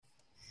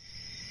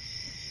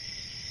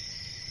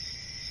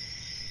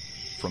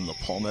From the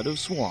Palmetto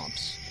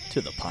Swamps to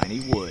the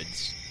Piney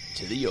Woods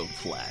to the Oak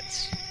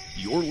Flats,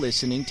 you're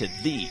listening to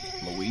the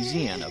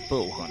Louisiana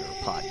Bowhunter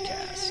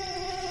Podcast.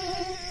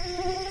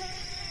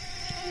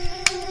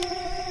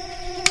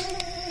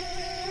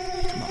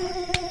 Come on.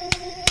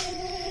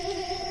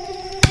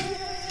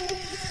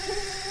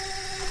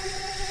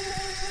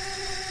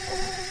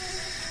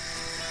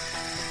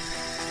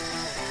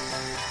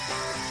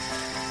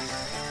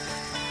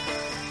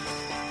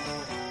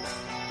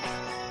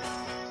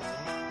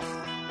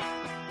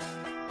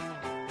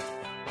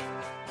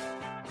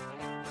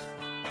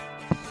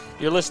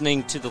 You're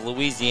listening to the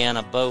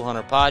Louisiana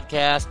Bowhunter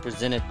Podcast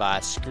presented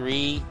by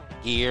Scree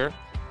Gear.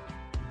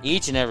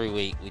 Each and every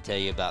week we tell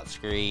you about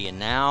Scree, and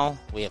now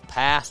we have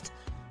passed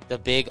the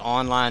big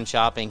online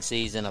shopping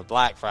season of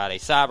Black Friday,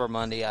 Cyber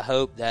Monday. I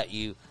hope that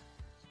you,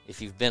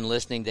 if you've been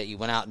listening, that you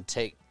went out and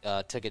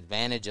took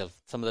advantage of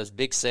some of those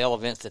big sale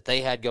events that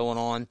they had going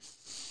on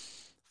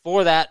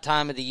for that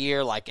time of the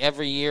year, like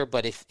every year.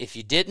 But if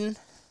you didn't,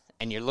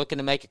 and you're looking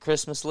to make a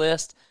Christmas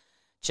list,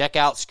 check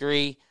out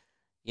Scree.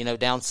 You know,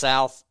 down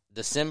south,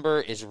 December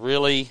is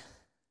really,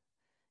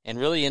 and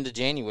really into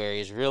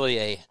January, is really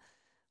a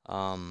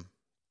kind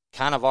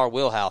of our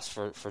wheelhouse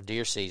for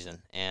deer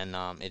season. And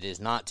it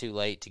is not too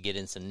late to get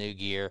in some new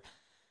gear,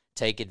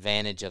 take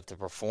advantage of the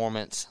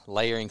performance,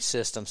 layering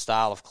system,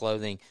 style of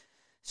clothing.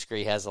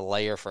 Scree has a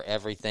layer for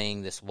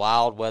everything. This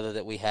wild weather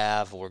that we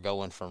have, we're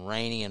going from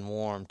rainy and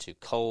warm to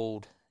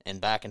cold and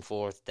back and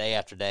forth day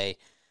after day.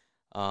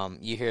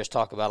 You hear us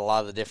talk about a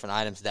lot of the different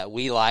items that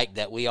we like,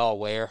 that we all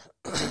wear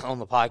on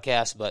the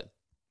podcast, but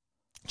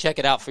check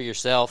it out for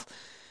yourself.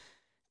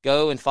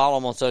 Go and follow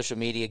them on social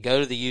media.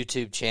 Go to the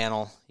YouTube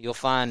channel. You'll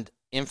find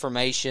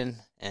information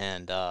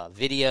and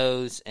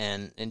videos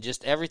and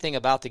just everything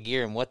about the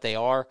gear and what they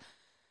are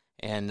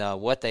and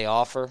what they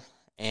offer.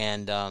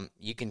 And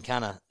you can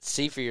kind of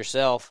see for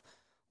yourself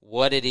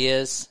what it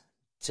is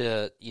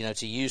to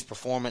use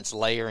performance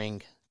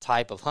layering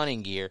type of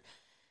hunting gear.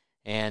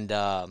 And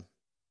the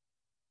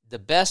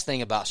best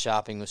thing about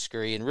shopping with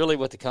Scree, and really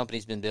what the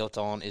company's been built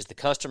on, is the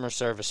customer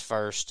service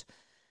first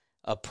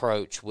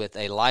approach with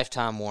a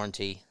lifetime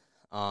warranty.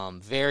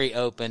 Very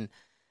open.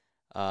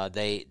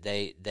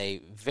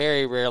 They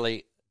very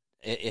rarely,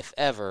 if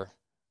ever,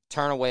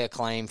 turn away a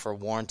claim for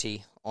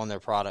warranty on their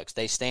products.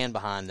 They stand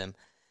behind them.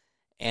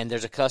 And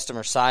there's a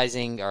customer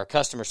sizing or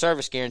customer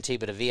service guarantee,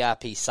 but a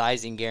VIP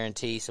sizing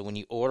guarantee. So when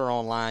you order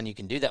online, you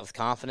can do that with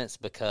confidence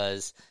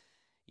because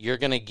you're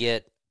going to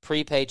get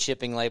prepaid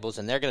shipping labels,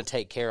 and they're going to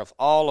take care of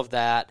all of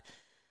that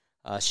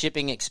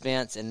shipping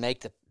expense and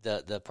make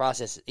the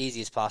process as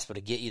easy as possible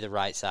to get you the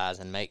right size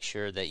and make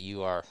sure that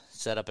you are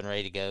set up and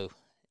ready to go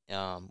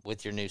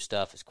with your new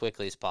stuff as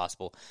quickly as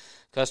possible.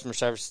 Customer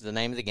service is the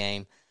name of the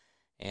game.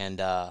 And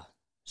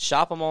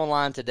shop them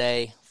online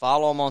today.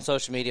 Follow them on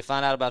social media.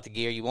 Find out about the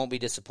gear. You won't be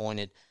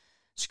disappointed.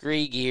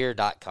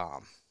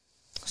 ScreeGear.com.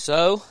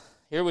 So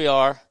here we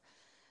are,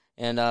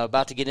 and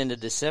about to get into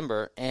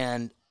December,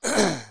 and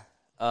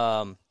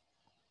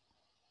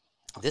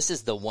this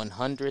is the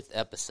 100th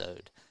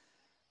episode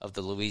of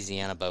the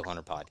Louisiana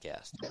Bowhunter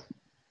Podcast.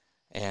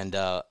 And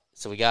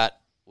so we got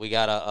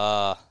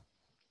a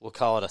we'll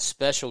call it a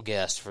special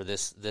guest for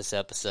this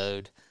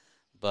episode,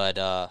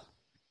 but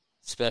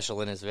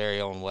special in his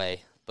very own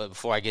way. But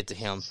before I get to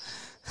him,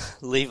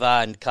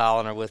 Levi and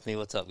Colin are with me.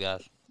 What's up,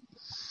 guys?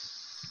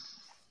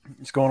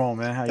 What's going on,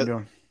 man? How you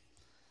doing?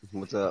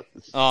 What's up?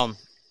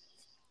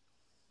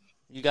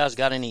 You guys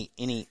got any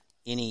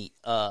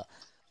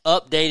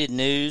updated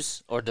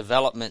news or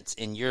developments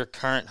in your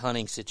current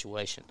hunting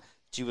situation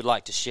that you would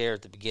like to share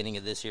at the beginning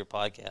of this here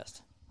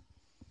podcast?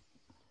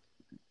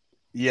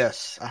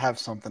 Yes, I have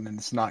something, and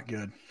it's not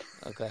good.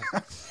 Okay.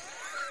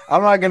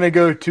 I'm not going to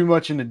go too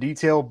much into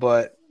detail,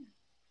 but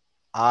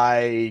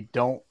I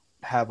don't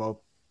have a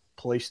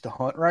place to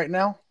hunt right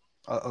now,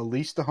 a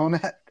lease to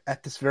hunt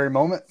at this very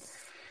moment.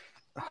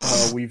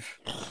 We've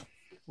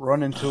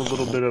run into a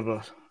little bit of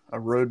a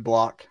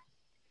roadblock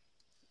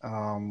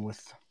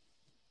with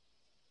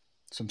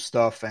some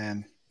stuff,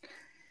 and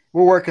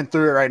we're working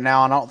through it right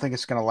now, and I don't think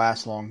it's going to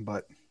last long,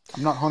 but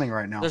I'm not hunting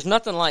right now. There's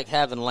nothing like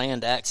having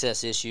land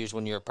access issues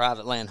when you're a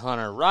private land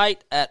hunter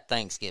right at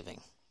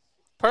Thanksgiving.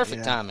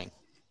 Perfect timing.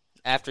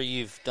 After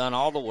you've done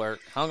all the work,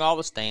 hung all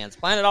the stands,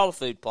 planted all the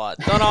food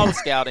plots, done all the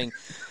scouting,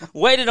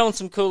 waited on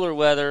some cooler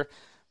weather,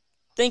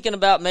 thinking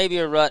about maybe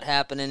a rut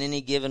happening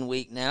any given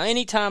week now.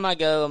 Anytime I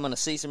go, I'm going to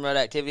see some rut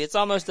activity. It's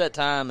almost that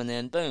time, and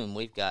then, boom,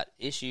 we've got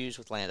issues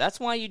with land. That's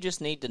why you just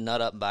need to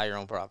nut up and buy your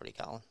own property,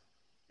 Colin.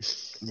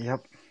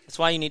 Yep. That's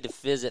why you need to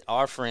visit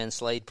our friend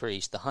Slade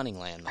Priest, the hunting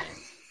land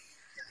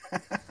man,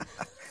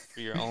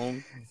 for your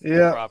own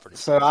property.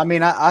 So, I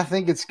mean, I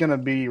think it's going to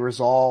be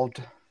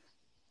resolved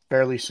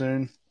fairly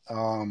soon,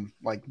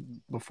 hopefully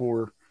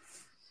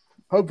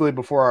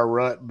before our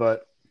rut,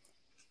 but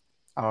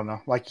I don't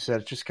know. Like you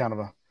said, it's just kind of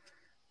a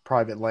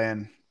private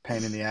land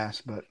pain in the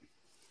ass, but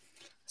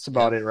that's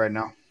about it right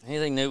now.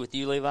 Anything new with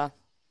you, Levi?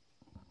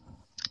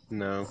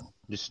 No,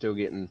 just still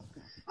getting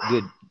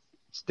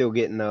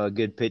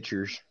good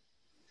pictures.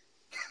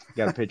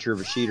 Got a picture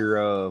of a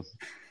shooter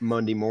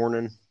Monday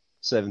morning,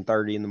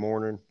 7:30 in the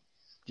morning,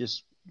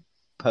 just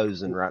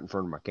posing right in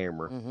front of my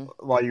camera.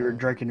 While you were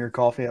drinking your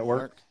coffee at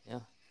work? Yeah.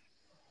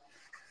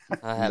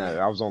 No,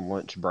 I was on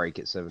lunch break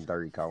at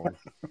 7:30 calling.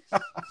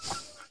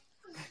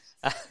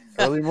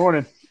 Early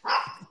morning.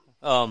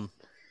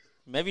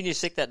 Maybe you need to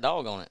stick that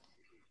dog on it.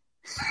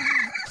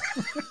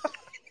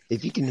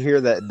 If you can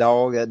hear that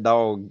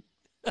dog,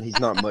 he's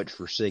not much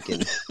for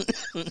sicking.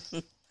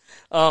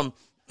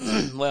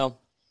 Well,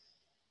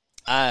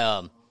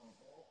 I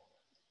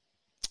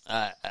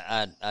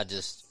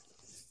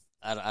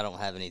don't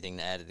have anything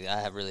to add.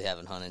 I really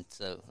haven't hunted,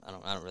 so I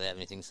don't really have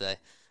anything to say.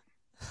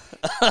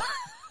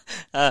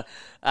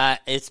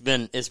 It's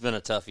been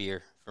a tough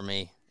year for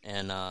me,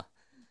 and I'm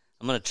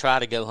gonna try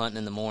to go hunting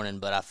in the morning,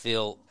 but I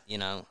feel,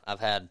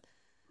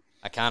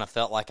 I kind of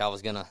felt like I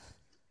was gonna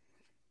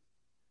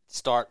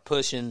start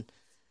pushing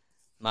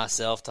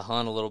myself to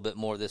hunt a little bit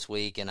more this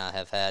week, and I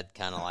have had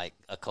kind of like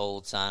a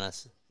cold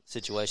sinus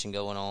situation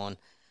going on,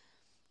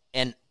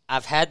 and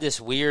I've had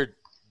this weird,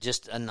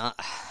 it's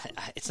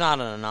not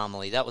an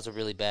anomaly. That was a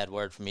really bad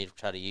word for me to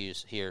try to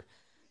use here,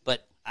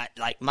 but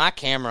my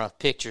camera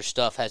picture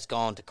stuff has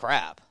gone to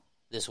crap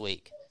this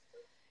week,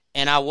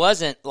 and I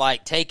wasn't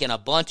taking a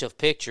bunch of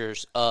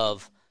pictures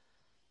of.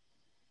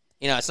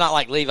 It's not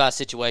like Levi's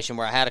situation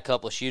where I had a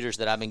couple of shooters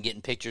that I've been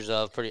getting pictures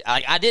of.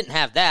 I didn't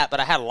have that, but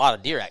I had a lot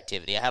of deer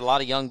activity. I had a lot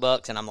of young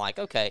bucks, and I'm like,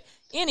 okay,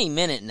 any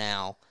minute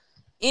now,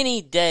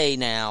 any day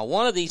now,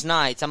 one of these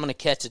nights, I'm going to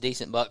catch a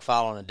decent buck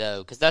following a doe,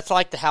 because that's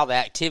how the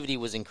activity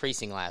was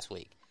increasing last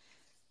week.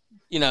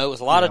 It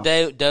was a lot of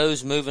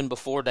does moving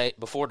before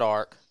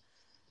dark,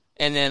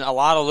 and then a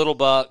lot of little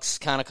bucks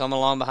kind of coming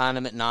along behind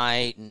them at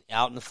night and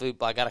out in the food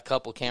plot. I got a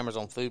couple of cameras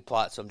on food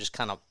plots, so I'm just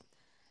kind of.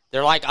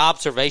 They're like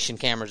observation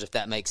cameras, if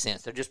that makes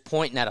sense. They're just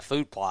pointing at a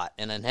food plot,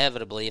 and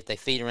inevitably, if they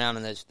feed around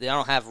in those, they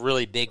don't have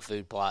really big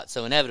food plots.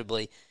 So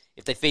inevitably,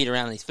 if they feed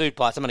around in these food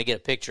plots, I'm going to get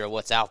a picture of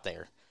what's out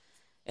there.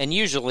 And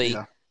usually,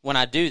 when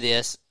I do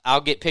this,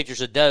 I'll get pictures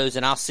of does,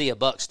 and I'll see a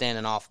buck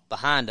standing off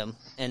behind them,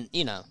 and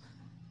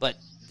But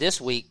this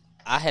week,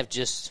 I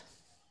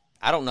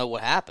don't know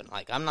what happened.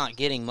 I'm not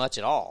getting much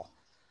at all.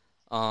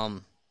 I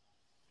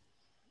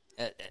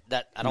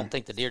don't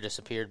think the deer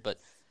disappeared, but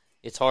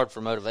it's hard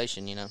for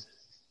motivation,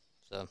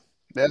 So.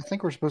 Yeah, I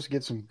think we're supposed to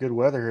get some good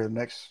weather here the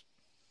next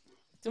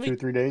 2 or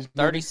 3 days.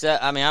 37.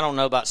 I mean, I don't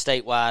know about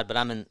statewide, but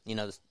I'm in,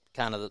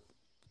 kind of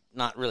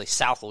not really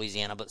South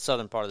Louisiana, but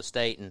southern part of the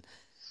state, and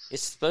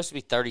it's supposed to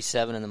be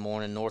 37 in the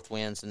morning, north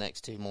winds the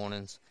next 2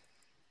 mornings,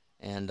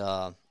 and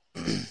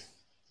it's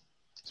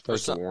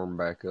supposed to warm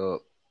back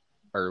up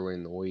early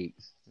in the week.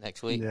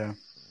 Next week. Yeah.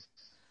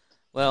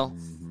 Well,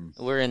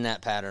 we're in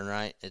that pattern,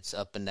 right? It's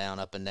up and down,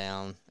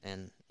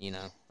 and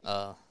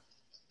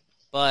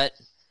but.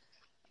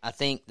 I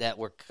think that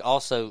we're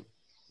also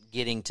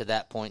getting to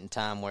that point in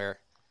time where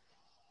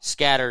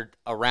scattered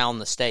around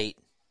the state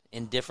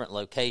in different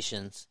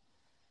locations,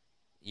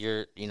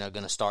 you're going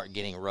to start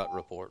getting rut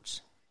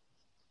reports.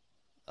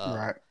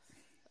 Right.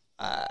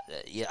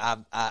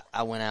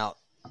 I went out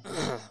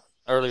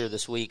earlier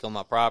this week on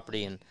my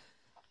property, and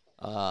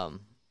I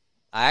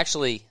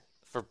actually,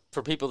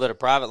 for people that are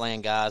private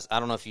land guys, I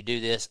don't know if you do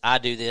this. I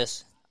do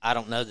this. I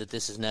don't know that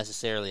this is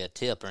necessarily a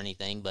tip or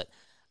anything, but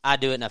I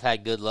do it, and I've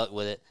had good luck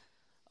with it.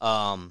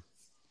 I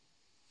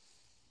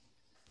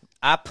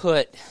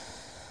put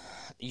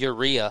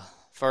urea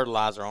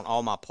fertilizer on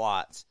all my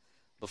plots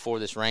before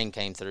this rain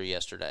came through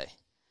yesterday.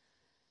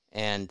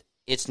 And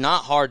it's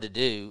not hard to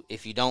do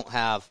if you don't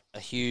have a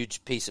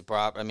huge piece of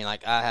property. I mean, I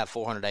have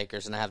 400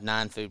 acres and I have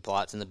 9 food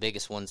plots, and the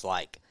biggest one's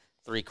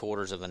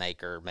 3/4 of an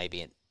acre,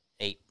 maybe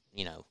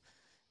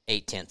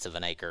 8/10 of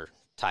an acre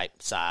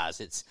type size.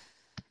 It's,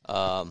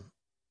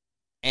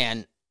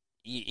 and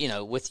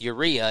with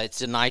urea,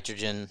 it's a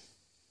nitrogen,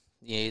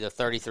 either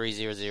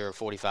 3300 or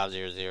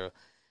 4500,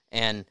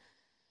 and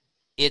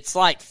it's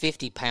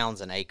 50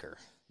 pounds an acre.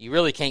 You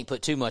really can't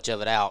put too much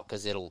of it out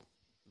because it'll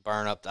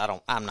burn up. I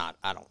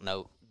don't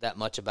know that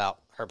much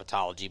about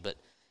herpetology, but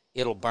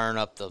it'll burn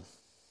up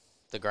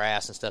the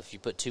grass and stuff if you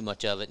put too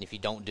much of it, and if you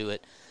don't do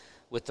it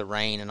with the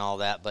rain and all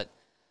that. But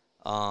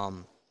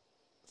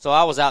so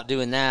I was out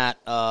doing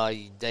that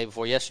day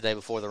before yesterday,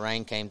 before the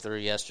rain came through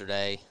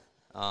yesterday,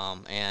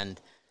 and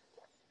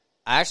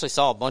I actually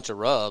saw a bunch of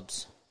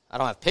rubs. I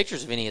don't have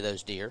pictures of any of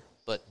those deer,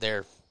 but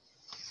they're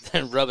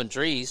rubbing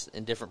trees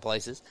in different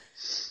places.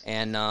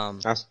 And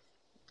I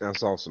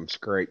saw some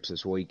scrapes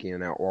this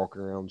weekend out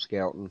walking around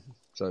scouting.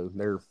 So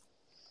they're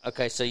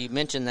okay. So you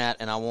mentioned that,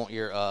 and I want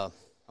your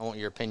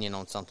opinion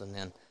on something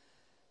then,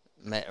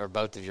 or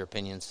both of your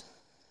opinions.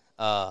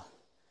 I've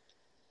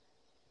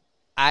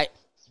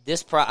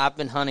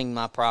been hunting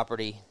my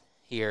property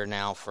here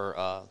now for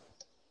I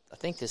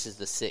think this is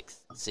the 6th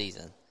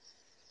season,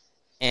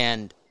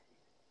 and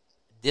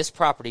this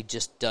property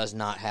just does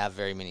not have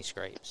very many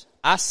scrapes.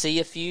 I see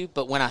a few,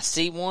 but when I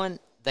see one,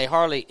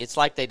 it's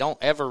like they don't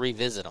ever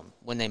revisit them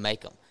when they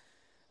make them.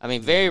 I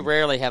mean, very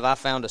rarely have I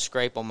found a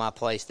scrape on my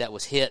place that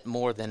was hit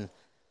more than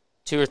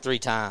 2 or 3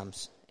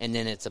 times, and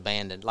then it's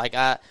abandoned.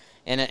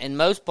 And in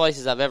most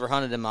places I've ever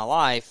hunted in my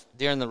life,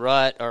 during the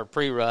rut or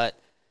pre-rut,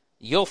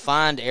 you'll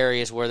find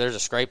areas where there's a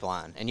scrape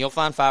line, and you'll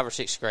find 5 or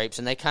 6 scrapes,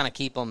 and they kind of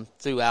keep them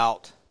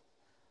throughout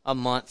a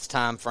month's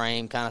time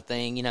frame kind of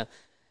thing. You know,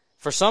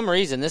 for some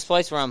reason, this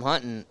place where I'm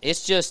hunting,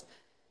 it's just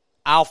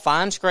I'll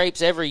find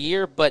scrapes every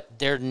year, but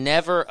they're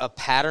never a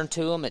pattern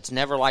to them. It's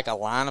never like a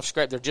line of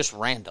scrape. They're just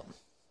random.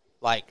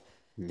 Like,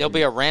 there'll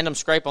be a random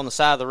scrape on the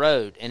side of the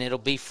road, and it'll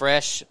be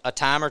fresh a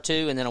time or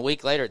two, and then a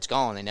week later it's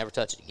gone. They never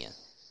touch it again.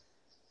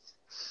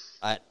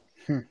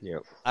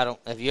 Yep. I don't.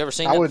 Have you ever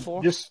seen that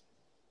before?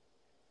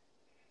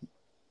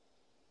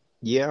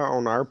 Yeah,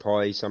 on our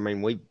place, I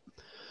mean,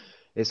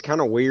 it's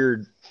kind of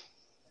weird.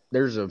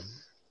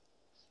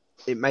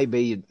 It may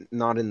be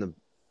not in the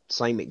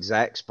same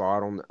exact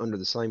spot under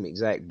the same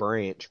exact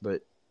branch,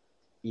 but,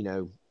 you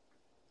know,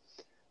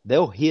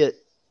 they'll hit,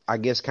 I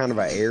guess, kind of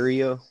an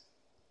area.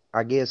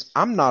 I guess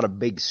I'm not a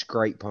big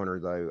scrape hunter,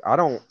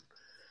 though.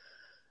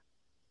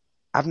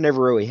 I've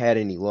never really had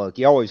any luck.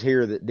 You always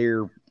hear that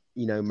deer,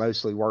 you know,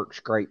 mostly work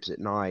scrapes at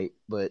night,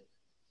 but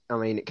I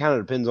mean, it kind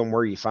of depends on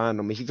where you find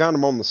them. If you find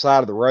them on the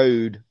side of the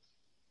road,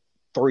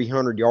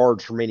 300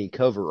 yards from any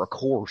cover, of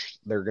course,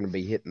 they're going to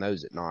be hitting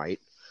those at night.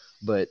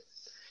 But,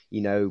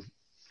 you know,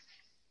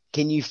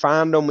 can you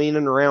find them in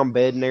and around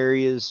bedding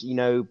areas? You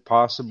know,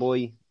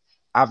 possibly.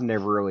 I've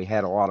never really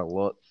had a lot of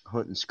luck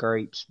hunting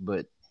scrapes,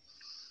 but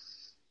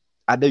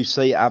I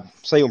see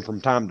them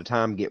from time to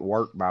time get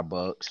worked by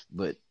bucks.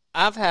 But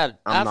I've had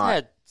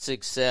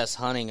success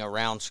hunting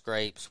around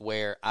scrapes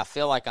where I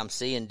feel like I'm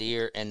seeing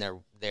deer and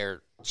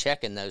they're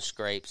checking those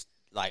scrapes,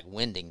 like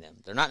winding them.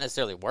 They're not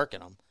necessarily working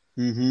them,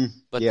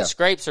 but the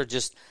scrapes are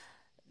just.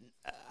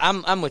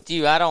 I'm with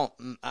you. I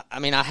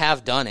mean, I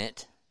have done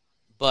it,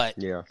 but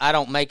I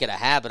don't make it a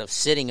habit of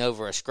sitting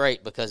over a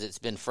scrape because it's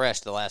been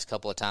fresh the last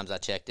couple of times I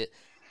checked it.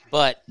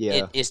 But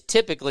it is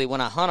typically when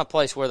I hunt a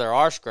place where there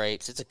are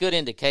scrapes, it's a good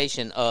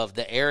indication of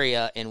the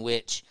area in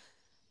which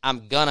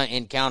I'm gonna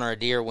encounter a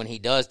deer when he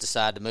does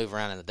decide to move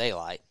around in the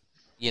daylight.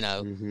 You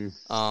know, and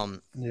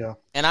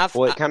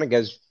it kind of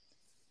goes.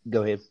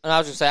 Go ahead. And I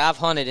was going to say, I've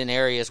hunted in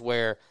areas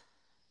where,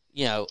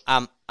 you know,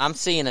 I'm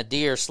seeing a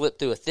deer slip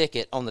through a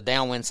thicket on the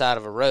downwind side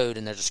of a road,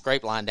 and there's a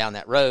scrape line down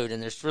that road,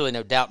 and there's really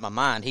no doubt in my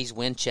mind he's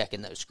wind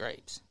checking those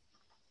scrapes.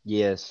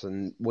 Yes,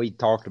 and we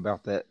talked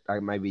about that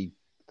maybe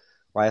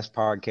last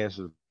podcast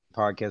or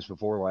podcast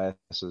before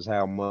last is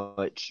how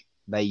much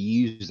they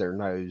use their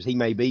nose. He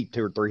may be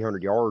 200 or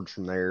 300 yards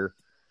from there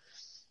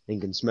and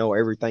can smell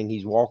everything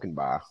he's walking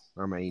by.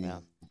 I mean,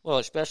 well,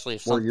 especially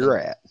if where you're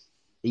at,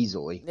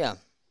 easily. Yeah.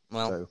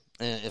 Well,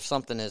 if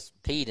something has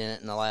peed in it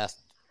in the last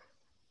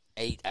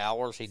 8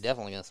 hours, he's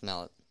definitely going to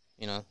smell it,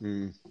 you know?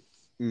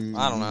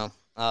 I don't know.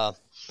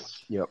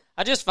 Yep.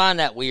 I just find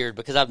that weird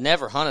because I've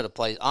never hunted a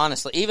place,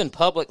 honestly, even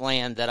public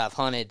land that I've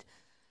hunted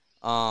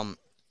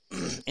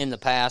in the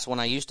past when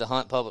I used to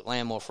hunt public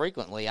land more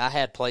frequently, I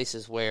had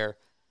places where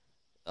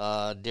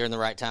during the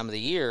right time of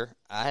the year,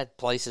 I had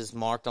places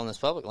marked on this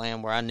public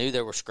land where I knew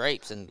there were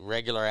scrapes and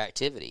regular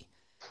activity.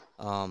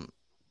 And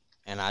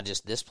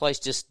this place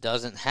just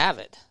doesn't have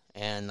it.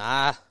 And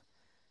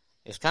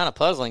it's kind of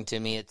puzzling to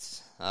me.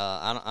 It's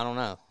I don't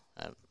know.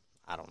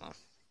 I don't know.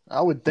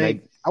 I would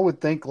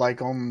think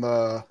like on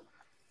the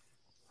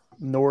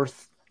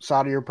north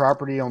side of your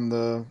property on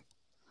the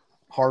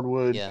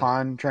hardwood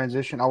pine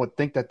transition, I would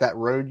think that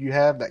road you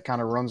have that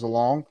kind of runs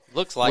along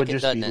looks like would it,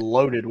 just doesn't be it?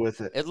 Loaded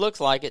with it. It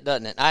looks like it,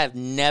 doesn't it? I have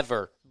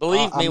never,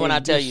 believe me when I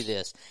tell you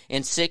this,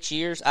 in 6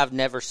 years I've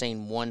never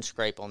seen one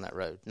scrape on that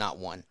road, not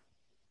one.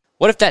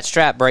 What if that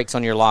strap breaks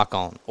on your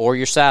lock-on or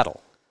your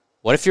saddle?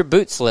 What if your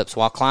boot slips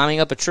while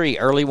climbing up a tree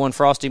early one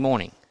frosty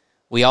morning?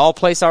 We all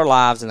place our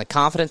lives in the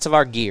confidence of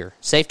our gear,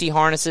 safety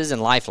harnesses, and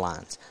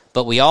lifelines,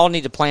 but we all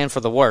need to plan for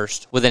the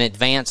worst with an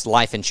advanced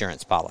life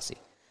insurance policy.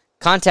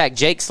 Contact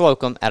Jake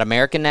Slocum at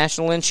American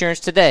National Insurance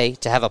today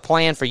to have a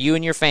plan for you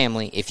and your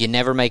family if you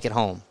never make it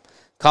home.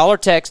 Call or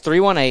text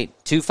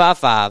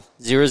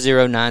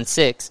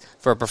 318-255-0096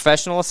 for a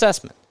professional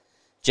assessment.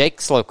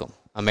 Jake Slocum,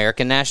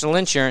 American National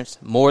Insurance,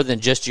 more than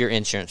just your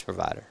insurance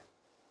provider.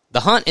 The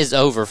hunt is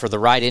over for the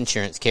right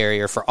insurance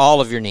carrier for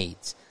all of your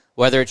needs.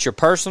 Whether it's your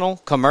personal,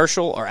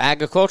 commercial, or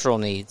agricultural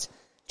needs,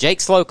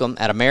 Jake Slocum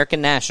at American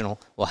National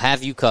will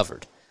have you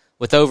covered.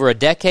 With over a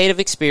decade of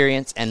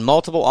experience and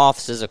multiple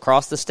offices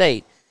across the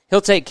state,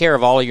 he'll take care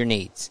of all of your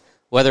needs.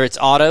 Whether it's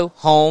auto,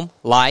 home,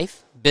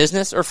 life,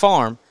 business, or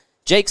farm,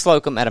 Jake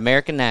Slocum at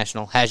American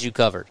National has you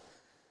covered.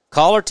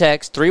 Call or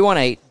text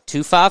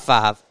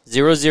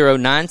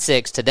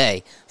 318-255-0096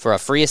 today for a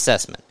free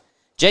assessment.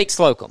 Jake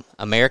Slocum,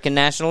 American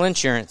National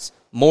Insurance,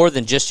 more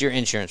than just your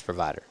insurance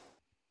provider.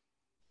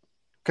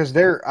 Because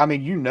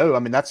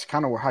that's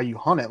kind of how you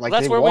hunt it. Like,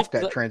 they walk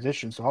that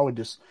transition, so I would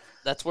just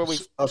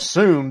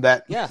assume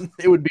that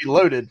it would be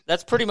loaded.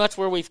 That's pretty much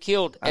where we've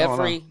killed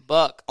every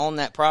buck on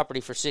that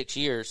property for 6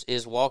 years,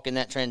 is walking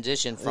that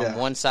transition from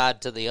one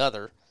side to the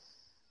other,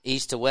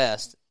 east to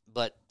west,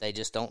 but they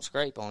just don't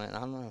scrape on it. I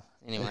don't know.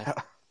 Anyway. Yeah.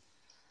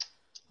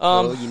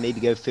 Well, you need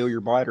to go fill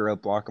your bladder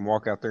up like and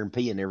walk out there and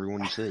pee in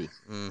everyone you see.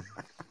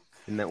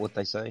 Isn't that what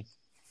they say?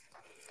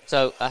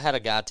 So I had a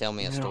guy tell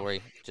me a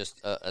story,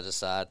 just an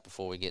aside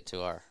before we get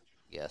to our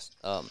guest.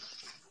 A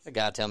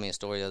guy tell me a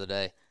story the other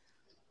day.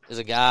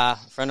 There's a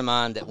friend of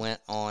mine that went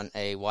on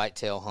a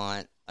whitetail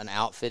hunt, an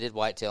outfitted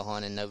whitetail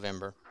hunt in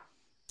November.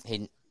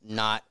 This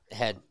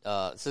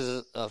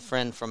is a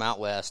friend from out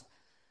west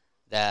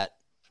that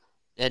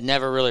had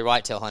never really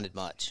whitetail hunted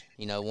much,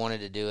 wanted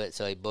to do it,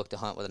 so he booked a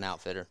hunt with an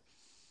outfitter.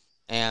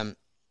 And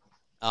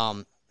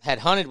had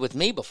hunted with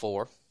me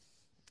before,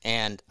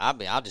 and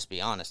I'll just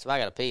be honest. If I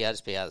got to pee, I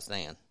just pee out of the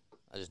stand.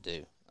 I just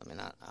do.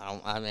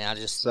 I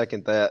just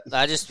second that.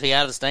 I just pee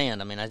out of the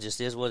stand. It just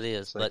is what it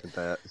is. Second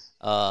that.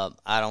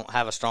 I don't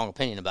have a strong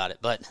opinion about it.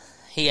 But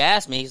he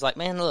asked me, he's like,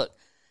 man, look,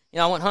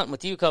 I went hunting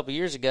with you a couple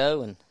years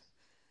ago, and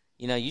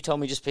you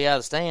told me just pee out of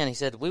the stand. He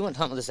said, we went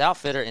hunting with this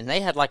outfitter, and they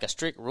had like a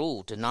strict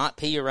rule to not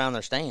pee around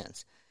their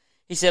stands.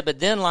 He said,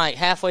 but then like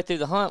halfway through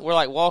the hunt, we're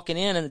like walking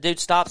in, and the dude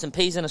stops and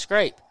pees in a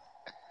scrape.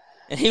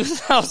 And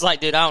I was like,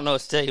 dude, I don't know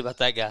what to tell you about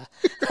that guy.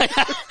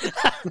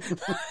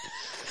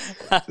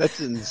 That's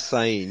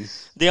insane.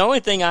 The only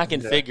thing I can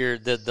figure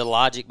the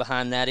logic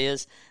behind that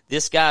is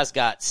this guy's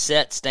got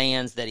set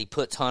stands that he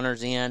puts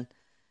hunters in.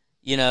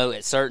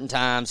 At certain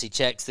times he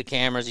checks the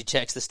cameras, he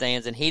checks the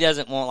stands, and he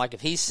doesn't want, like,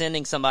 if he's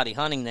sending somebody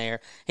hunting there,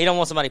 he don't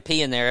want somebody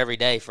peeing there every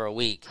day for a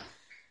week.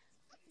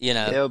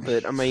 Yeah,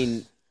 but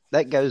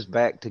that goes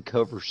back to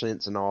cover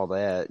sense and all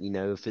that.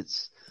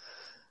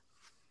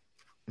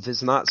 If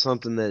it's not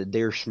something that a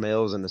deer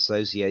smells and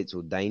associates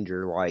with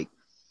danger, like,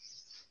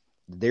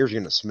 the deer's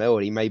going to smell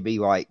it. He may be,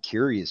 like,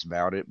 curious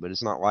about it, but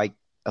it's not like,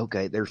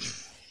 okay,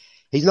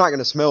 he's not going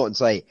to smell it and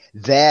say,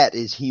 that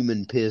is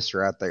human piss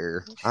right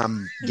there.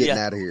 I'm getting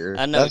out of here.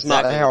 I know That's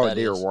exactly not how what a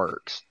deer is.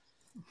 works.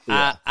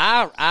 Yeah.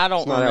 I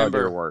don't That's not remember how a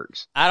deer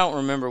works. I don't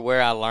remember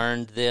where I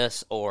learned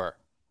this or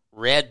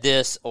read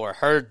this or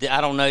heard this. I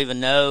don't even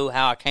know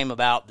how I came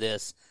about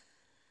this.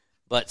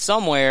 But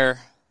somewhere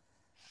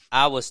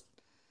I was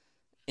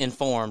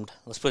informed,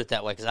 let's put it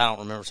that way, because I don't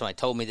remember if somebody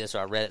told me this or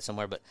I read it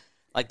somewhere, but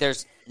like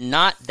there's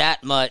not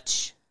that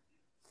much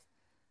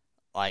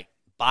like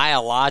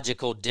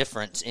biological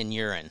difference in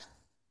urine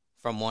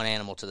from one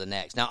animal to the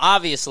next. Now,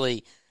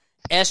 obviously,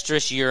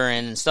 estrus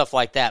urine and stuff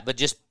like that, but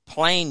just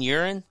plain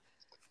urine,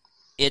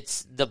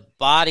 the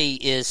body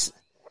is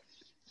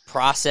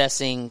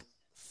processing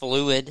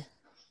fluid,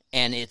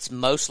 and it's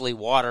mostly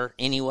water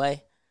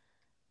anyway.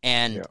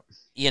 And,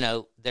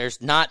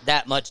 there's not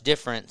that much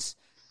difference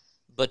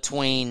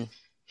between,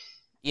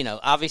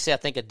 obviously I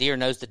think a deer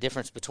knows the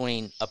difference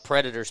between a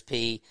predator's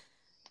pee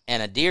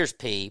and a deer's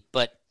pee,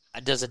 but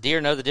does a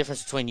deer know the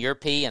difference between your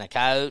pee and a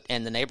coyote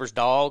and the neighbor's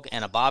dog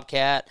and a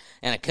bobcat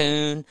and a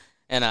coon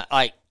and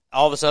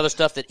all this other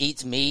stuff that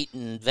eats meat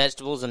and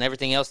vegetables and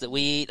everything else that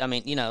we eat?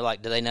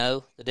 Do they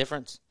know the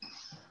difference?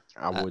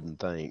 I wouldn't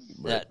think.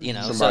 But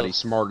that, somebody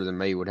smarter than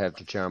me would have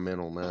to chime in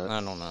on that.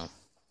 I don't know.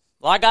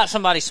 Well, I got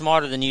somebody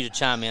smarter than you to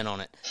chime in on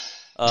it.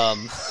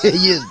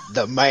 You're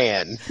the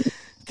man.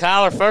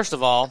 Kyler, first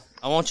of all,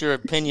 I want your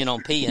opinion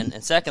on peeing,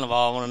 and second of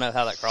all, I want to know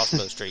how that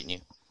crossbow's treating you.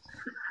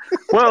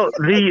 Well,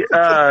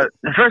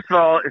 first of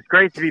all, it's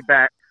great to be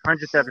back.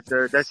 100th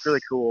episode. That's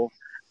really cool.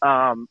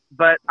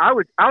 But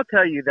I'll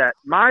tell you that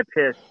my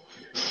piss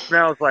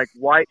smells like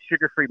white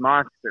sugar-free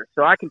Monster.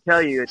 So I can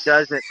tell you it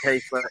doesn't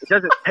taste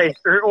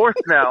or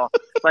smell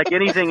like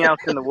anything else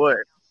in the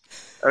woods.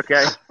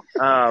 Okay.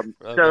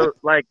 So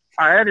like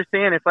I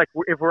understand if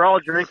we're all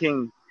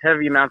drinking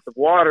heavy amounts of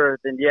water,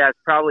 then yeah, it's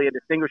probably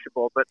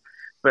indistinguishable. But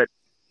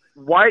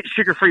white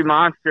sugar-free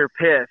Monster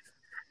piss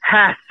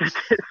has to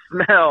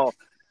smell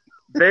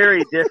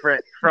very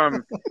different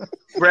from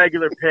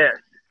regular piss.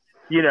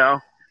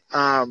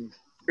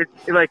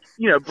 It's like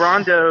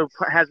Brawndo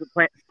has what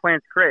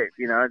plants crave.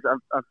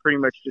 I'm pretty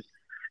much just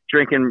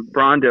drinking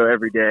Brawndo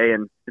every day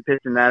and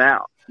pissing that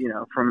out.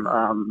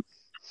 From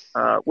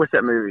what's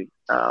that movie?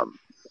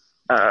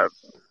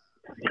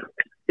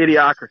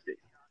 Idiocracy.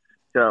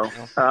 So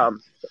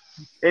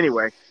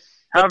anyway,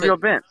 how have you all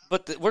been?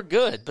 But we're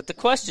good. But the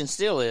question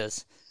still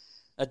is,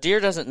 a deer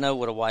doesn't know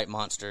what a white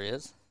monster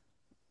is,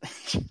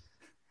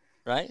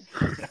 right?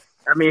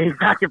 I mean, he's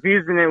not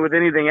confusing it with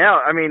anything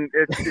else. I mean,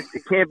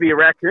 it can't be a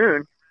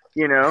raccoon,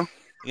 Yeah.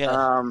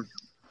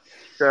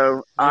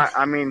 So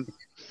I mean,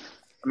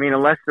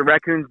 unless the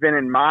raccoon's been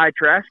in my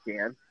trash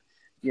can,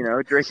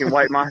 drinking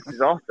white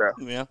monsters also.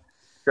 Yeah.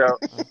 So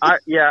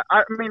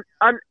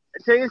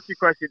to answer your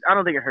question, I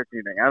don't think it hurts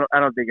anything. I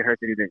don't think it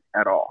hurts anything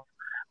at all.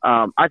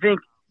 I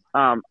think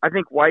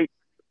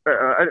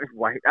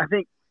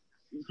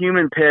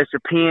human piss or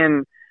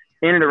peeing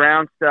in and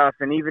around stuff,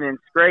 and even in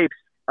scrapes.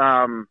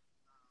 I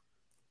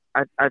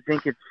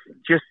think it's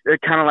just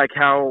kind of like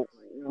how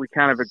we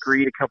kind of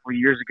agreed a couple of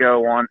years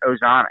ago on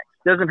ozonics.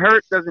 Doesn't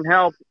hurt, doesn't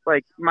help.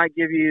 Like, might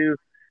give you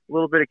a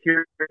little bit of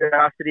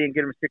curiosity and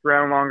get them to stick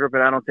around longer,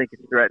 but I don't think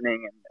it's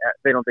threatening, and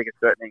they don't think it's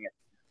threatening.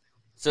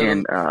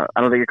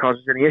 I don't think it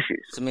causes any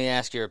issues. So let me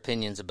ask your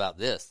opinions about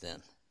this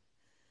then.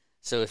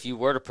 So if you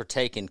were to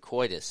partake in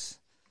coitus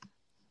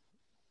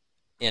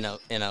in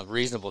a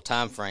reasonable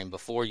time frame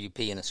before you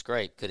pee in a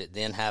scrape, could it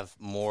then have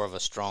more of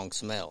a strong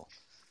smell?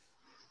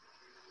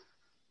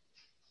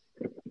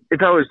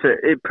 If I was to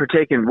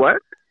partake in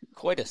what?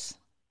 Coitus.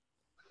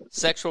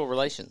 Sexual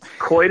relations.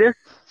 Coitus?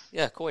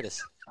 Yeah,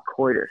 coitus.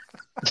 Coitus.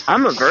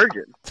 I'm a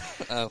virgin.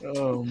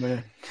 Oh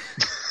man.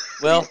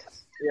 Well,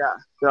 Yeah,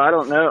 so I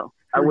don't know.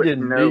 I We're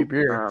wouldn't getting know. deep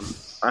here.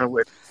 I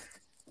would.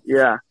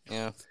 Yeah.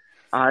 yeah.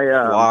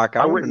 Locke, I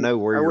want to wouldn't- know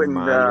where I your wouldn't,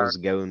 mind was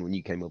going when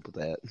you came up with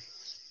that.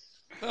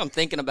 Well, I'm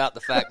thinking about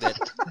the fact that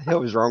What the hell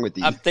was wrong with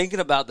you? I'm thinking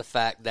about the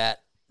fact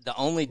that the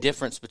only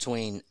difference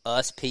between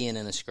us peeing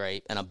in a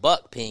scrape and a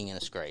buck peeing in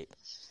a scrape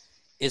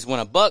is when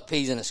a buck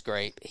pees in a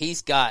scrape,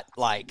 he's got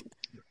like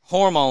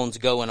hormones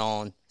going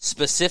on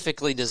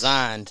specifically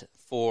designed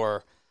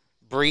for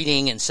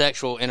breeding and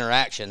sexual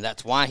interaction.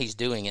 That's why he's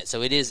doing it.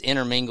 So it is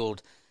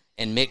intermingled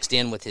and mixed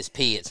in with his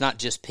pee. It's not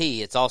just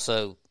pee, it's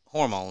also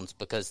hormones,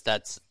 because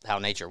that's how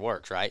nature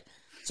works, right?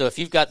 So if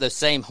you've got those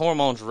same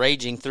hormones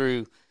raging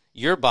through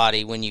your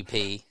body when you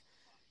pee,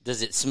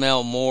 does it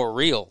smell more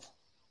real?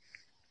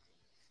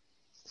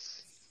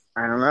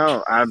 I don't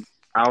know.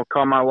 I'll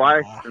call my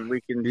wife and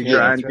we can You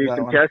try answer and do that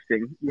some one.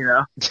 testing. You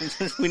know,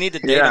 we need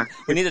to Yeah.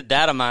 we need to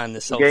data mine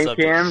this whole game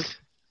subject. cams.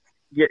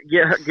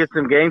 Get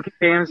some game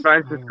cams,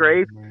 find some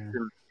scrapes,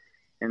 man.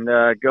 and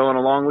go on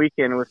a long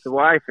weekend with the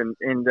wife and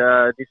do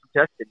some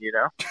testing. You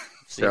know,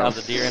 See how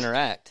the deer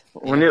interact.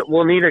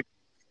 we'll need a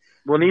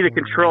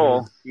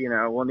control. You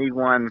know, we'll need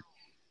one.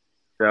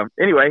 So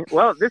anyway,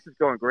 well, this is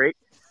going great.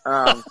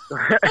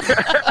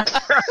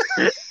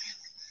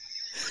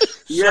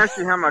 You asked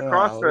me how my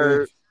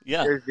crossbow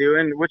Yeah, is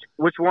doing.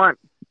 Which one?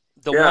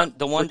 the Yeah,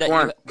 one which that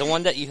one? the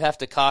one that you have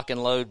to cock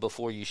and load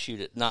before you shoot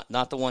it,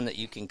 not the one that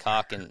you can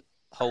cock and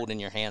hold in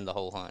your hand the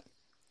whole hunt.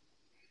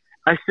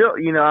 I still,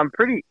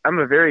 I'm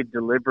a very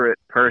deliberate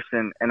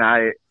person, and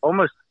I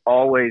almost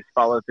always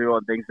follow through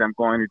on things I'm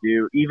going to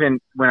do, even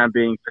when I'm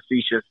being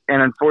facetious.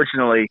 And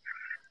unfortunately,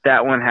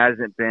 that one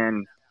hasn't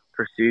been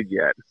pursued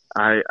yet.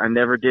 I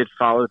never did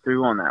follow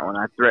through on that one.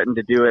 I threatened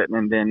to do it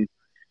and then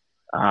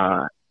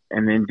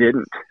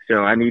didn't.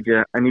 So I need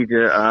to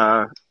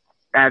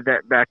add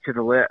that back to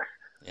the list.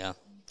 Yeah.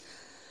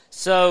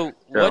 So,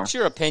 what's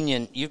your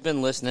opinion? You've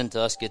been listening to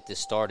us get this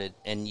started,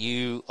 and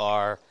you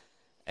are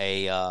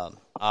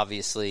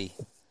obviously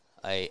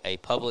a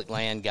public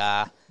land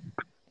guy,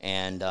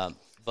 and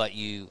but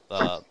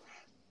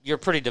you're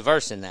pretty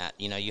diverse in that.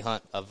 You know, you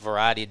hunt a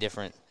variety of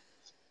different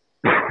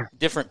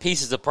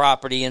pieces of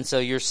property, and so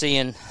you're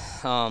seeing,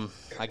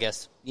 I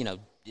guess,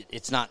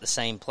 it's not the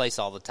same place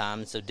all the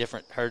time, so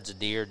different herds of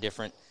deer,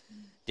 different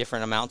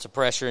amounts of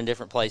pressure in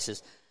different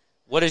places.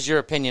 What is your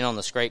opinion on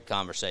the scrape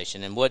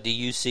conversation, and what do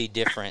you see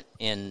different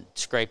in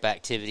scrape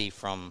activity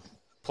from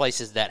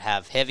places that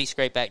have heavy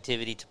scrape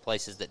activity to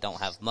places that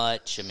don't have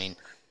much? I mean,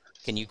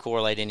 can you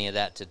correlate any of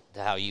that to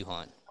how you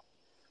hunt?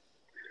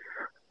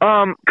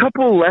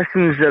 Couple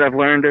lessons that I've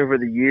learned over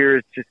the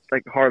years, just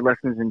like hard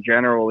lessons in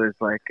general, is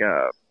like,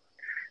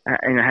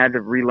 and I had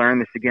to relearn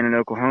this again in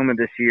Oklahoma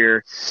this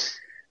year.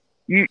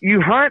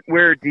 You hunt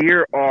where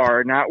deer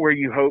are, not where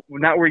you'd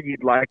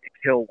like to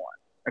kill one.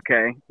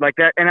 Okay, like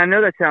that. And I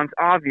know that sounds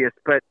obvious,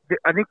 but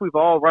I think we've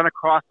all run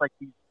across like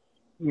these,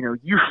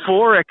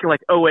 euphoric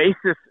like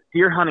oasis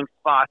deer hunting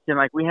spots, and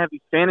like we have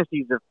these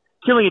fantasies of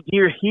killing a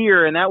deer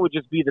here, and that would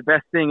just be the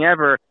best thing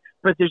ever.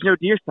 But there's no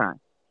deer sign,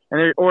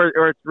 and or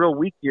it's real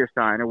weak deer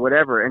sign or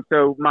whatever. And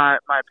so my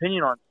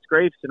opinion on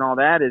scrapes and all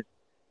that is,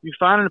 you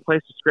find in a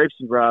place with scrapes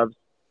and rubs,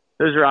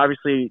 those are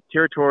obviously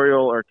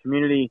territorial or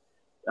community,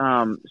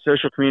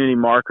 social community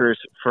markers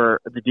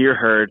for the deer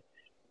herd.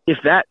 If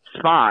that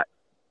spot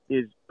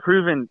is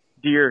proven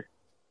deer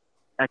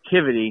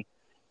activity,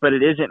 but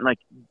it isn't like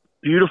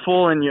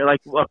beautiful and you're like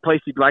a place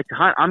you'd like to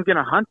hunt, I'm going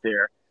to hunt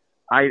there.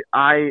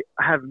 I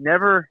have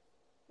never,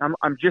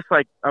 I'm just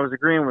like, I was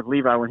agreeing with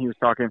Levi when he was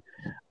talking.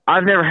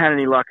 I've never had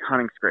any luck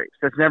hunting scrapes.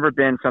 That's never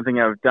been something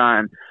I've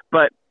done,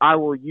 but I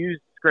will use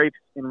scrapes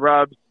and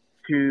rubs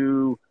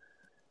to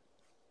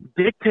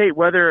dictate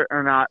whether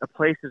or not a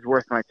place is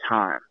worth my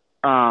time.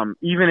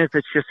 Even if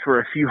it's just for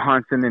a few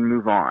hunts and then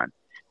move on.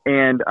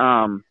 And,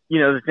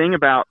 the thing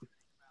about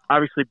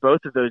obviously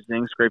both of those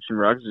things, scrapes and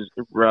rubs is,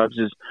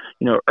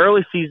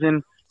 early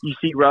season, you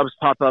see rubs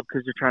pop up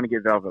because they're trying to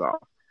get velvet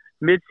off.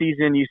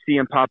 Mid-season, you see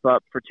them pop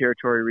up for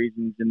territory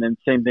reasons. And then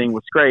same thing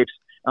with scrapes.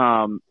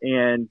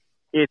 And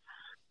it's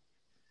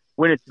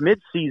when it's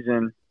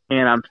mid-season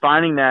and I'm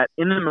finding that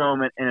in the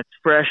moment and it's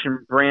fresh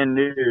and brand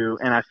new,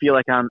 and I feel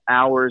like I'm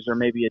hours or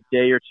maybe a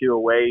day or two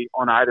away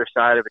on either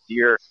side of a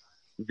deer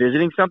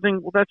visiting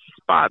something, well, that's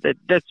a spot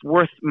that's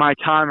worth my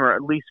time, or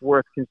at least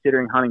worth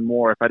considering hunting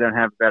more if I don't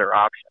have a better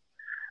option.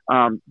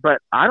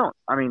 But I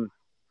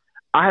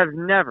have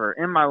never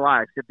in my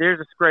life, if there's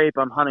a scrape,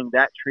 I'm hunting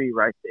that tree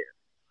right there.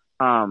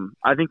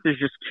 I think there's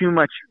just too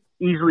much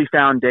easily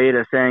found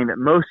data saying that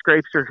most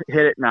scrapes are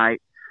hit at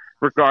night,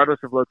 regardless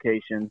of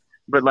location.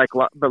 But like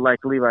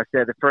Levi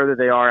said, the further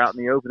they are out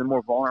in the open, the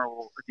more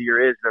vulnerable the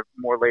deer is, the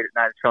more late at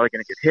night it's probably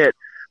going to get hit.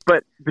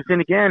 But then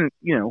again,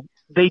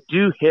 they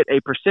do hit a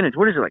percentage.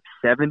 What is it, like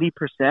 70%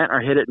 are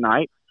hit at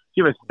night?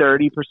 You have a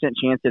 30%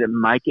 chance that it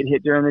might get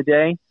hit during the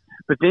day.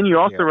 But then you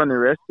also run the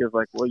risk of,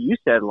 like, well, you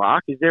said,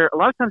 Locke, is there a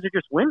lot of times they're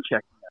just wind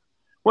checking them.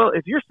 Well,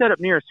 if you're set up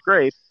near a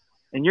scrape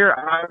and you're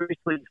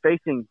obviously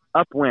facing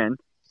upwind,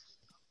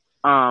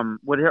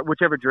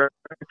 whichever direction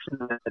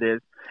that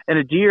is, and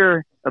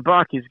a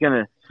buck is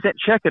going to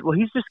check it, well,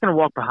 he's just going to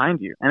walk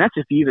behind you. And that's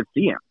if you even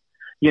see him,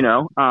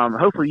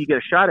 hopefully you get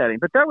a shot at him.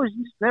 But that was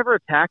just never a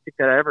tactic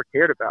that I ever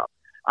cared about.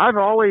 I've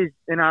always,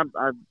 and I've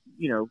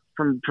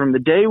from the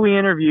day we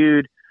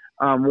interviewed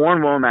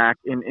Warren Womack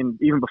and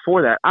even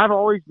before that, I've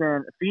always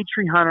been a feed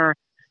tree hunter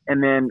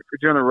and then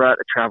during the rut,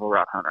 a travel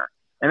route hunter.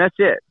 And that's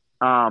it.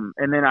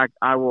 And then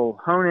I will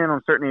hone in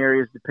on certain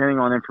areas depending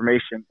on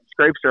information.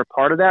 Scrapes are a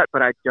part of that,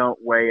 but I don't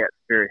weigh it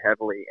very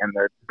heavily in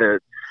the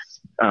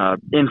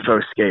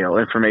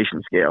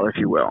information scale, if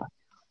you will.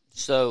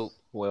 So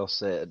well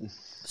said.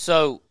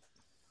 So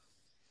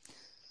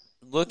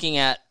looking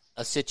at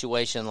a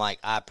situation like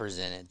I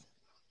presented,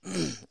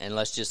 and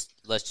let's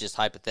just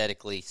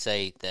hypothetically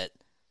say that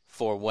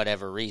for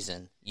whatever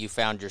reason you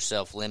found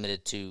yourself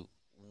limited to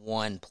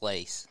one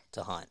place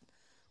to hunt,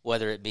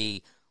 whether it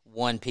be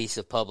one piece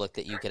of public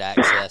that you could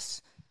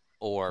access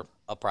or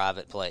a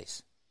private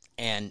place,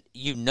 and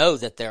you know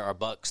that there are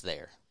bucks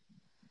there,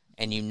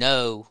 and you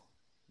know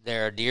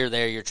there are deer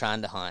there you're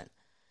trying to hunt,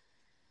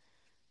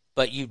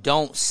 but you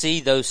don't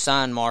see those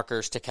sign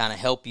markers to kind of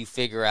help you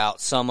figure out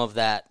some of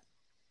that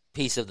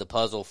piece of the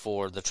puzzle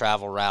for the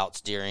travel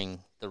routes during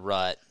the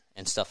rut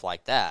and stuff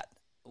like that.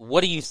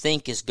 What do you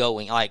think is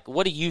going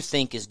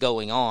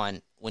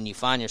on when you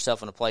find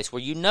yourself in a place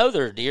where you know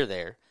there are deer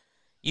there?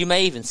 You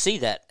may even see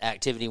that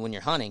activity when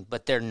you're hunting,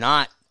 but they're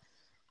not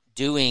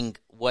doing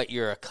what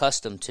you're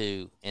accustomed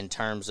to in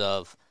terms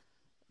of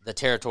the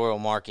territorial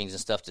markings and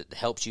stuff that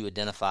helps you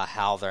identify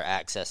how they're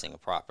accessing a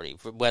property,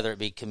 whether it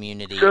be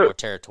community or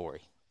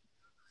territory.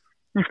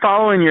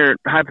 Following your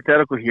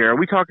hypothetical here, are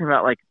we talking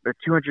about like a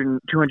 200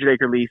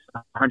 acre lease,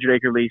 100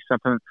 acre lease,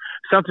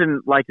 something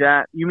like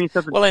that? You mean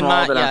something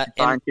small that I'm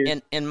confined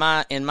to? In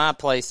my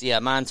place, yeah,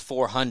 mine's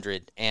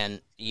 400,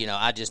 and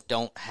I just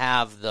don't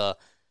have the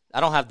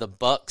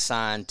buck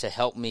sign to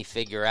help me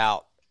figure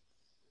out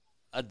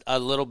a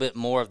little bit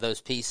more of those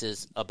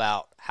pieces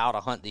about how to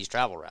hunt these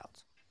travel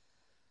routes.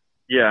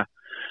 Yeah.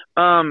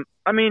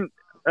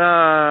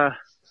 Well,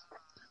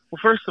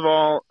 first of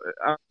all,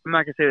 I'm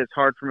not going to say it's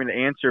hard for me to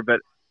answer,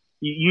 but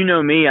you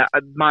know me,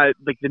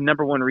 the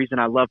number one reason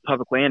I love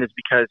public land is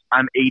because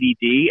I'm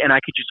ADD and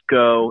I could just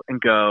go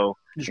and go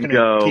and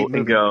go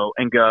and go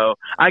and go.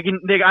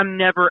 I'm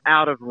never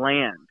out of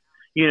land,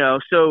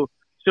 so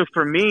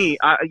for me,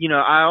 I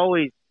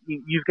always,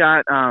 you've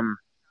got,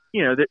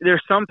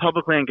 there's some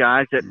public land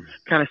guys that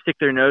kind of stick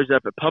their nose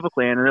up at public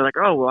land and they're like,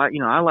 oh, well,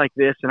 I like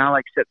this and I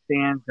like set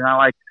stands and I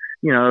like,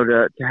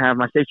 to have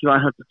my safety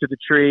line hooked up to the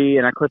tree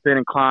and I clip in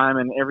and climb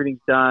and everything's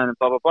done and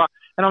blah, blah, blah.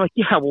 And I'm like,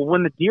 yeah, well,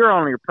 when the deer are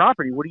on your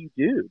property, what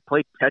do?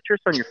 Play Tetris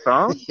on your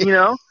phone?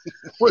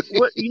 What's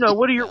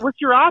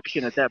your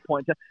option at that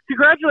point?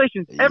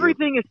 Congratulations.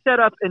 Everything is set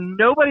up and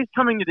nobody's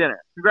coming to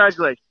dinner.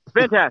 Congratulations.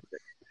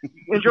 Fantastic.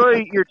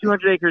 Enjoy your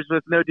 200 acres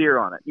with no deer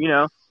on it,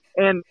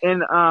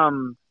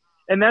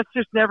 and that's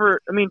just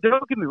never,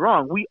 don't get me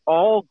wrong. We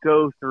all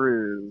go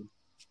through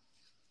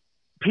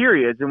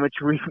periods in which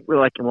we're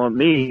like, well,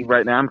 me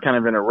right now, I'm kind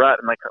of in a rut.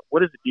 I'm like,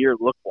 what does a deer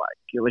look like?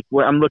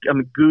 I'm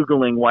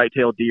Googling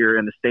whitetail deer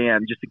in the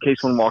stand just in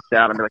case one walks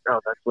out. I'm like, oh,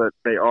 that's what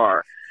they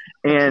are.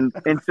 And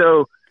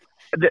so,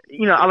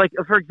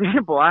 for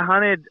example, I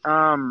hunted,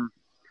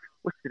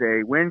 what's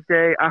today?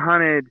 Wednesday. I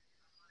hunted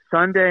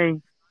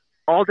Sunday,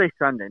 all day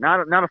Sunday,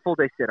 not a full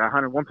day sit. I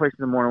hunted one place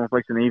in the morning, one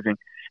place in the evening,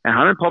 and I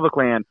hunted public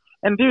land.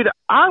 And dude,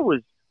 I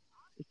was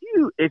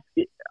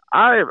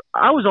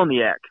on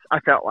the X, I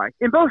felt like,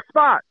 in both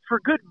spots for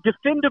good,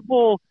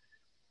 defendable,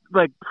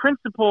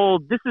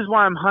 principled, this is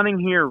why I'm hunting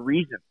here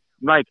reasons.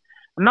 I'm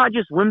not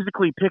just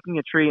whimsically picking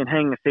a tree and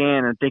hanging a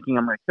stand and thinking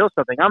I'm going to kill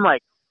something. I'm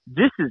like,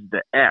 this is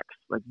the X.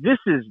 This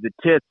is the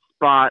tits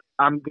spot.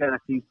 I'm going to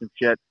see some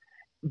shit.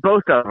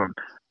 Both of them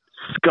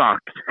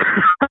skunked.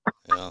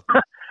 Yeah.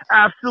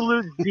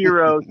 Absolute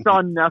zero.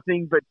 Saw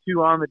nothing but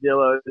two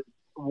armadillos,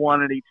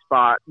 one at each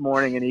spot,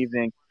 morning and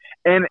evening.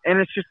 And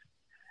it's just,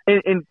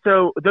 and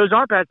so those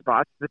aren't bad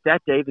spots, but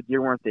that day the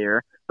deer weren't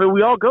there. But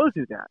we all go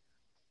through that.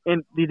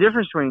 And the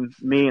difference between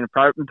me and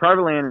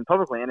private land and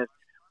public land is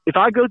if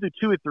I go through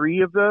 2 or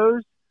 3 of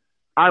those,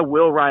 I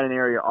will write an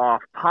area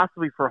off,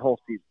 possibly for a whole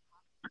season.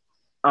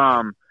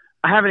 I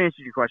haven't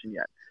answered your question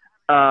yet,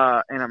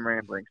 and I'm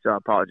rambling, so I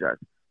apologize.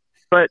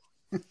 But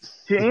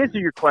to answer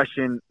your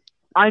question,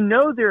 I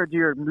know there are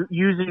deer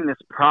using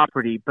this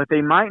property, but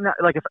they might not.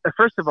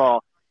 First of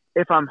all,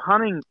 if I'm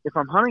hunting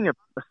a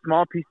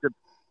small piece of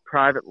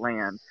private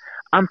land,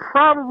 I'm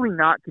probably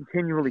not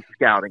continually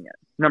scouting it.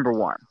 Number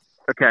one,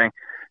 okay.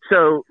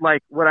 So,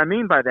 what I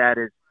mean by that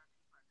is,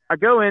 I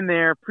go in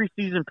there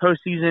preseason,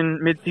 postseason,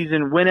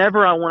 midseason,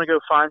 whenever I want to go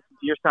find some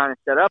deer sign and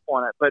set up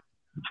on it. But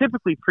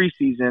typically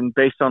preseason,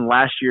 based on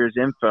last year's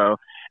info,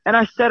 and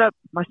I set up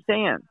my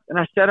stands and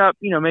I set up,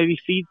 maybe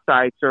feed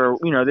sites or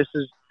this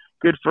is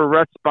good for a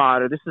rut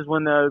spot, or this is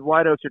when the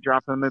white oaks are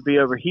dropping, I'm going to be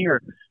over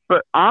here.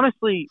 But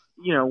honestly,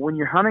 when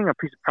you're hunting a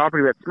piece of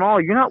property that's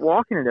small, you're not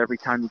walking it every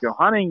time you go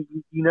hunting.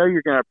 You know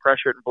you're going to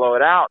pressure it and blow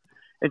it out.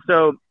 And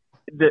so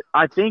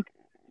I think,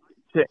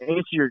 to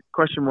answer your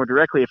question more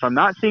directly, if I'm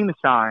not seeing the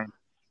signs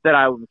that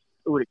I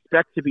would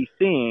expect to be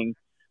seeing,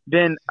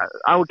 then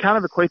I would kind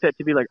of equate that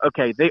to be like,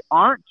 okay, they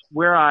aren't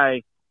where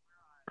I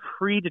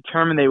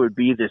predetermined they would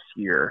be this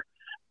year.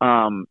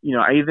 I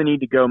either need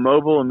to go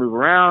mobile and move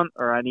around,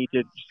 or I need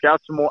to scout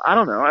some more. I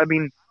don't know. I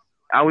mean,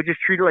 I would just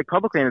treat it like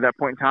public land at that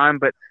point in time,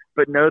 but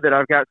know that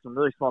I've got some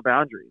really small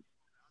boundaries.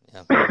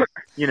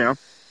 Yeah.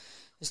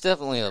 It's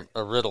definitely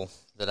a riddle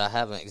that I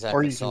haven't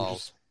exactly solved.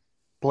 Just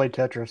play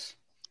Tetris.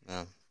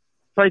 Yeah.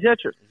 Play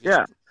Tetris.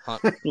 Yeah.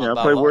 Hunt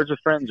play Words with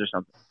Friends or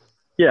something.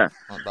 Yeah.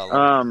 I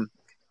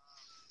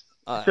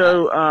don't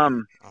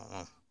know.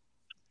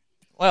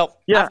 Well,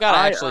 yeah, I've got to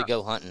actually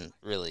go hunting,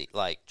 really.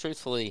 Like,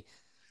 truthfully,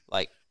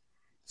 like,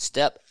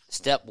 step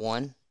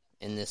one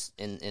in this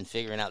in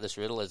figuring out this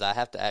riddle is I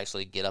have to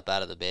actually get up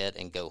out of the bed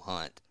and go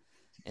hunt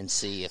and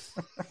see if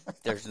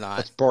there's not.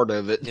 That's part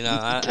of it.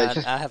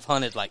 I have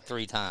hunted like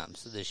 3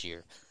 times this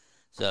year.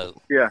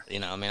 So, yeah.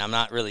 I'm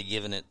not really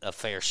giving it a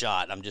fair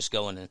shot. I'm just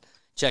going and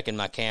checking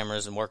my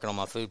cameras and working on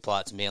my food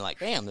plots and being like,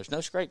 damn, there's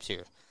no scrapes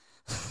here.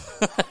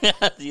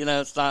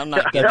 I'm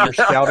not giving it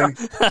scouting.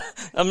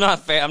 I'm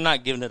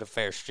not giving it a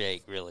fair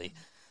shake, really.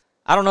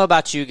 I don't know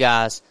about you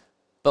guys,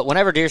 but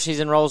whenever deer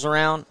season rolls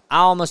around, I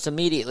almost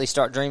immediately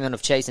start dreaming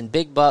of chasing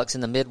big bucks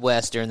in the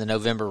Midwest during the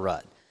November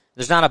rut.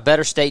 There's not a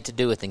better state to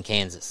do it than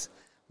Kansas.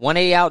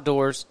 180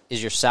 Outdoors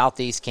is your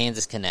Southeast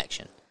Kansas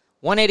connection.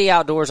 180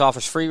 Outdoors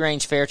offers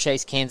free-range fair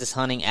chase Kansas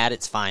hunting at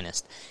its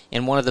finest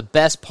in one of the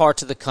best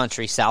parts of the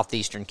country,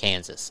 southeastern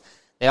Kansas.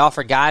 They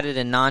offer guided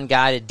and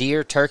non-guided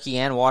deer, turkey,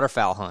 and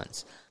waterfowl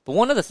hunts. But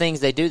one of the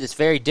things they do that's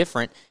very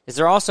different is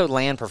they're also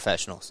land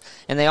professionals,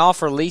 and they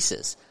offer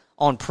leases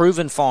on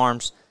proven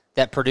farms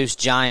that produce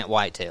giant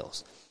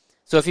whitetails.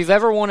 So if you've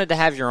ever wanted to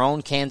have your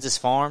own Kansas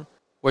farm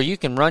where you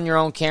can run your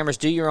own cameras,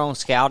 do your own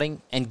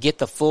scouting, and get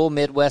the full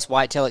Midwest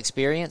whitetail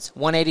experience,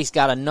 180's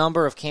got a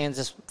number of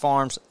Kansas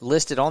farms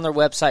listed on their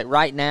website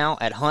right now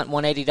at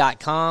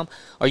hunt180.com,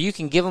 or you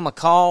can give them a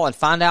call and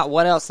find out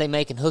what else they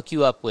may can hook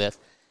you up with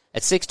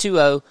at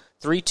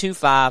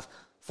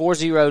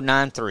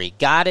 620-325-4093.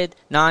 Guided,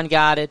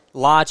 non-guided,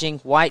 lodging,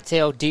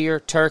 whitetail, deer,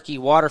 turkey,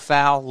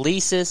 waterfowl,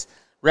 leases,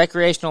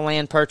 recreational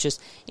land purchase,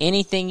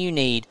 anything you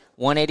need,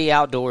 180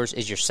 Outdoors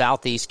is your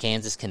Southeast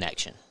Kansas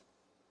connection.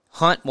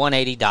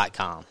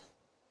 Hunt180.com.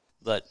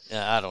 But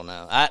I don't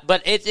know.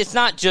 But it's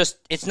not just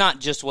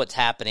what's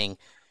happening.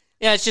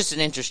 Yeah, it's just an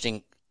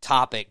interesting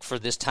topic for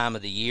this time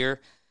of the year,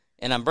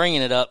 and I'm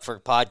bringing it up for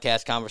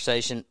podcast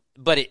conversation.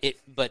 But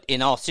but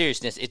in all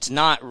seriousness, it's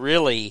not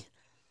really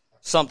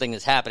something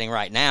that's happening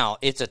right now.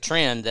 It's a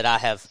trend that I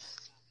have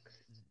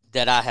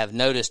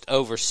noticed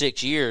over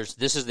 6 years.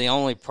 This is the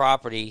only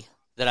property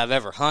that I've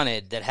ever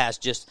hunted that has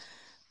just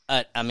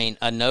a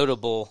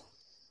notable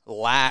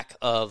lack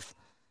of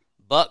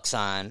buck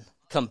sign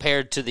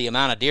compared to the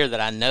amount of deer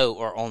that I know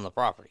are on the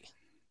property.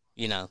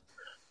 And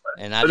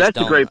that's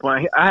a great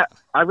point. I've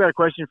got a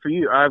question for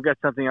you. I've got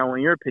something I want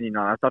your opinion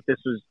on. I thought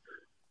this was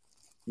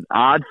an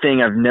odd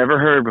thing I've never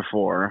heard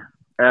before,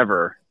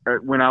 ever.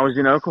 When I was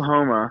in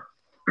Oklahoma,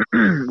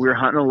 we were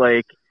hunting a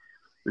lake.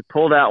 We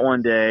pulled out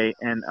one day,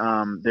 and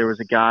there was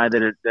a guy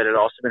that had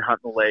also been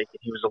hunting the lake, and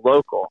he was a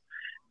local.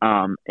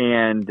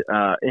 And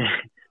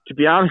to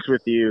be honest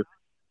with you,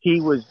 he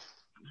was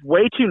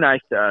way too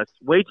nice to us,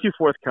 way too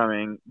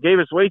forthcoming, gave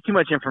us way too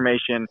much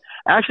information.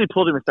 I actually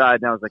pulled him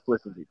aside, and I was like,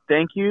 listen, dude,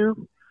 thank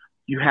you.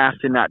 You have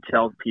to not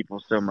tell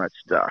people so much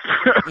stuff.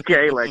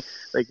 Okay? Like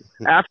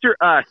after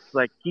us,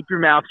 keep your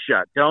mouth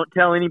shut. Don't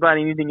tell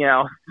anybody anything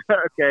else.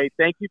 Okay?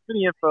 Thank you for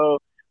the info.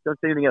 Don't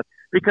say anything else.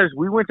 Because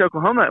we went to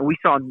Oklahoma and we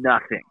saw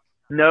nothing.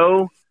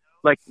 No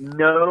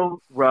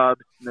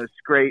rubs, no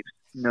scrapes,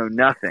 no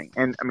nothing.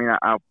 And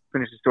I'll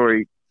finish the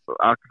story.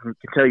 I can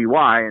tell you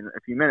why in a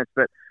few minutes,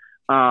 but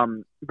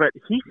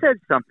he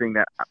said something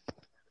that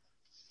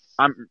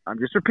I'm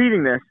just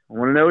repeating this. I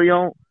want to know what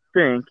y'all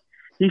think.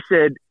 He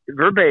said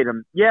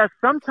verbatim, yeah,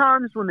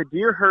 sometimes when the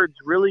deer herd's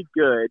really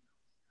good,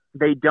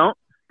 they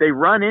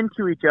run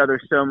into each other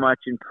so much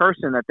in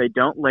person that they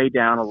don't lay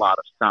down a lot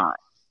of signs.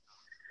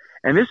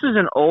 And this is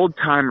an old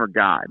timer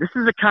guy. This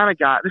is the kind of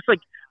guy, I'm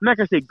not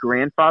going to say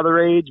grandfather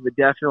age, but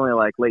definitely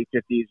late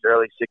 50s,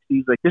 early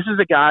 60s. This is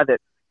a guy that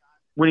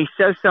when he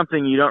says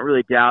something, you don't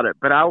really doubt it.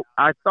 But I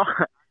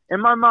thought,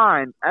 in my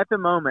mind, at the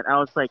moment, I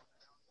was like,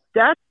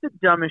 that's the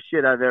dumbest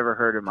shit I've ever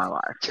heard in my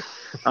life.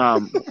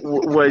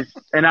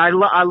 And I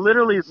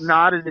literally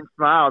nodded and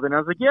smiled, and I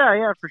was like,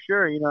 yeah, for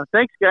sure.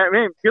 Thanks, guy.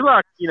 Man, good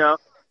luck.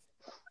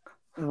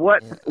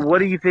 What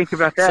do you think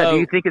about that? Do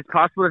you think it's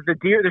possible that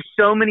there's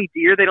so many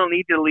deer they don't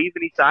need to leave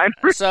any sign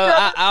for? So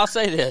I'll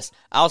say this.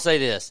 On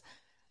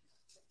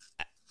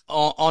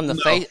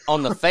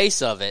the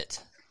face of it,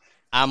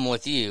 I'm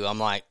with you.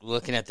 I'm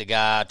looking at the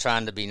guy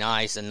trying to be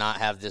nice and not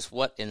have this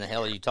 "what in the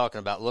hell are you talking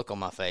about" look on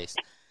my face.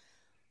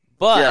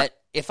 But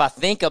if I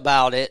think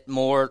about it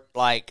more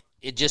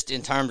it just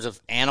in terms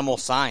of animal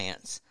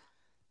science,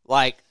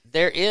 like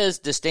there is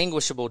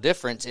distinguishable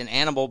difference in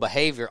animal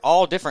behavior,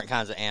 all different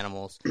kinds of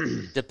animals,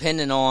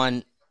 depending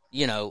on,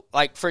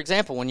 like for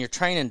example, when you're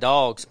training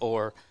dogs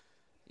or,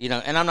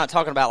 and I'm not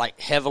talking about like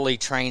heavily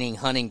training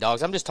hunting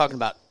dogs. I'm just talking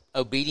about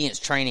obedience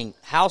training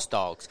house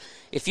dogs.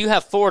 If you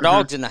have 4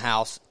 dogs in the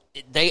house,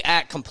 they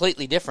act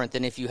completely different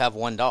than if you have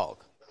 1 dog.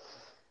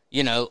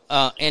 In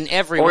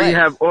every way. You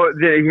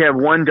have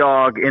one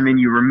dog and then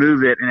you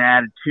remove it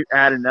and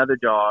add another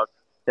dog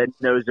that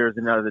knows there's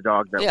another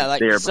dog that was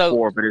there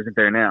before but isn't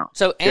there now.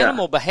 So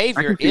animal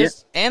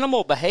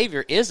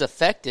behavior is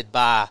affected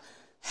by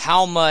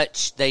how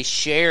much they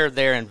share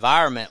their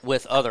environment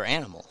with other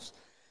animals.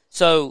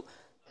 So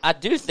I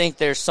do think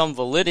there's some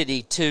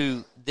validity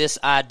to this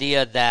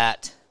idea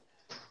that,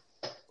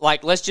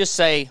 like, let's just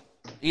say,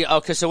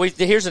 okay. So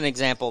here's an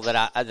example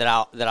that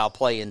I'll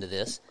play into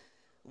this.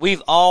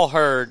 We've all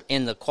heard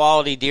in the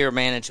quality deer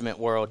management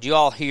world, you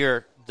all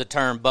hear the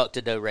term buck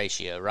to doe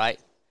ratio, right?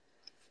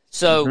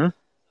 So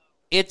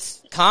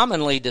it's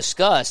commonly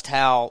discussed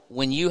how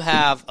when you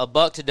have a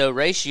buck to doe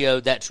ratio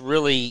that's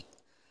really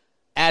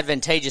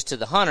advantageous to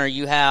the hunter,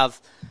 you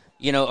have,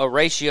 a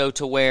ratio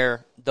to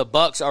where the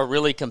bucks are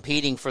really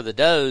competing for the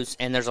does,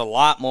 and there's a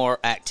lot more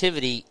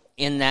activity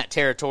in that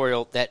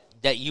territorial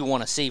that you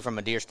want to see from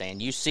a deer stand.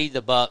 You see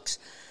the bucks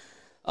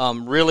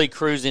really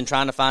cruising,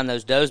 trying to find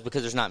those does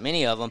because there's not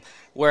many of them.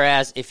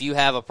 Whereas if you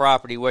have a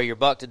property where your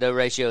buck to doe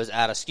ratio is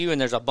out of skew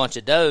and there's a bunch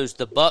of does,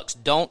 the bucks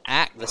don't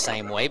act the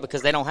same way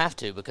because they don't have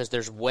to, because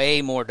there's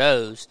way more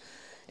does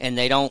and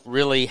they don't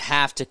really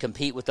have to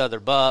compete with other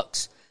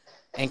bucks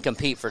and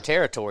compete for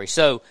territory.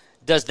 So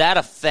does that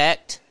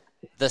affect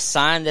the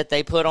sign that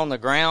they put on the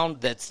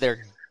ground? That's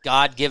their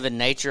God-given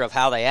nature of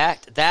how they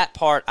act? That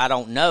part I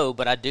don't know,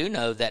 but I do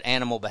know that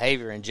animal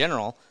behavior in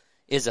general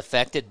is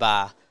affected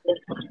by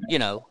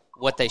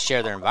what they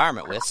share their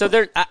environment with. So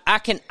there, I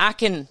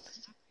can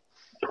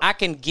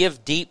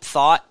give deep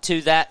thought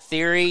to that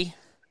theory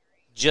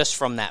just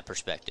from that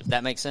perspective.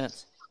 That makes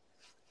sense?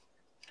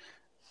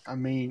 I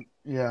mean,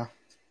 yeah.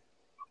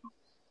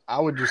 I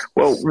would just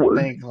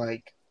think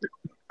like,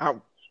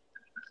 go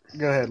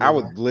ahead. I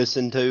would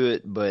listen to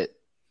it, but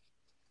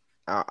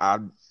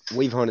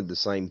we've hunted the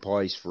same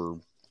place for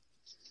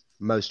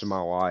most of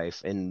my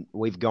life, and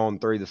we've gone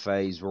through the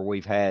phase where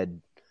we've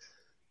had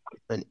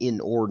an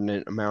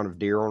inordinate amount of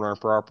deer on our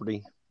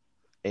property,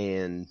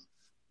 and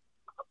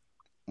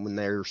when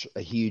there's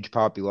a huge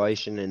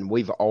population, and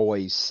we've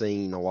always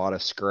seen a lot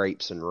of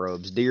scrapes and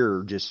rubs. Deer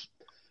are just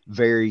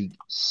very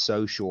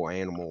social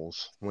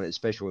animals,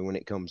 especially when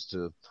it comes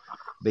to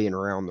being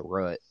around the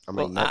rut. I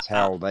mean, that's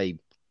how they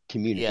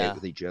communicate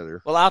with each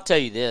other. Well, I'll tell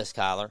you this,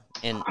 Kyler,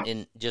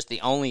 and just the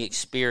only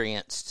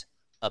experienced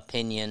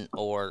opinion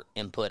or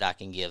input I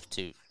can give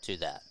to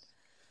that.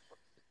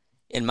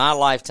 In my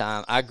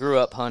lifetime, I grew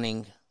up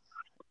hunting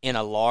in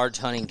a large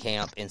hunting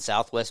camp in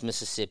southwest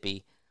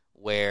Mississippi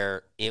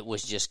where it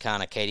was just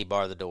kind of Katie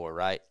bar the door,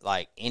 right?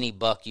 Like any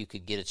buck you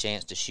could get a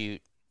chance to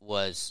shoot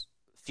was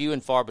few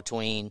and far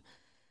between.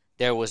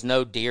 There was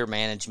no deer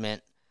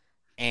management,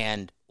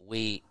 and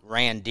we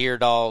ran deer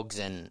dogs,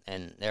 and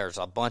there's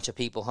a bunch of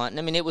people hunting.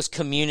 I mean, it was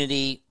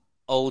community,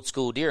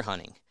 old-school deer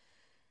hunting.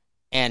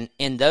 And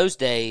in those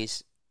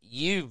days,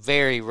 you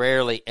very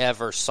rarely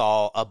ever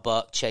saw a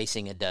buck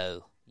chasing a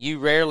doe. You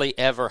rarely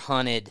ever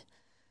hunted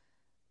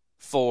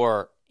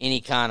for any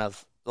kind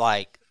of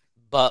like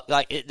buck.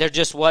 There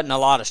just wasn't a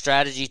lot of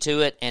strategy to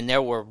it, and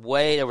there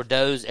were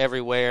does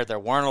everywhere. There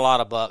weren't a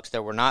lot of bucks.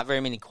 There were not very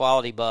many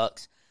quality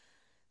bucks.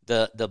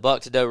 The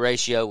buck to doe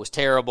ratio was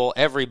terrible.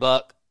 Every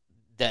buck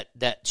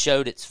that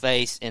showed its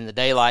face in the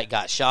daylight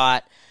got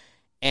shot,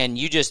 and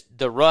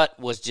the rut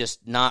was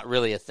just not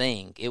really a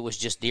thing. It was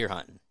just deer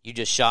hunting. You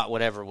just shot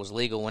whatever was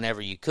legal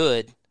whenever you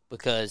could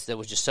because there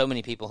was just so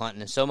many people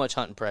hunting and so much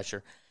hunting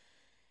pressure.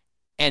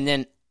 And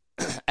then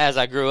as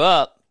I grew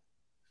up,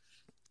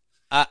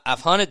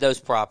 I've hunted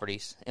those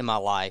properties in my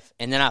life,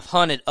 and then I've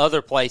hunted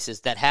other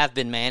places that have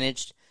been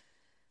managed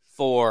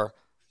for,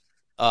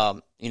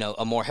 a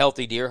more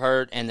healthy deer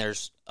herd, and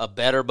there's a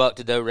better buck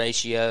to doe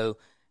ratio,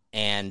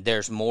 and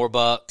there's more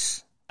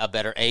bucks, a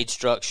better age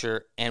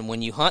structure. And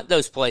when you hunt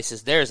those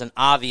places, there's an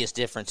obvious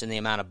difference in the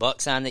amount of buck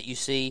sign that you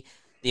see,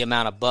 the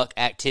amount of buck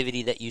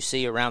activity that you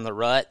see around the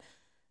rut.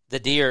 The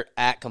deer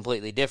act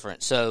completely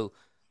different. So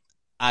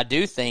I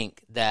do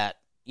think that,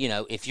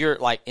 if you're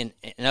like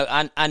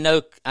I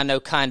know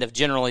kind of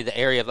generally the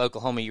area of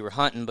Oklahoma you were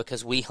hunting,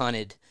 because we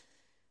hunted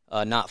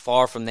not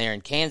far from there in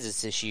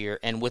Kansas this year,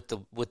 and with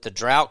the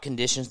drought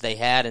conditions they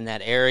had in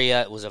that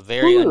area, it was a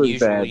very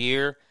unusual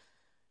year.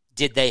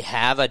 Did they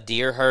have a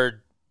deer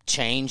herd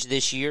change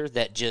this year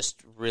that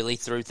just really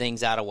threw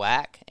things out of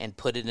whack and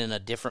put it in a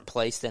different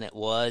place than it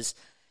was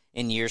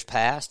in years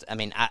past? I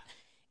mean,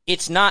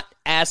 it's not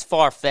as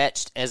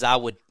far-fetched as I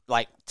would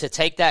like to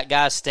take that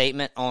guy's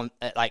statement on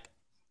like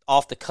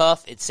off the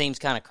cuff. It seems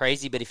kind of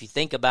crazy, but if you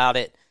think about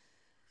it,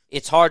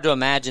 it's hard to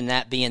imagine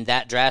that being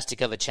that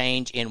drastic of a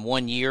change in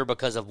 1 year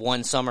because of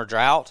one summer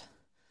drought.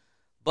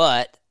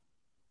 But,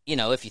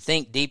 if you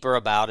think deeper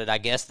about it, I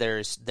guess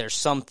there's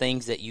some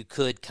things that you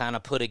could kind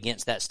of put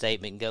against that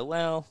statement and go,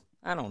 well,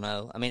 I don't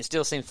know. I mean, it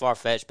still seems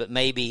far-fetched, but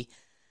maybe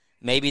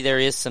there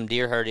is some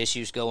deer herd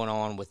issues going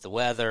on with the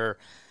weather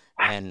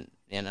and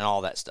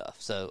all that stuff.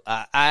 So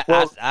I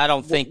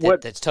don't think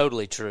that's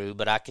totally true,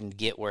 but I can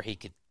get where he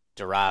could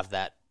derive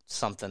that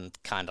something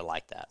kind of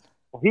like that.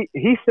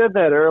 He said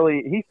that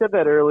early. He said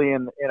that early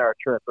in our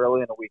trip,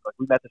 early in the week. Like,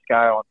 we met this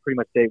guy on pretty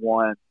much day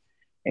one,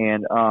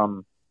 and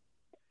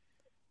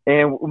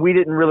we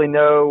didn't really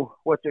know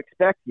what to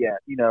expect yet.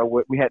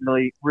 We hadn't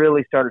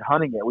really started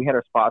hunting yet. We had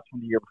our spots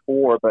from the year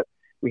before, but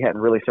we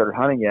hadn't really started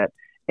hunting yet.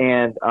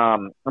 And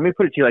let me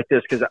put it to you like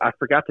this, because I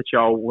forgot that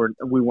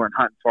we weren't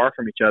hunting far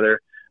from each other.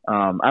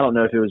 I don't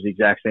know if it was the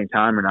exact same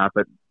time or not,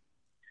 but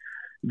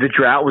the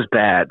drought was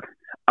bad,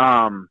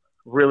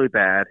 really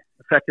bad,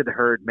 affected the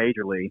herd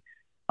majorly.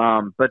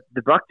 But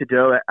the buck to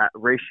doe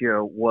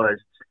ratio was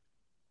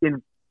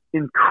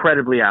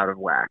incredibly out of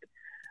whack.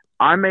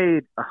 I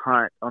made a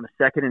hunt on the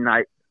second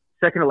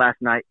to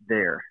last night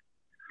there,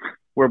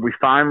 where we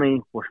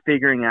finally were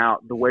figuring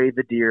out the way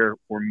the deer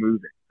were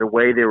moving, the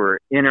way they were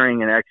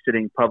entering and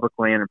exiting public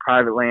land and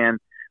private land.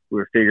 We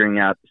were figuring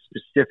out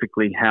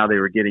specifically how they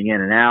were getting in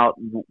and out,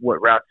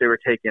 what routes they were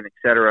taking,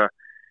 etc.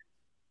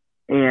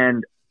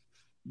 And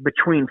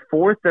between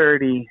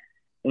 4:30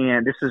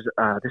 and this is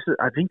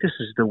I think this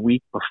is the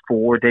week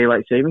before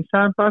daylight savings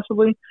time,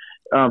 possibly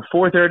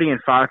 4:30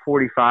 and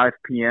 5:45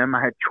 p.m.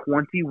 I had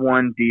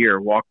 21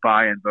 deer walk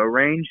by in bow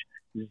range,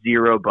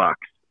 0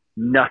 bucks,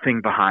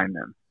 nothing behind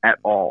them at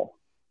all,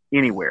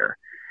 anywhere.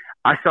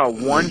 I saw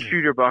one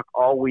shooter buck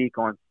all week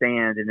on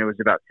stand, and it was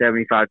about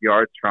 75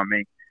 yards from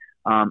me.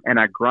 And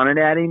I grunted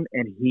at him,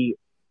 and he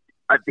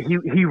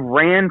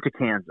ran to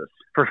Kansas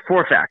for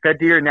a fact. That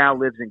deer now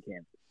lives in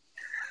Kansas.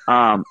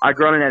 I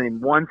grunted at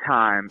him one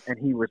time, and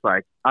he was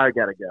like, "I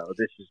gotta go.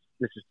 This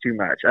is too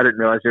much. I didn't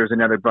realize there was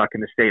another buck in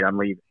the state. I'm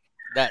leaving."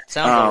 That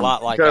sounds a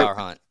lot like our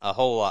hunt, a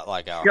whole lot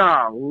like our hunt.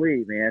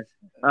 Golly, man.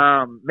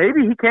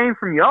 Maybe he came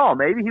from y'all.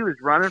 Maybe he was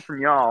running from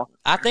y'all.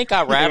 I think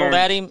I rattled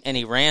at him, and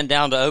he ran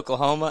down to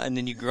Oklahoma, and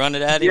then you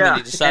grunted at him, and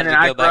he decided to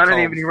go back home. And I grunted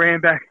him, and he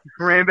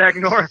ran back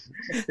north.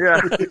 Yeah.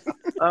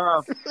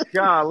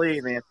 Golly,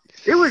 man.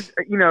 It was,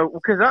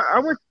 because I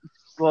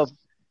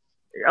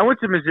went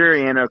to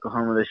Missouri and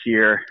Oklahoma this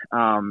year,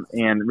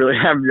 and really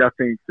have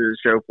nothing to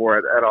show for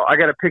it at all. I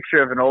got a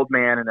picture of an old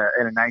man in a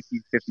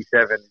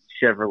 1957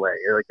 Chevrolet.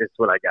 Like, that's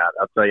what I got.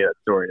 I'll tell you that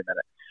story in a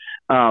minute.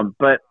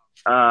 But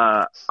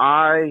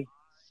I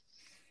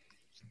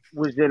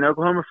was in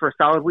Oklahoma for a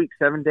solid week,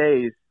 7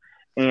 days,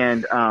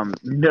 and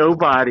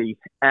nobody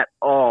at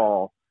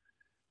all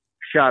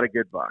shot a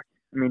good buck.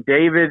 I mean,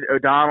 David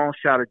O'Donnell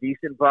shot a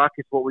decent buck.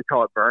 It's what we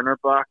call a burner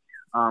buck,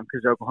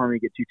 because Oklahoma, you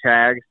get 2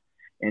 tags.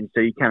 And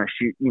so you kind of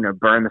shoot,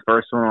 burn the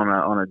first one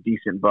on a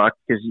decent buck,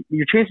 because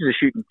your chances of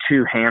shooting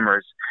 2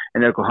 hammers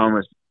in Oklahoma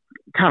is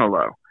kind of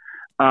low.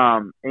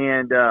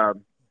 And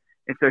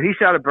so he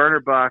shot a burner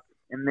buck.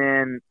 And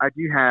then I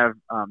do have,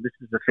 this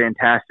is a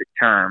fantastic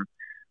term.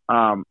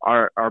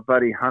 Our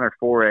buddy Hunter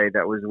Foray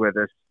that was with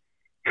us,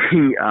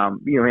 he,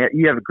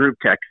 you have a group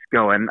text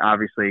going,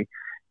 obviously.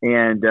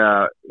 And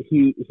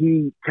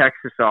he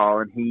texts us all,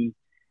 and he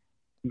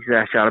said,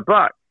 "I shot a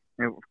buck."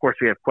 And of course,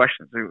 we have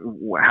questions.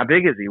 How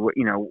big is he? What,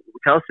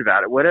 tell us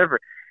about it, whatever.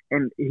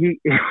 And he,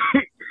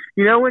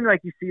 when like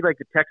you see like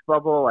the text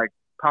bubble like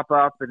pop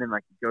up and then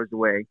like it goes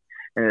away,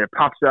 and then it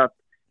pops up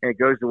and it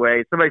goes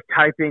away. Somebody's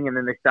typing and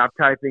then they stop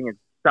typing and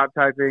stop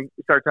typing,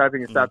 start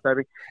typing and stop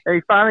typing. And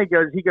he finally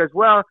goes,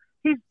 "Well,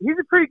 he's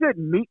a pretty good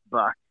meat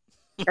buck."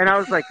 And I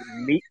was like,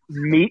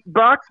 meat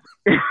buck?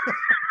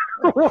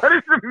 What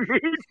is a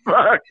meat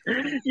buck?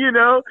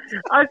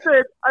 I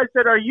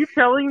said, "Are you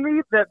telling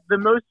me that the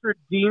most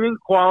redeeming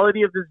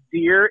quality of this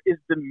deer is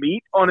the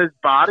meat on his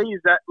body?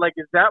 Is that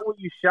what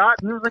you shot?"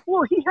 And he was like,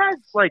 "Well, he has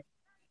like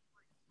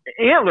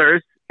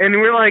antlers." And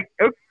we're like,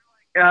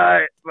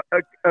 okay.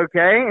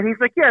 And he's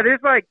like, "Yeah,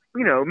 there's like,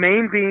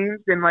 main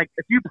beams and like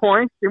a few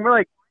points." And we're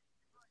like,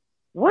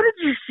 "What did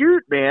you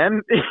shoot,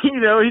 man?"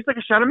 He's like,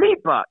 "I shot a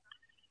meat buck."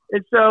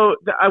 And so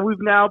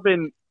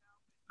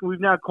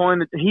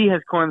he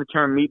has coined the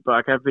term meat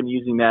buck. I've been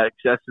using that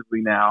excessively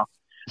now.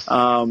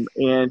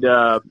 And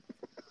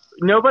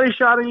nobody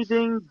shot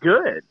anything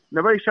good.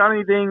 Nobody shot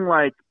anything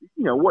like,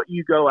 what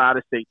you go out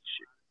of state to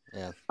shoot.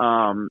 Yeah.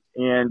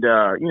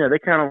 They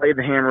kind of laid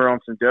the hammer on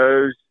some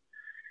does.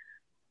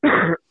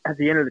 At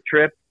the end of the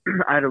trip,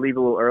 I had to leave a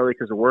little early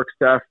because of work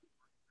stuff.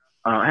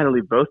 I had to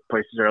leave both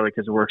places early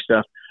because of work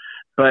stuff.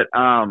 But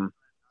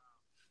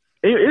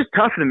it was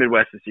tough in the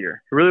Midwest this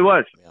year. It really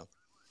was. Yeah.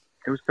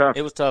 It was tough.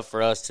 It was tough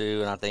for us too,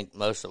 and I think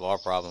most of our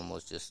problem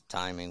was just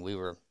timing. We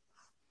were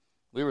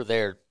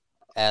there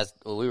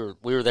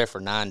we were there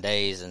for 9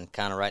 days, and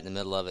kind of right in the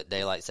middle of it,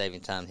 daylight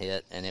saving time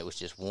hit, and it was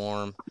just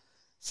warm,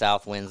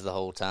 south winds the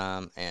whole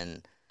time.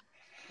 And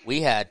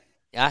I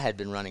had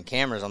been running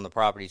cameras on the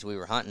properties we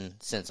were hunting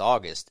since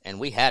August, and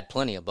we had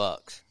plenty of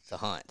bucks to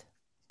hunt,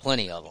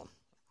 plenty of them.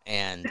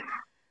 And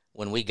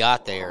when we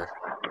got there,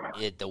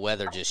 the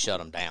weather just shut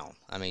them down.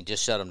 I mean,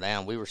 just shut them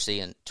down. We were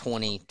seeing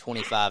 20,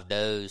 25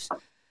 does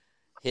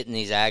hitting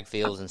these ag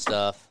fields and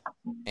stuff,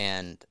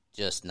 and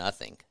just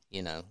nothing,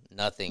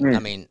 nothing. I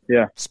mean,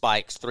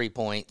 spikes, 3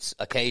 points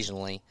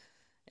occasionally.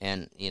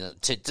 And,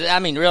 I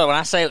mean, really, when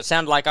I say it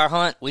sounded like our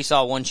hunt, we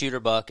saw one shooter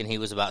buck, and he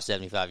was about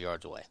 75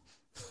 yards away.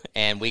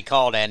 And we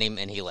called at him,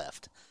 and he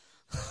left.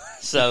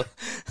 So,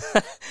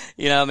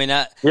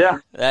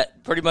 that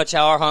pretty much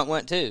how our hunt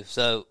went, too.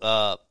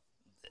 So,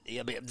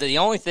 the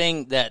only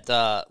thing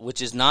that,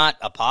 which is not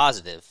a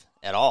positive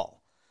at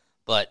all,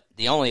 but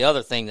the only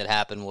other thing that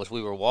happened was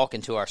we were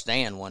walking to our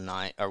stand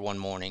one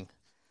morning,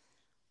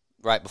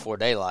 right before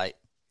daylight,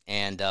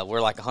 and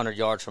we're like 100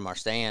 yards from our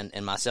stand,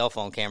 and my cell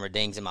phone camera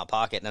dings in my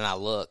pocket, and I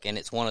look, and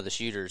it's one of the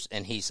shooters,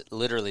 and he's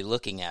literally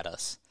looking at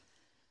us.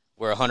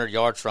 We're 100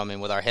 yards from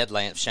him with our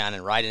headlamps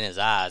shining right in his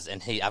eyes,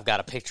 and I've got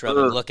a picture of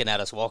him looking at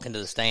us walking to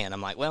the stand.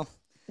 I'm like, well,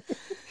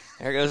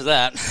 there goes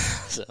that.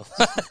 So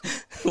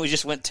we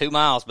just went 2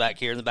 miles back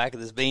here in the back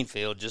of this bean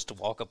field just to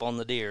walk up on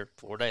the deer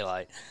before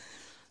daylight,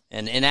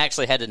 and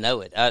actually had to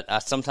know it. I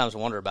sometimes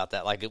wonder about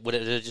that. Like, would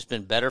it have just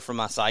been better for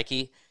my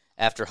psyche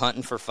after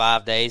hunting for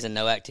 5 days and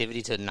no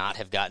activity to not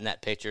have gotten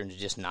that picture and to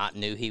just not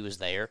knew he was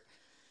there,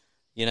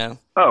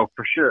 Oh,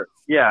 for sure.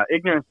 Yeah,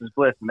 ignorance is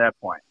bliss at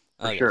that point,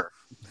 for sure.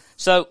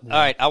 So, all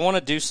right, I want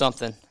to do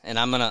something, and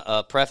I'm going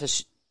to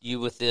preface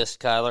you with this,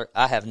 Kyler.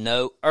 I have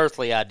no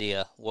earthly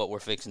idea what we're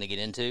fixing to get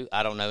into.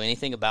 I don't know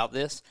anything about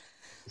this.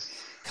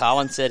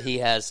 Colin said he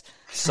has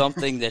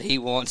something that he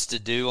wants to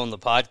do on the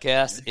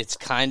podcast. It's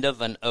kind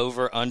of an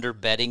over-under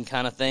betting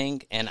kind of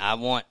thing, and I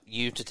want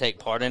you to take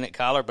part in it,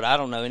 Kyler, but I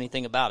don't know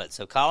anything about it.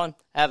 So, Colin,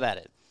 have at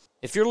it.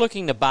 If you're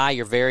looking to buy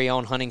your very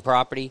own hunting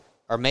property,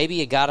 or maybe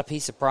you got a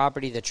piece of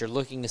property that you're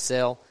looking to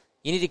sell,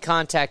 you need to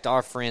contact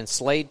our friend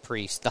Slade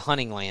Priest, the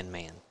Hunting Land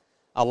Man,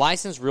 a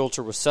licensed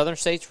realtor with Southern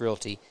States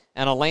Realty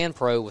and a land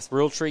pro with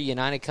Realtree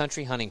United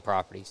Country Hunting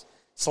Properties.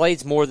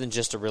 Slade's more than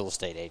just a real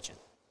estate agent.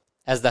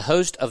 As the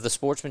host of the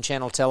Sportsman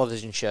Channel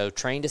television show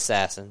Trained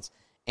Assassins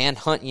and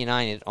Hunt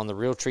United on the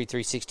Realtree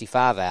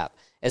 365 app,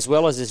 as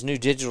well as his new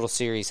digital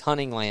series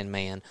Hunting Land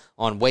Man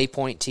on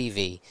Waypoint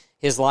TV,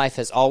 his life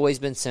has always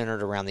been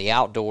centered around the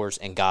outdoors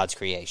and God's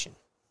creation.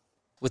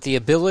 With the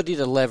ability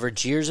to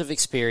leverage years of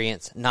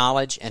experience,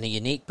 knowledge, and a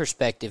unique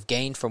perspective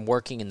gained from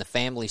working in the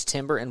family's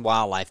timber and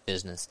wildlife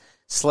business,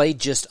 Slade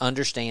just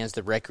understands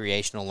the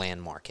recreational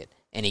land market,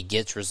 and he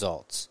gets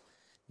results.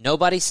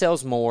 Nobody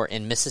sells more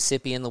in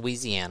Mississippi and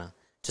Louisiana.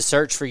 To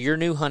search for your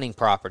new hunting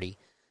property,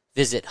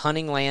 visit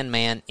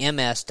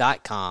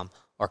huntinglandmanms.com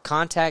or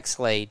contact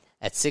Slade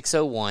at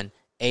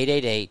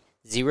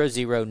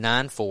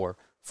 601-888-0094 for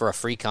a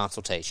free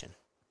consultation.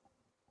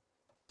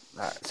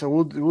 All right, so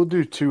we'll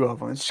do two of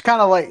them. It's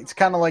kind of like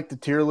the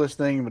tier list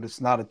thing, but it's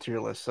not a tier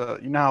list. So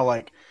you know how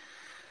like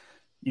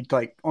you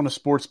like on a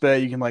sports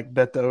bet you can like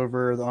bet the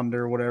over, the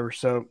under, whatever.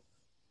 So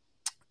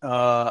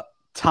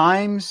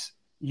times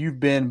you've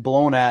been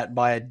blown at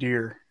by a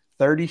deer,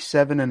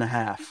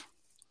 37.5,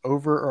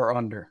 over or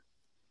under?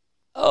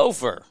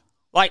 Over.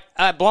 Like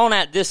blown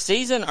at this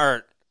season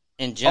or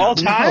in general? All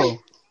time? No.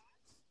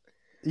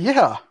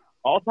 Yeah.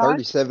 All time?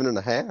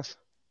 37.5.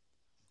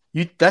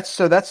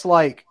 That's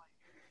like.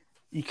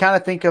 You kind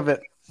of think of it,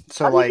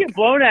 so How do you get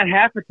blown at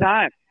half the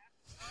time?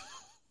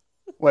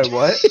 Wait,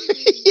 what?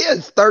 Yeah,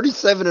 it's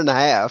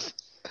 37.5.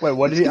 Wait,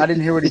 what did he? I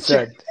didn't hear what he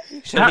said.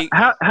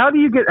 How do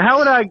you get? How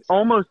would I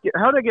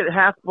get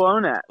half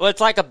blown at? Well,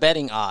 it's like a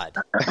betting odd.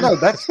 No,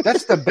 that's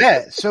the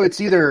bet. So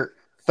it's either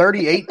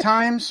 38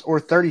 times or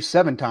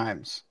 37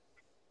 times.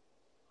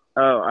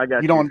 Oh, I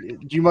got you.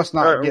 You must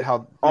not get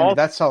how.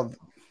 That's how.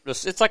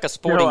 It's like a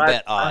sporting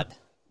bet odd.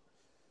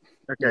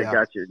 Okay, Yeah.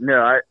 got you.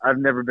 No, I've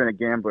never been a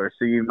gambler,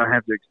 so you might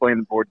have to explain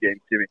the board game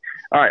to me.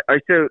 All right,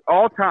 so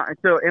all time.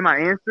 So am I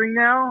answering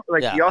now?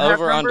 Like, Yeah, do y'all have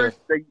over, numbers?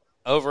 under.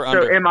 Over, So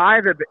under. am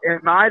I the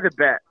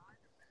bet?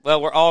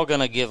 Well, we're all going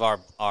to give our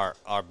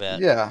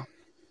bet. Yeah.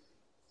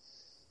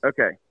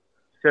 Okay,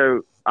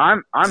 so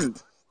I'm.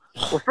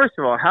 Well, first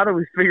of all, how do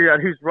we figure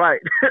out who's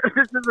right?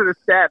 This isn't a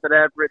stat that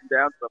I have written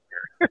down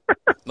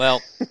somewhere.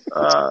 Well,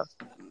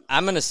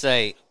 I'm going to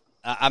say.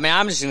 I'm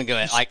just going to go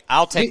ahead. Like,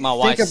 I'll take my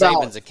wife's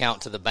savings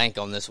account to the bank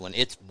on this one.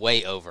 It's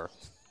way over.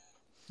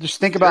 Just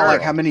think about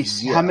like how many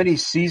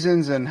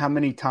seasons and how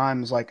many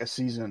times like a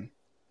season.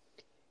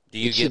 Do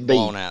you get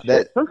blown at?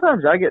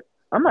 Sometimes I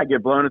might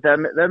get blown at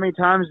that many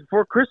times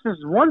before Christmas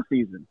is one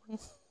season.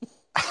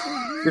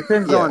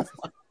 Depends on.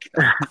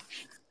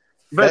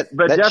 But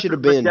that should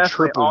have been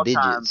triple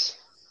digits.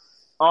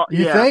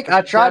 You think?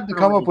 I tried to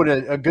come up with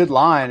a good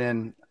line,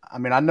 and I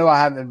mean, I know I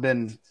haven't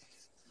been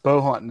bow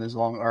hunting as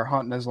long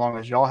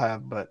as y'all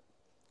have, but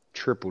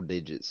triple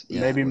digits.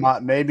 Yeah. Maybe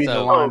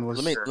the line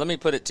was. Let me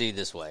put it to you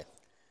this way.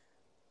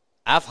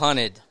 I've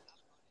hunted,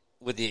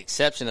 with the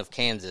exception of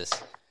Kansas,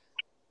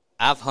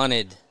 I've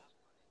hunted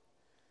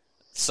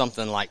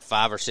something like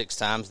 5 or 6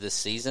 times this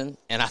season,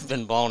 and I've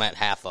been blown at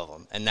half of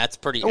them, and that's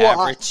pretty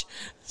average.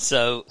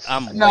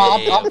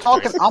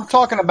 I'm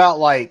talking about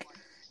like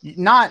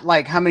not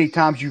like how many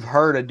times you've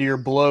heard a deer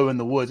blow in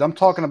the woods. I'm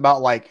talking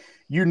about like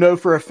you know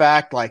for a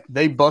fact like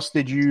they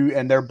busted you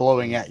and they're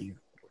blowing at you.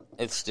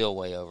 It's still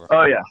way over.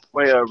 Oh yeah,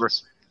 way over.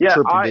 Yeah,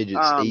 Triple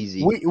digits,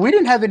 easy. We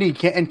didn't have any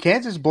in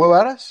Kansas blow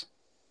at us,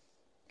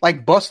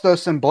 like bust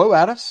us and blow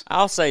at us.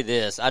 I'll say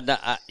this: I've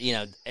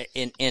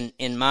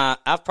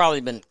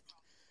probably been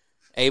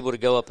able to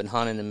go up and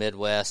hunt in the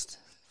Midwest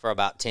for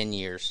about 10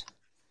 years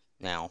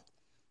now,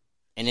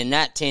 and in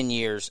that 10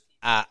 years,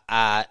 I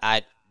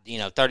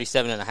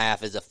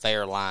 37.5 is a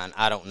fair line.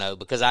 I don't know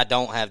because I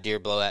don't have deer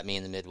blow at me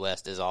in the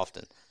Midwest as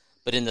often,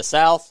 but in the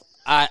South,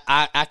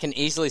 I can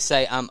easily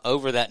say I'm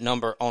over that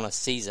number on a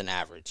season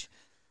average,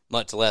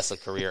 much less a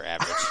career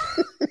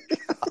average.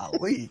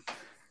 Golly.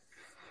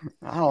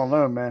 I don't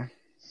know, man.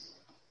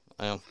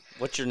 Well,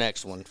 what's your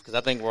next one? Because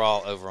I think we're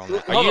all over on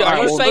that. Hold Are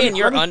on, you saying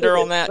you're under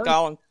on that,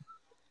 Colin?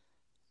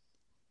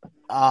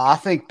 I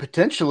think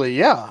potentially,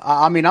 yeah.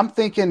 I mean, I'm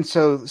thinking.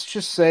 So let's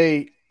just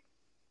say,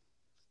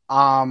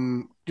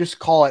 just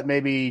call it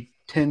maybe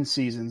 10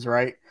 seasons,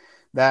 right?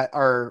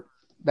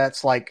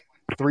 That's like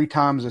 3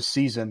 times a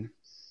season.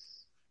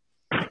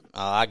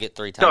 I get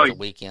 3 times a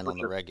weekend on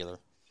the regular.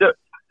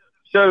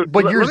 So,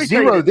 But you're let me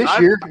tell 0 you this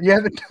year. You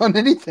haven't done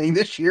anything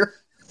this year.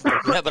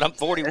 Yeah, but I'm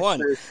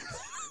 41.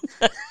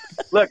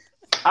 Look,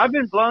 I've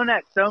been blown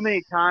at so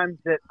many times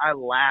that I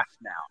laugh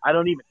now. I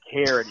don't even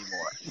care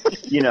anymore.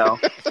 You know,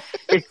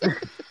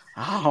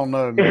 I don't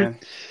know, man.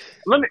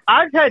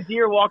 I've had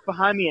deer walk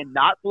behind me and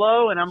not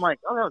blow, and I'm like,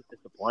 oh, that was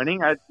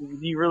disappointing.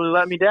 You really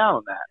let me down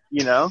on that.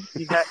 You know,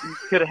 you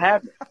could have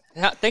had me.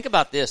 Now, think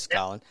about this,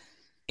 Colin.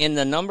 In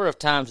the number of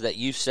times that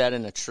you sat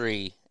in a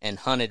tree and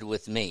hunted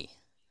with me,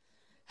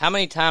 how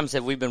many times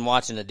have we been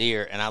watching a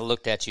deer and I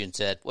looked at you and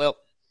said, well,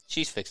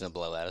 she's fixing to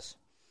blow at us?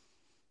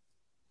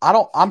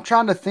 I'm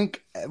trying to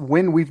think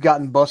when we've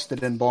gotten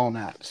busted and blown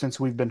at since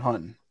we've been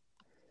hunting.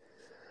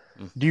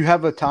 Do you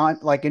have a time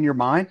like in your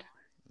mind?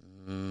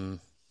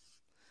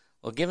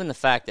 Well, given the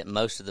fact that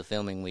most of the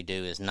filming we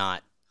do is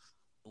not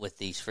with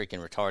these freaking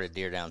retarded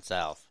deer down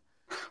south,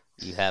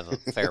 you have a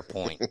fair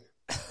point.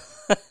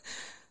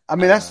 I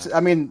mean, that's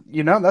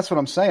what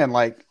I'm saying.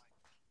 Like,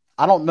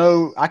 I don't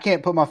know. I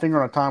can't put my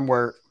finger on a time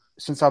where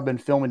since I've been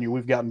filming you,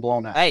 we've gotten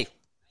blown at. Hey,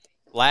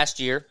 last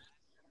year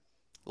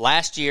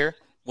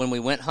when we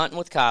went hunting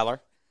with Kyler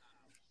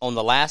on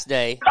the last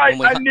day, I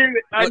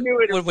knew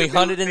it. When we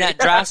hunted in that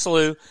dry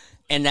slough,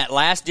 and that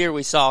last deer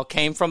we saw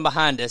came from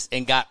behind us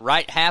and got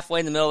right halfway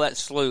in the middle of that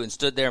slough and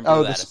stood there and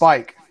blew at us. Oh, the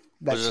spike.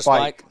 That was it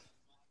spike.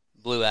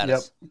 Blew at Yep.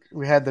 us.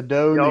 We had the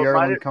doe and the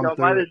yearling come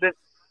through.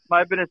 Might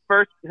have been his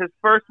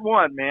first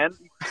one, man.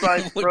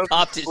 We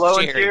popped his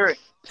blowing cherry.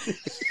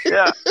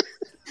 Yeah.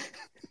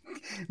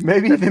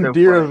 Maybe That's them so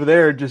deer funny. over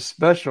there are just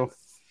special.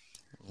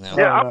 No.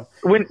 Yeah,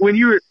 when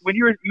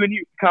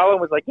Colin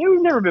was like, yeah,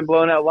 we've never been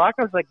blown out lock.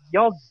 I was like,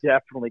 y'all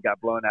definitely got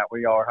blown out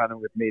when y'all were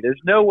hunting with me.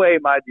 There's no way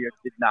my deer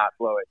did not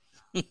blow it.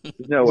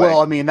 There's no way.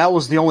 Well, I mean, that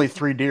was the only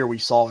 3 deer we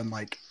saw in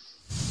like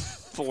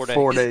 4 days.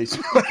 4 days.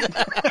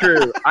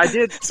 True. I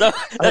did. So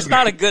that's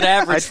not a good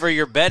average for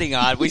your betting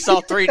odd. We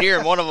saw 3 deer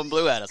and one of them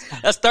blew at us.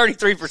 That's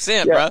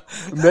 33%, Yeah.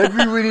 bro.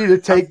 Maybe we need to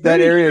take that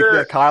pretty area sure-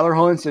 that Kyler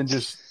hunts and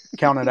just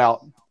count it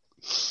out.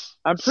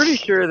 I'm pretty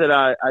sure that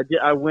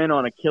I went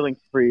on a killing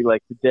spree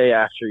like the day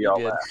after y'all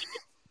did.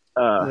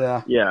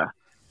 left. Yeah.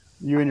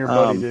 You and your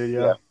buddy Um, did,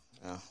 yeah.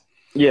 yeah.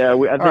 Yeah, I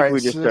think right, we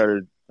just so-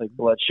 started like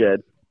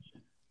bloodshed.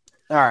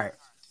 All right.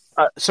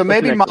 So what's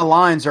maybe the my next one?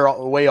 lines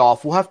are way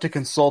off. We'll have to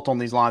consult on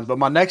these lines. But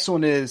my next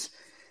one is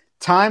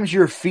times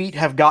your feet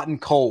have gotten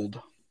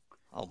cold.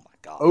 Oh, my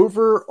God.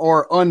 Over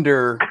or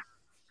under,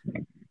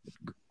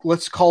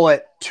 let's call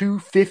it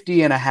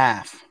 250 and a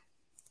half.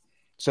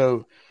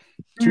 So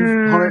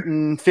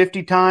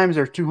 250 times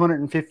or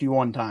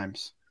 251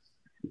 times.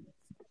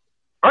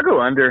 I'll go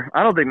under.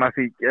 I don't think my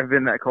feet have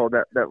been that cold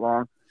that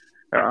long,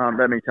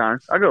 that many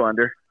times. I'll go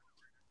under.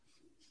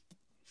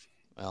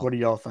 Well, What do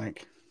y'all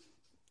think?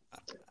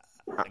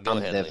 go I'm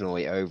ahead, Lee.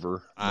 definitely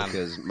over I'm-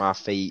 because my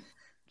feet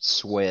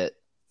sweat.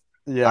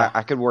 Yeah.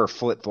 I could wear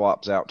flip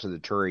flops out to the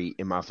tree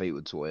and my feet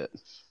would sweat.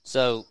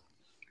 So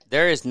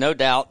there is no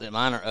doubt that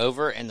mine are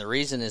over, and the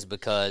reason is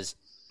because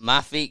my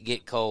feet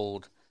get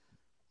cold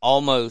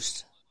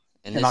almost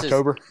and in this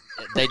October.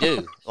 They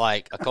do.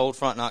 Like a cold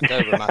front in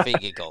October, my feet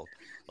get cold.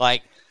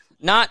 Like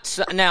not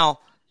so, now.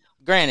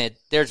 Granted,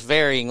 there's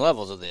varying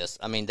levels of this.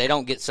 I mean, they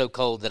don't get so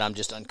cold that I'm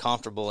just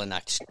uncomfortable and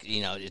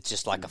it's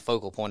just like a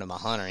focal point of my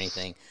hunt or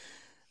anything.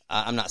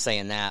 I'm not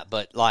saying that,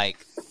 but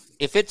like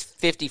if it's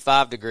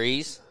 55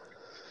 degrees,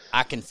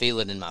 I can feel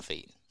it in my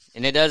feet,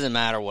 and it doesn't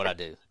matter what I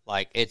do.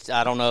 Like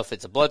I don't know if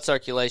it's a blood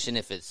circulation,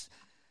 if it's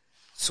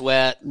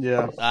sweat.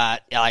 Yeah.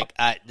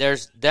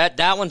 There's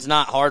that one's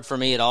not hard for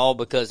me at all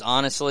because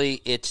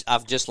honestly,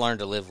 I've just learned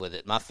to live with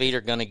it. My feet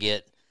are gonna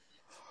get,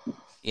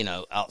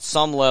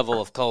 some level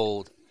of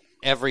cold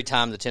every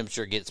time the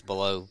temperature gets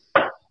below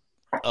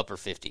upper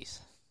 50s.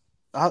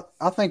 I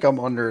think I'm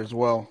under as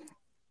well.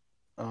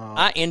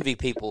 I envy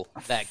people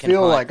that can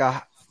feel hunt.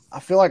 like I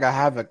feel like I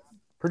have a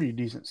pretty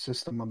decent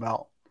system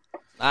about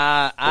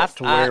I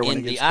to wear when it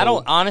envy. gets I don't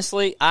cold.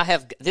 honestly.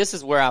 This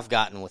is where I've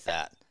gotten with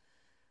that.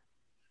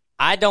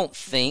 I don't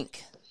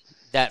think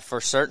that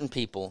for certain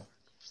people,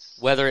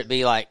 whether it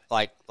be like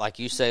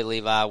you say,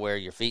 Levi, where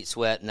your feet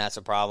sweat and that's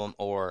a problem,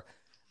 or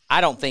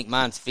I don't think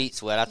mine's feet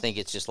sweat. I think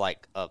it's just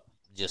like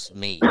just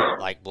me,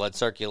 like blood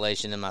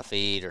circulation in my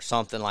feet or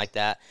something like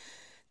that.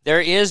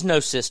 There is no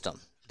system.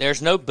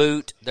 There's no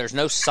boot. There's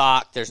no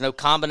sock. There's no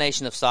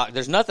combination of sock.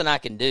 There's nothing I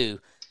can do.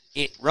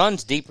 It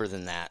runs deeper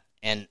than that,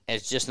 and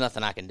it's just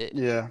nothing I can do.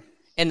 Yeah.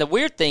 And the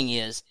weird thing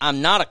is,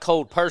 I'm not a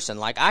cold person.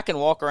 Like, I can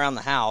walk around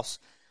the house,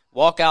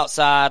 walk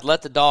outside,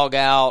 let the dog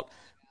out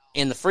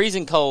in the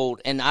freezing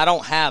cold, and I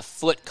don't have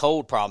foot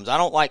cold problems. I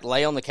don't, like,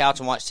 lay on the couch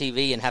and watch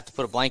TV and have to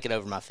put a blanket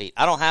over my feet.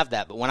 I don't have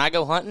that. But when I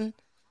go hunting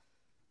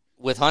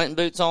with hunting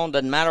boots on,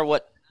 doesn't matter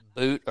what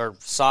boot or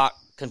sock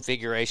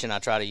configuration I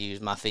try to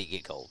use, my feet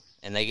get cold.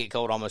 And they get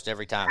cold almost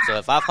every time. So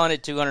if I've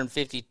hunted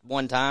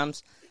 251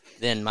 times,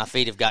 then my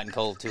feet have gotten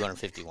cold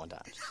 251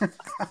 times.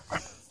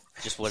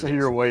 Just what So it is.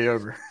 you're way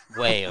over.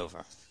 Way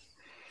over.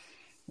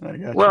 I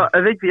got Well,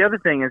 I think the other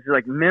thing is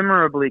like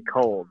memorably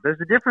cold.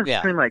 There's a difference Yeah.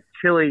 between like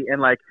chilly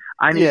and like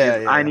I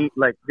need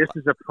like this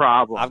is a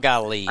problem. I've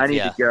got to leave. I need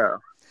yeah. to go.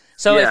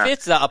 So Yeah, if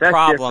it's a that's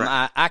problem,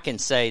 different. I can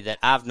say that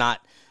I've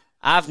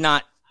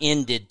not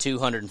ended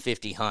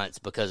 250 hunts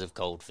because of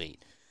cold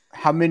feet.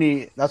 How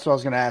many? That's what I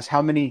was going to ask.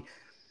 How many,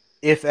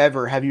 if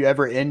ever, have you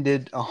ever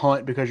ended a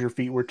hunt because your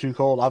feet were too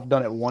cold? I've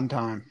done it one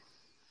time.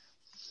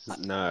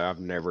 No, I've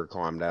never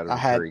climbed out of I a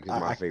had- tree because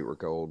my I- feet were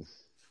cold.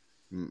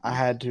 I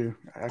had to.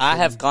 I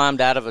have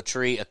climbed out of a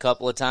tree a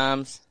couple of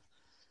times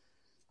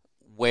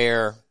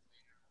where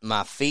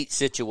my feet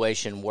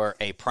situation were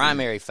a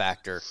primary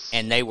factor,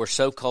 and they were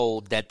so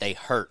cold that they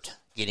hurt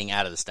getting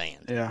out of the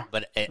stand. Yeah.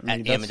 But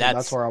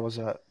That's where I was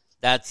at.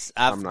 I've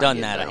I'm not done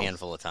getting that a out.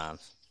 handful of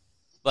times.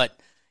 But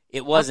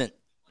it wasn't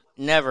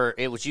never.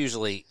 It was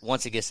usually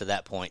once it gets to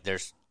that point,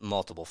 there's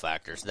multiple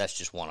factors. That's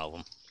just one of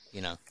them.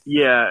 You know.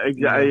 Yeah,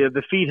 exactly.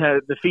 The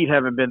feet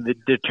haven't been the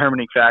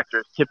determining factor.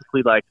 It's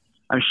typically like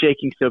I'm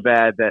shaking so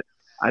bad that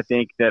I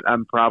think that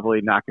I'm probably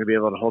not going to be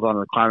able to hold on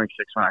to the climbing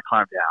sticks when I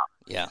climb down.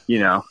 Yeah. You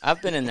know.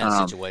 I've been in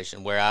that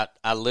situation where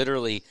I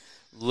literally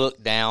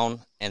looked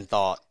down and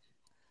thought,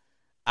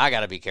 I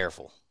got to be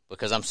careful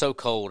because I'm so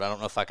cold. I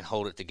don't know if I can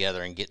hold it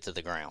together and get to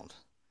the ground.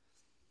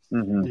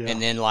 Mm-hmm. Yeah. And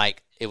then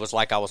it was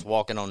like I was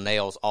walking on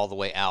nails all the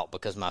way out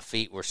because my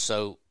feet were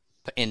so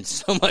in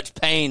so much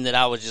pain that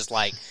I was just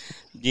like,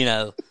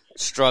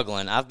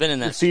 struggling. I've been in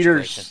that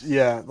situation.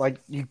 Yeah, like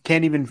you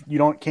can't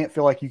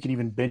feel like you can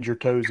even bend your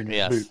toes in your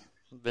Yes, boot.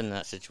 I've been in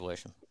that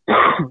situation. All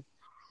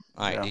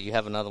right, Yeah. do you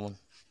have another one?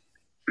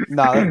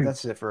 No,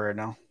 that's it for right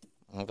now.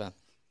 Okay.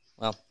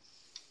 Well,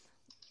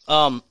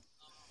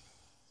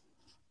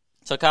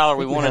 so Kyler,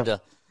 we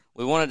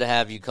wanted to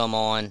have you come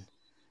on,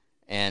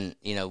 and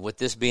with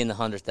this being the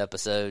 100th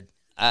episode,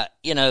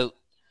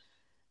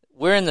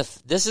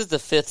 this is the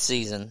 5th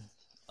season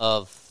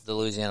of the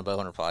Louisiana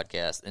Bowhunter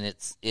podcast, and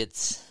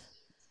it's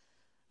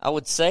I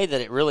would say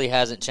that it really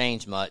hasn't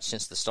changed much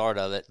since the start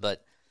of it,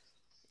 but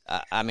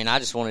I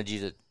just wanted you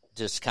to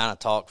just kind of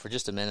talk for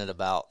just a minute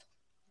about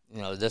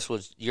this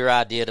was your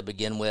idea to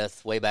begin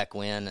with way back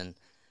when,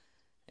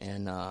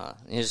 and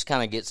just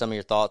kind of get some of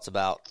your thoughts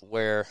about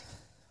where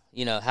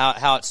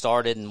how it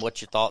started and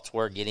what your thoughts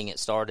were getting it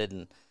started,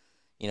 and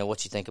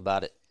what you think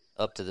about it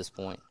up to this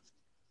point.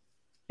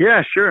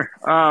 Yeah, sure.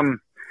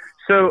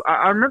 So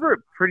I remember it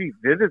pretty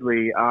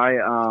vividly.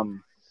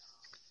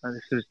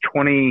 This is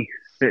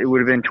it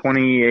would have been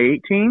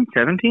 2018,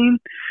 17,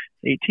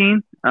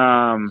 18.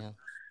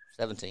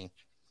 17.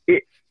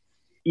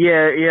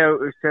 Yeah, it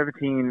was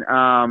 17.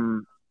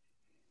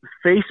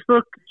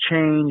 Facebook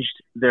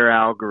changed their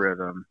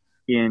algorithm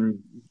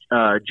in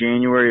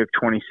January of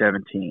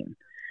 2017.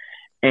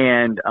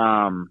 And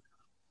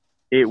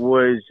it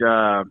was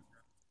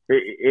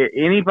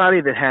anybody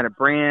that had a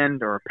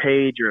brand or a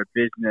page or a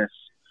business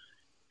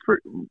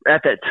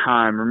at that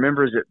time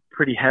remembers it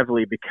pretty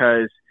heavily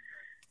because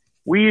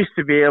we used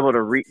to be able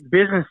to reach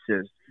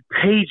businesses,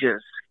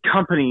 pages,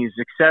 companies,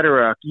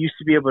 etc. used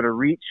to be able to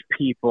reach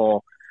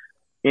people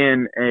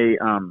in a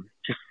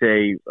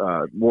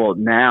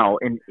now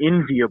an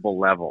enviable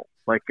level,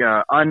 like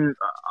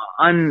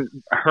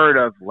unheard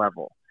of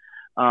level.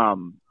 I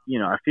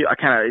feel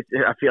like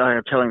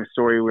I'm telling a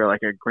story where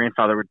like a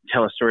grandfather would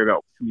tell a story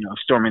about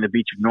storming the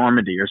beach of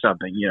Normandy or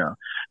something,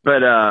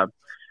 but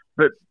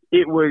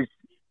it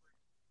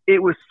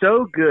was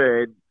so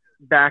good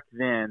back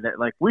then that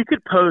like we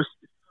could post.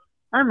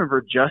 I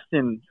remember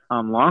Justin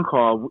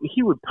Longclaw,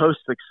 he would post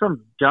like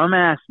some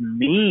dumbass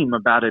meme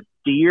about a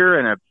deer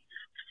and a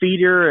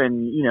feeder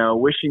and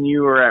wishing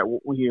you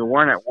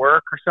weren't at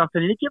work or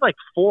something, and it'd get like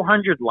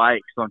 400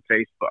 likes on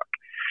Facebook.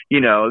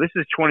 This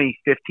is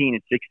 2015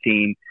 and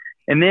 16,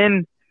 and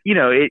then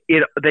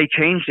they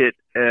changed it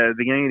at the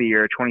beginning of the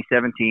year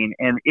 2017,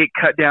 and it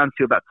cut down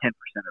to about 10%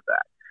 of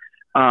that.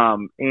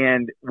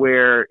 And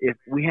where if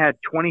we had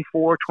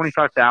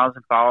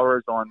 25,000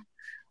 followers on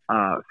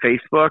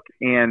Facebook,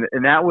 and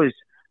that was,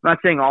 I'm not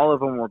saying all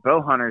of them were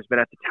bow hunters, but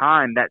at the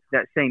time that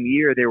same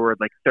year there were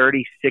like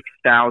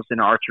 36,000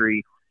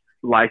 archery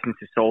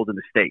licenses sold in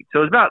the state. So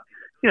it was about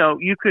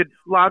you could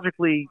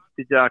logically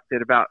deduct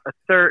that about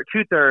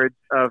 2/3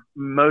 of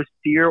most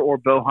deer or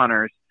bow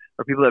hunters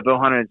or people that bow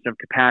hunt in some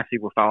capacity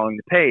were following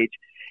the page.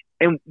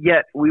 And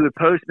yet we would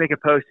make a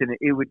post and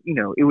it would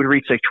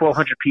reach like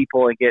 1,200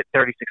 people and get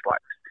 36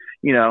 likes,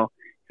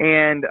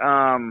 and,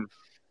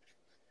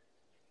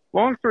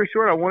 long story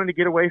short, I wanted to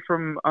get away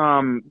from,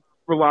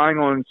 relying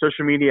on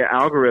social media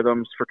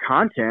algorithms for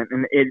content,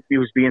 and it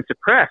was being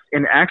suppressed.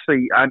 And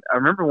actually, I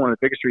remember one of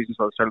the biggest reasons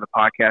why I started the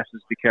podcast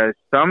is because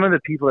some of the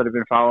people that have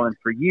been following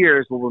for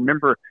years will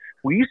remember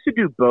we used to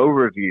do bow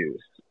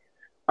reviews.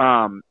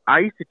 I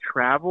used to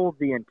travel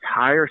the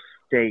entire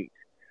state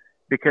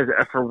because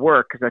I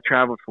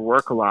traveled for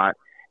work a lot.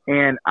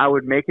 And I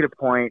would make it a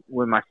point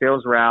when my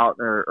sales were out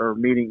or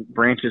meeting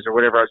branches or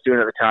whatever I was doing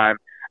at the time,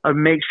 I would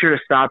make sure to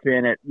stop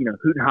in at,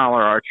 Hoot and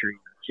Holler Archery,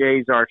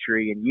 Jay's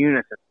Archery, and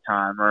Eunice at the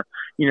time, or,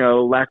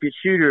 Lafayette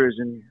Shooters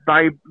and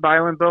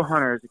Violent Bow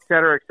Hunters, et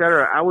cetera, et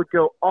cetera. I would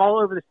go all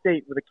over the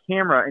state with a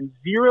camera and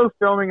zero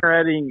filming or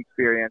editing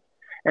experience.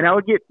 And I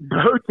would get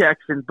bow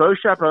techs and bow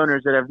shop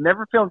owners that have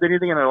never filmed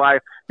anything in their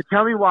life to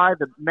tell me why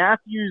the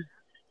Matthews,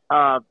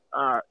 no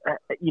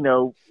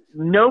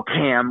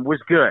cam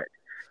was good.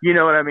 You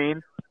know what I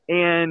mean?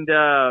 And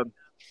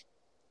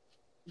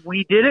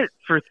we did it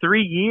for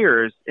 3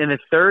 years. In the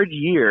third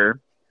year,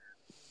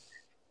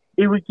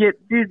 it would get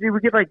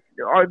like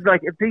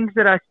things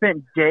that I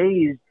spent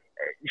days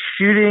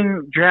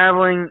shooting,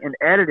 traveling, and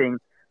editing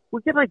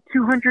would get like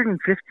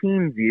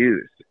 215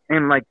 views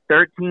and like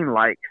 13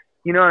 likes.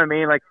 You know what I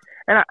mean? Like,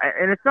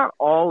 and it's not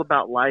all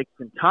about likes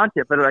and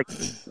content, but like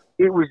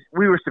we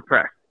were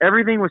suppressed.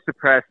 Everything was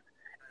suppressed.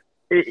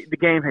 The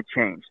game had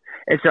changed.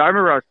 And so I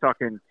remember I was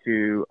talking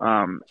to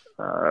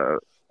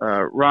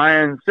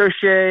Ryan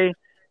Soche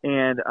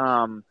and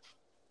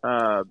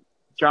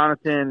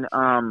Jonathan,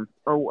 I'm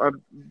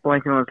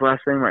blanking on his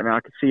last name right now.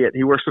 I can see it.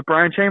 He works with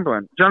Brian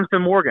Chamberlain,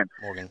 Jonathan Morgan.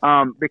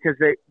 Because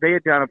they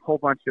had done a whole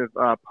bunch of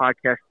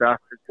podcast stuff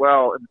as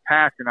well in the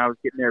past, and I was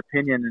getting their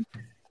opinion.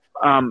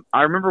 And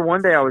I remember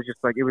one day I was just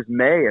like, it was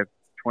May of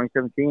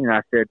 2017, and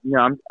I said,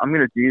 I'm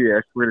going to do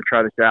this. We're going to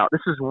try this out.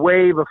 This was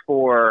way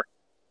before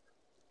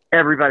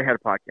everybody had a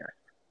podcast,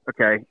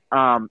 okay,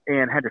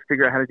 and had to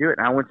figure out how to do it.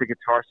 And I went to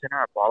Guitar Center.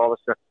 I bought all the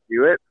stuff to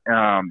do it,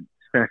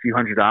 spent a few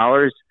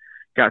 $100s,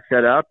 got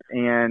set up,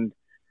 and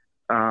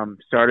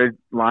started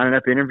lining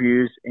up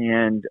interviews.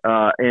 And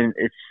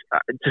it's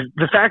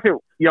the fact that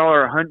y'all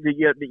are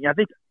 100.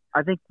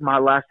 I think my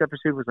last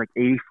episode was like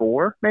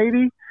 84,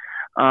 maybe,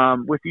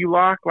 with you,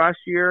 Locke, last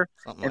year.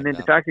 Something and like then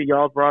that. The fact that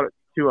y'all brought it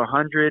to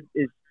 100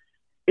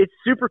 it's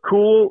super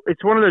cool.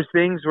 It's one of those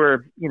things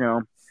where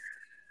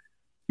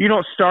you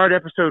don't start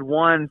episode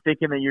 1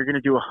 thinking that you're going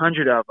to do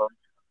 100 of them.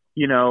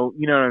 You know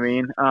what I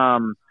mean?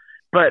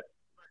 But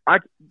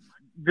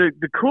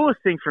the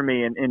coolest thing for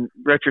me in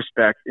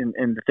retrospect and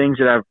the things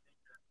that I've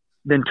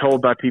been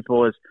told by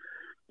people is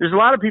there's a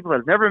lot of people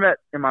that I've never met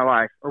in my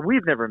life, or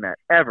we've never met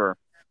ever.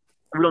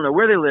 We don't know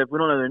where they live. We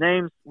don't know their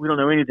names. We don't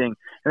know anything.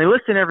 And they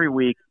listen every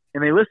week,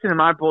 and they listen to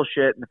my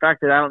bullshit and the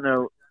fact that I don't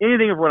know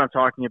anything of what I'm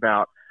talking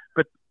about.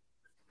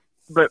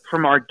 But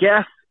from our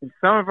guests and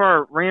some of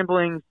our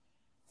ramblings,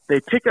 they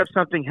pick up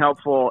something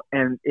helpful,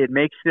 and it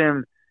makes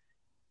them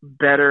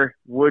better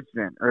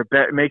woodsmen, or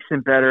makes them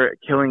better at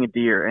killing a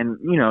deer. And,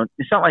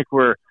 it's not like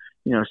we're,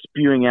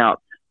 spewing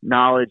out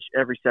knowledge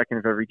every second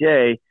of every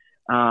day.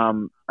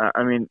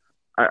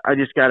 I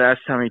just got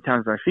asked how many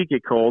times my feet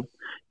get cold,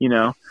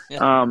 Yeah.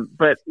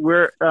 But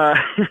we're,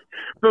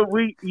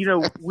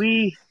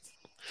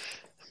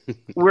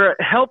 we're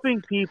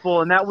helping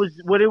people, and that was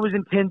what it was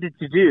intended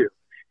to do.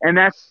 And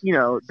that's,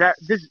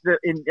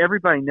 and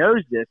everybody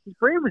knows this. This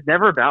brand was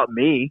never about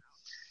me.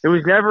 It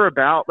was never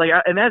about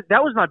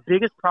that was my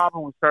biggest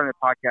problem with starting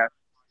a podcast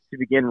to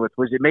begin with,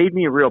 was it made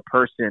me a real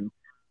person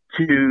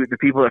to the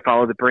people that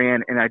follow the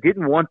brand. And I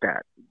didn't want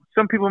that.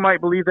 Some people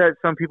might believe that,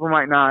 some people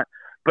might not,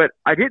 but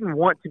I didn't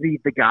want to be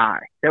the guy.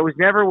 That was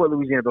never what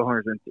Louisiana Bow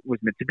Hunters was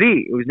meant to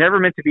be. It was never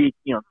meant to be,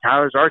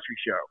 Tyler's Archery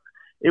Show.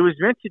 It was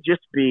meant to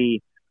just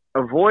be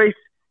a voice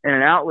and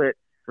an outlet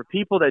for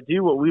people that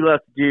do what we love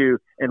to do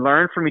and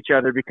learn from each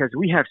other, because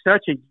we have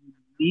such a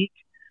unique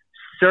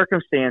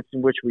circumstance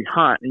in which we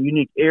hunt, a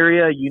unique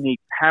area,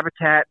 unique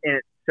habitat, and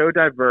it's so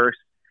diverse.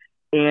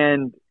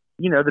 And,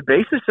 the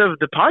basis of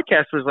the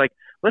podcast was like,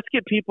 let's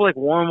get people like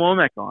Warren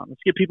Womack on.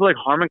 Let's get people like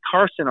Harmon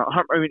Carson on.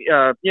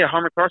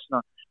 Harmon Carson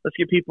on. Let's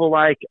get people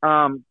like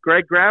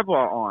Greg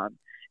Gravois on.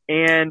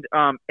 And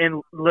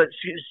let's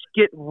just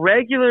get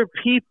regular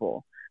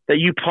people that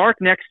you park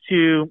next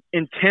to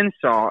in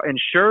Tensas and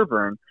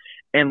Sherburne,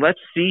 and let's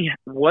see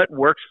what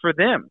works for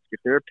them, get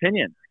their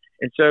opinion.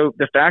 And so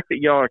the fact that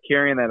y'all are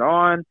carrying that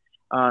on,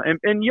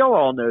 and y'all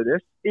all know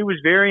this, it was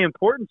very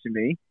important to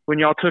me when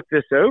y'all took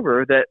this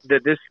over that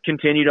this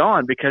continued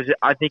on, because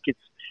I think it's,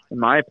 in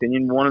my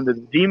opinion, one of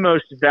the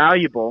most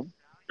valuable,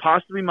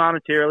 possibly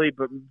monetarily,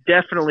 but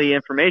definitely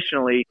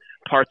informationally,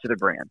 parts of the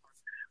brand.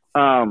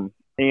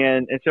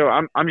 And so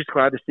I'm just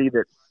glad to see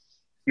that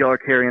y'all are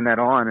carrying that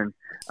on, and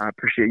I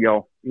appreciate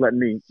y'all letting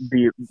me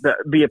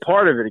be a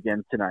part of it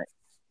again tonight.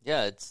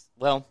 Yeah,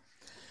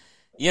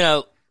 You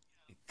know,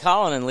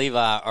 Colin and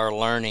Levi are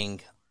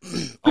learning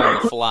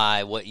on the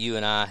fly what you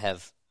and I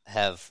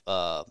have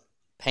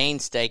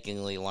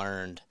painstakingly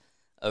learned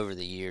over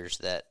the years,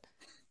 that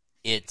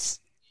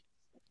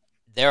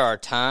there are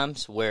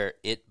times where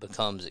it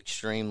becomes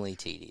extremely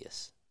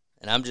tedious.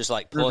 And I'm just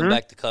like pulling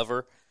back the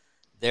cover.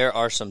 There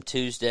are some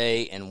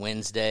Tuesday and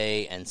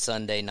Wednesday and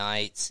Sunday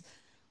nights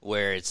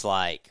where it's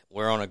like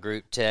we're on a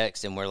group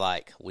text and we're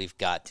like, we've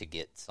got to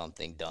get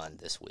something done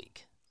this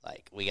week.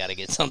 Like, we got to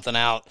get something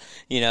out.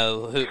 You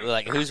know,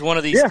 who's one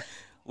of these? Yeah.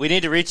 We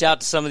need to reach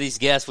out to some of these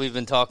guests we've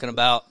been talking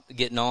about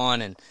getting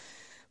on.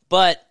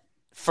 But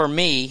for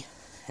me,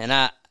 and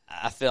I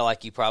feel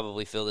like you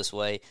probably feel this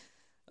way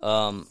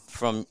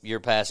from your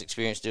past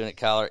experience doing it,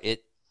 Kyler,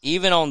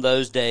 even on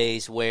those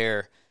days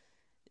where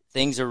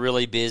things are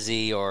really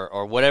busy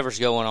or whatever's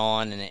going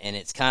on and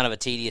it's kind of a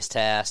tedious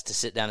task to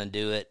sit down and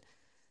do it,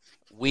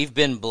 we've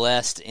been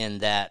blessed in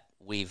that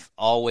we've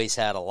always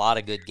had a lot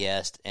of good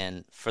guests.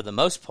 And for the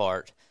most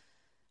part,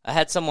 I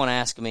had someone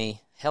ask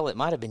me, hell, it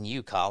might have been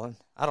you, Colin.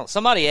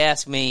 Somebody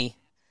asked me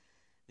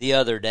the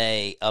other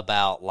day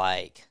about,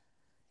 like,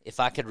 if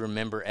I could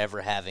remember ever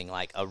having,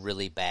 like, a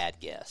really bad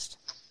guest.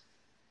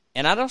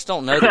 And I just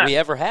don't know that we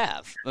ever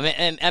have. I mean,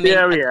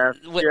 yeah, we have.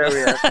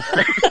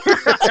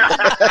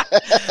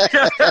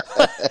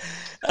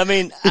 I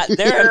mean,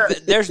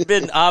 there's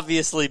been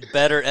obviously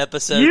better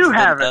episodes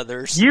than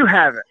others. You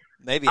haven't.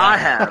 Maybe I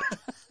have.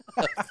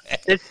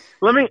 Okay.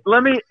 Let me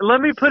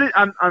put it.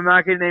 I'm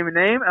not going to name a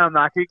name. I'm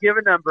not going to give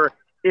a number.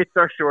 It's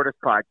our shortest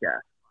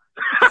podcast.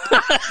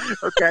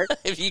 Okay.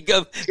 If you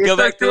go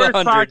back to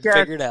 100,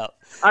 figure it out.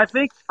 I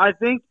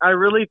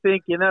really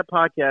think in that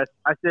podcast,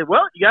 I said,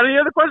 well, you got any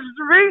other questions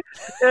for me?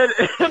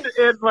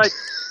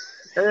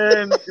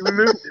 And we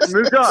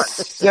moved on.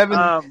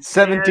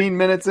 17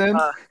 minutes in.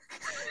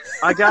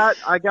 I got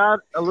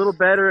a little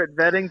better at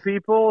vetting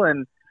people,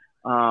 and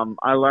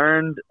I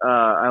learned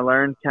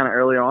kind of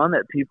early on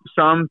that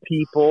some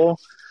people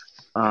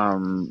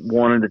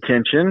wanted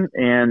attention,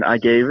 and I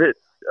gave it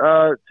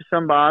to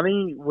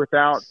somebody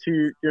without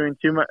doing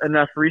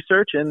enough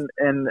research, and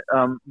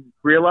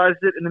realized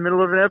it in the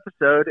middle of an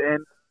episode,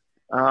 and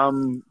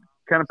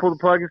kind of pulled the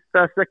plug as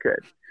fast as I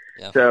could.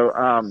 Yeah. So,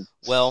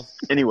 well,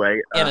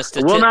 anyway,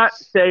 we'll not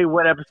say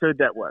what episode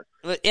that was.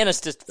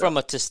 From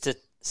a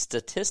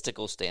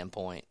statistical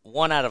standpoint,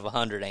 1 out of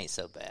 100 ain't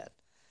so bad.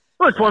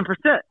 Well, it's 1%.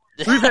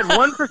 We've had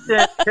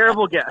 1%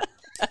 terrible guess.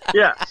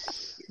 Yeah.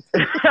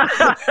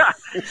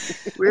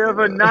 We have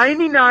a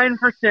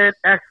 99%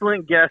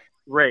 excellent guess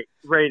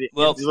rating.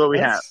 Well, is what we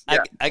have.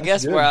 Yeah. I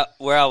guess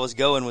where I was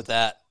going with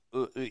that,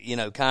 you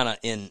know, kind of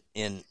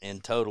in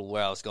total,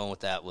 where I was going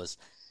with that was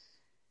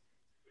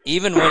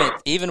even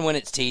when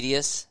it's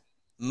tedious,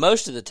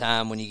 most of the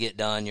time when you get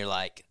done, you're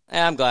like,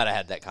 I'm glad I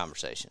had that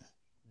conversation.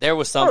 There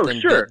was something. Oh,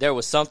 sure. There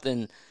was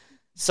something,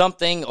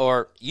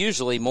 or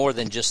usually more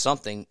than just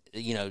something.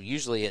 You know,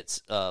 usually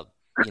it's a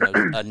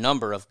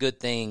number of good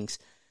things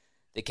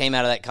that came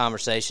out of that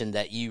conversation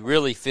that you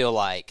really feel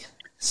like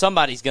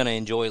somebody's going to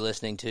enjoy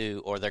listening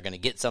to, or they're going to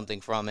get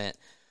something from it,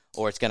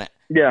 or it's going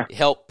to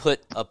help put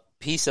a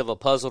piece of a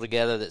puzzle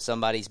together that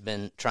somebody's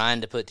been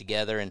trying to put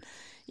together. And,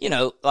 you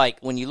know, like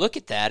when you look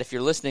at that, if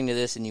you're listening to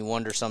this and you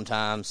wonder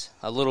sometimes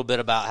a little bit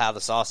about how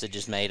the sausage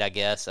is made, I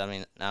guess. I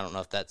mean, I don't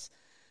know if that's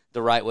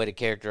the right way to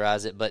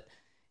characterize it, but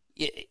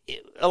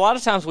a lot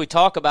of times we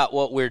talk about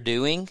what we're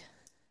doing,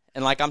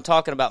 and like I'm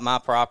talking about my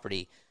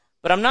property,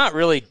 but I'm not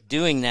really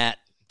doing that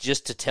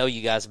just to tell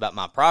you guys about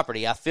my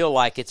property. I feel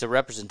like it's a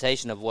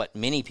representation of what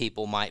many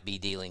people might be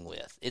dealing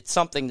with. It's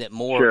something that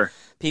more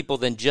people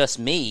than just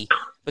me,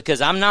 because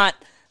I'm not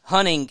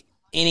hunting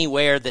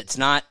anywhere that's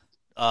not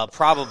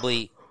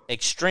probably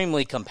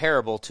extremely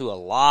comparable to a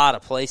lot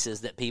of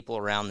places that people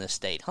around this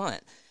state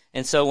hunt.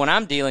 And so when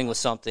I'm dealing with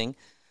something,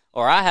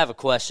 or I have a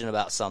question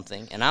about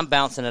something, and I'm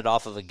bouncing it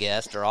off of a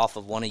guest or off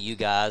of one of you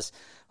guys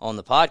on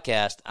the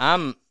podcast,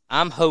 I'm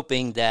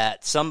hoping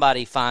that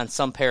somebody finds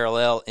some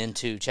parallel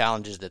into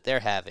challenges that they're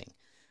having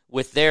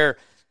with their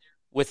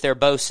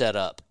bow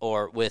setup,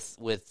 or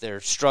with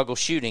their struggle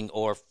shooting,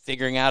 or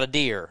figuring out a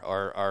deer,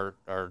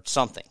 or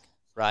something,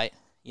 right?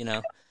 You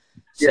know,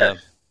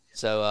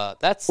 so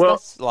that's a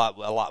lot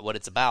what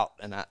it's about,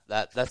 and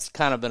that's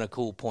kind of been a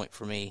cool point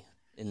for me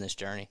in this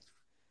journey.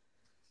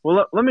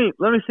 Well, let me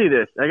see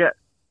this. Because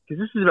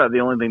this is about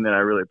the only thing that I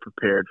really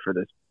prepared for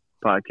this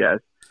podcast.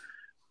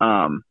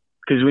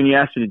 Because when you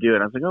asked me to do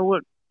it, I was like, oh,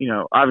 what? You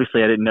know,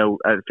 obviously I didn't know.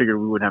 I figured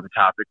we wouldn't have a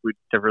topic. We'd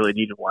have really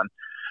needed one.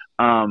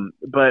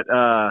 But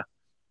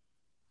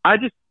I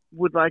just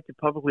would like to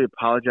publicly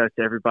apologize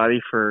to everybody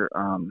for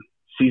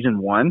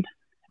season 1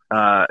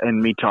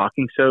 and me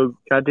talking so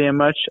goddamn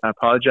much. I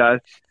apologize.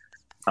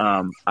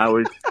 I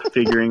was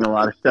figuring a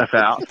lot of stuff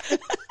out.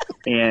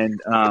 And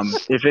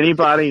if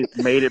anybody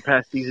made it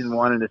past season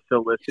 1 and is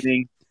still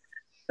listening,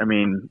 I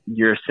mean,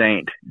 you're a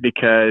saint,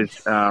 because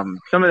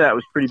some of that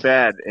was pretty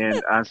bad,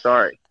 and I'm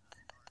sorry.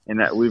 And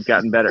that we've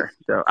gotten better.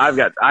 So I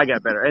got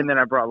better. And then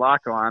I brought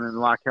Locke on, and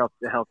Locke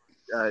helped.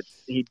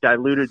 He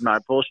diluted my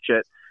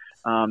bullshit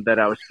that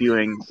I was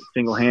spewing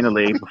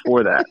single-handedly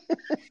before that.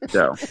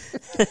 So,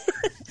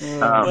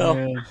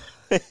 well,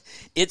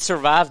 it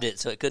survived it,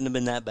 so it couldn't have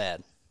been that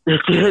bad.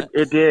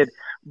 It did.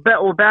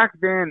 But back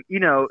then,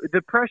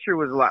 the pressure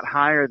was a lot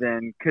higher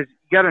then, because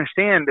you got to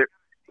understand that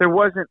there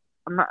wasn't.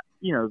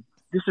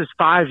 This is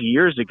 5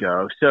 years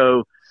ago,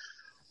 so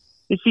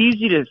it's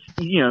easy to,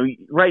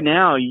 right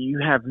now you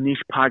have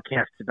niche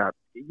podcasts about,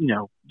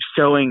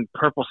 sewing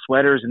purple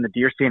sweaters in the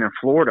deer stand in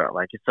Florida.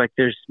 Like, it's like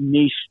there's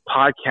niche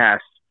podcasts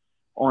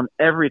on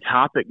every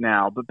topic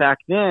now. But back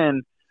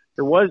then,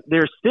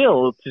 there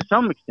still, to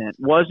some extent,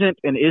 wasn't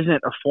and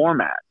isn't a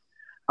format.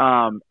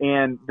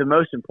 And the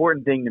most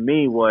important thing to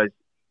me was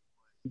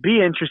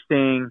be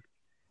interesting,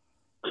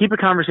 keep a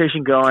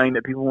conversation going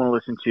that people want to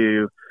listen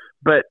to.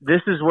 But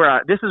this is where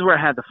I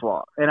had the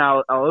flaw, and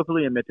I'll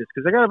openly admit this,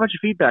 because I got a bunch of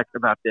feedback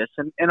about this,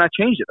 and I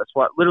changed it. That's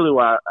literally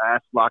why I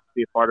asked Locke to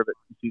be a part of it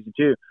in season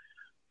 2.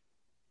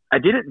 I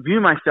didn't view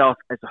myself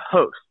as a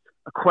host,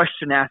 a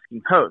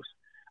question-asking host.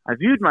 I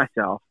viewed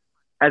myself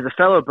as a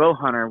fellow bow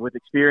hunter with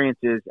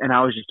experiences, and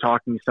I was just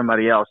talking to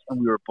somebody else, and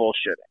we were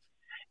bullshitting.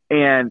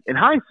 And in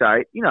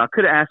hindsight, I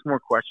could have asked more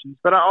questions,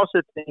 but I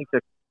also think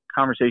that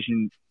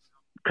conversations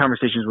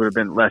would have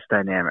been less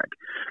dynamic.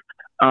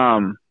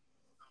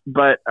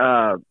 But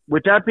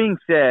with that being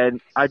said,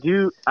 I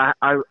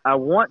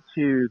want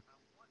to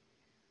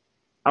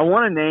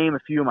name a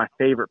few of my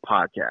favorite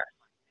podcasts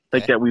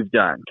that we've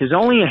done, because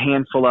only a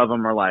handful of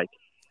them are like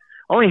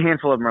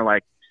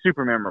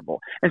super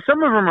memorable, and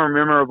some of them are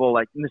memorable,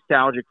 like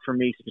nostalgic for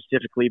me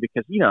specifically,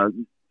 because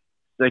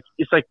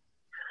it's like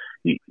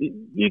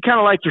you kind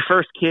of like your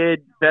first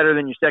kid better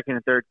than your second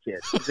and third kid.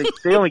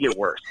 They only get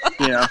worse,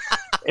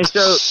 and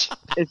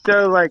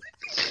so like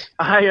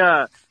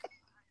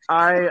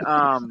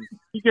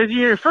because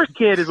your first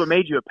kid is what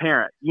made you a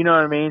parent, you know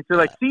what I mean? So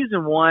like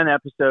season 1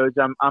 episodes,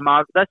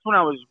 that's when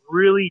I was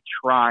really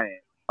trying,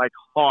 like,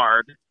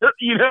 hard, like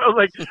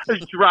I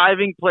was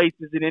driving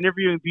places and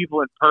interviewing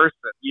people in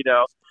person,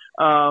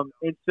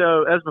 and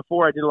so as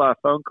before, I did a lot of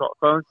phone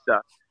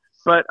stuff,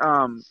 but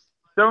some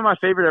of my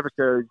favorite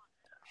episodes,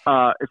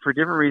 for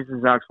different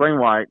reasons, I'll explain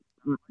why,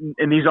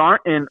 and these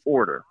aren't in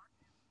order,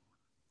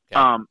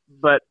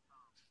 but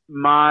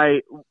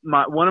one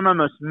of my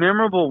most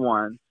memorable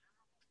one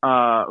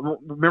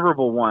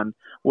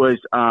was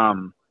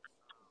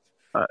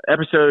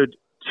episode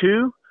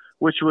 2,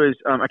 which was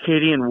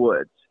Acadian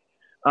Woods.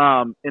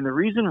 And the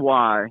reason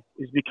why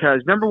is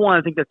because, number one,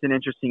 I think that's an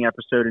interesting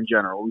episode in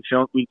general.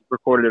 We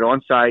recorded it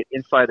on site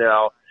in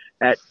Slidell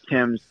at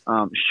Tim's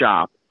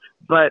shop.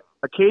 But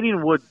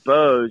Acadian Woods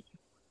Bows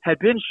had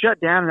been shut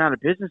down and out of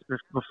business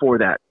before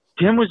that.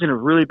 Tim was in a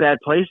really bad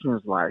place in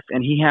his life,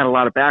 and he had a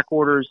lot of back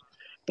orders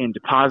and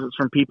deposits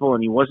from people,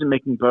 and he wasn't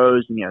making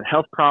bows, and he had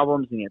health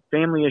problems, and he had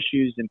family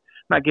issues, and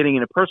not getting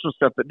into personal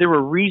stuff, but there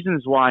were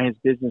reasons why his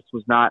business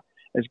was not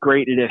as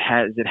great as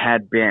it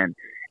had been.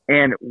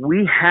 And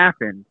we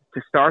happened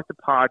to start the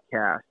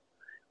podcast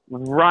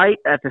right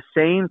at the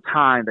same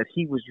time that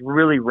he was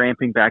really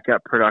ramping back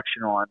up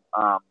production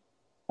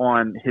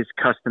on his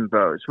custom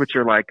bows, which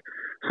are like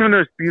some of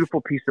those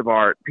beautiful pieces of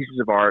art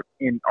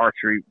in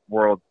archery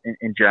world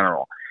in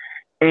general.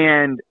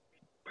 And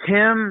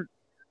Tim,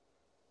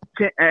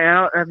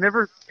 and I've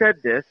never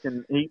said this,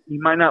 and he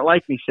might not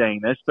like me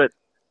saying this, but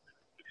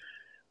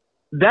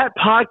that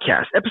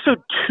podcast,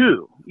 episode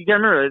 2, you got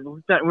to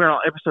remember that we're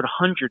on episode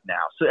 100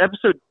 now. So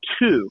episode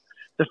 2,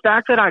 the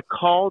fact that I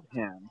called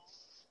him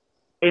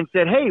and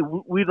said, hey,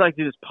 we'd like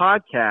to do this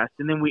podcast,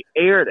 and then we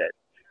aired it.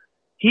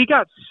 He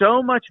got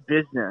so much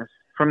business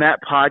from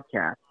that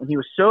podcast, and he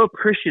was so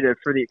appreciative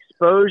for the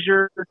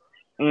exposure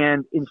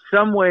and, in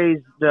some ways,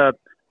 the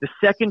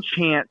second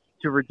chance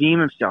to redeem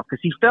himself,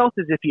 because he felt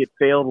as if he had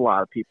failed a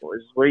lot of people,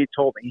 is what he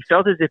told me. He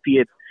felt as if he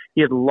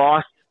had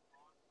lost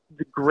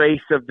the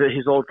grace of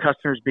his old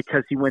customers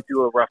because he went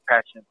through a rough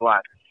patch in his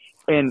life.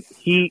 And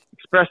he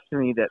expressed to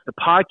me that the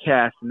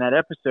podcast and that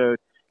episode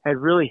had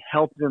really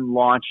helped him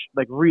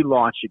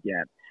relaunch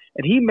again.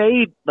 And he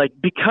made,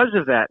 because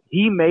of that,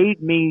 he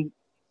made me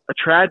a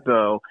trad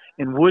bow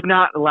and would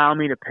not allow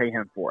me to pay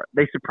him for it.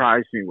 They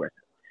surprised me with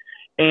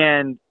it.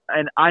 And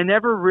I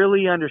never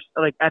really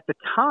understood, at the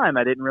time,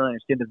 I didn't really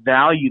understand the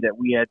value that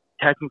we had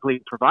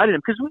technically provided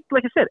him. Because,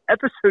 like I said,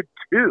 episode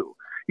 2,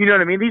 you know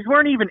what I mean? These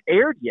weren't even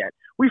aired yet.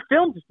 We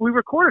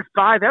recorded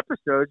 5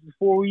 episodes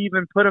before we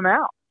even put them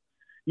out,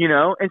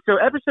 And so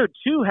episode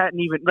 2 hadn't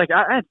even,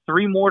 I had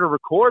 3 more to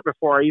record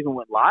before I even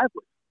went live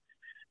with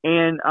it.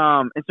 And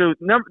so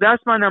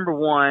that's my number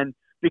one,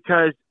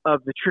 because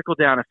of the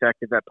trickle-down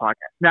effect of that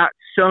podcast. Not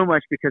so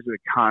much because of the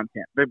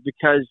content, but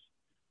because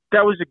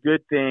that was a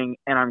good thing,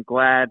 and I'm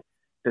glad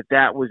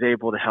that was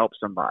able to help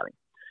somebody.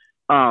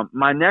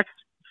 My next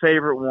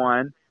favorite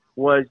one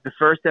was the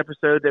first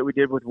episode that we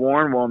did with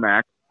Warren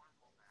Womack.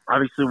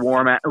 Obviously,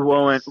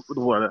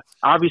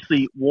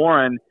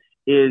 Warren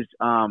is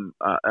an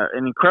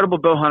incredible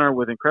bow hunter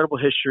with incredible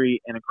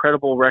history and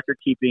incredible record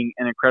keeping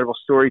and incredible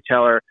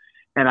storyteller.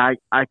 And I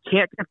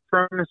can't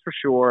confirm this for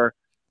sure,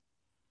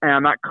 and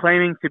I'm not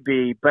claiming to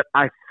be, but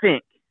I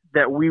think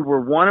that we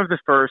were one of the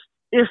first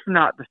if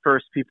not the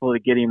first people to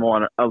get him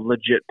on a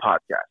legit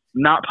podcast.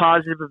 Not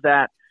positive of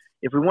that.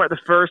 If we weren't the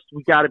first,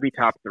 we got to be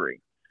top 3.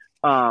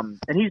 And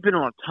he's been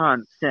on a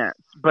ton since,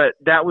 but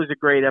that was a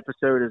great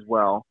episode as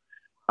well.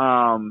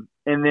 And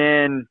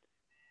then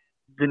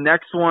the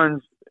next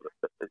one's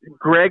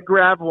Greg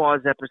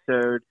Gravois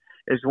episode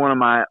is one of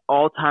my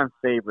all-time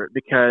favorite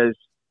because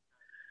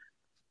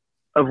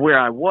of where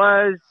I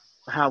was,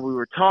 how we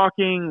were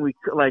talking.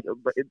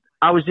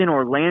 I was in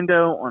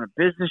Orlando on a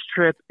business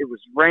trip. It was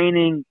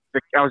raining.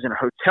 I was in a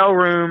hotel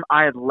room.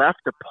 I had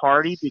left a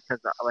party because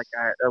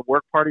a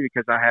work party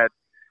because I had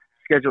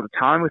scheduled a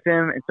time with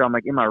him. And so I'm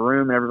like in my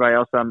room and everybody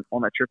else I'm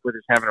on that trip with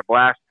is having a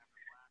blast.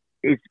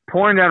 It's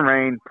pouring down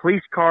rain.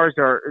 Police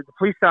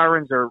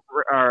sirens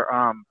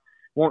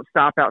won't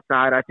stop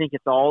outside. I think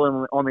it's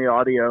all on the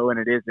audio and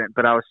it isn't,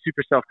 but I was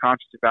super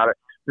self-conscious about it.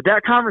 But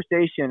that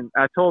conversation,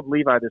 I told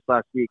Levi this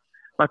last week,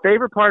 my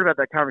favorite part about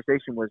that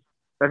conversation was,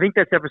 I think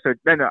that's episode,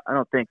 no, I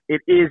don't think,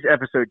 it is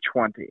episode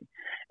 20.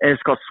 And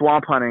it's called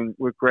Swamp Hunting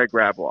with Greg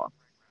Gravois.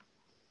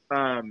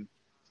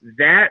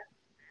 That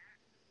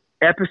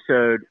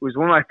episode was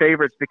one of my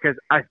favorites because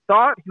I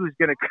thought he was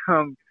going to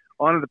come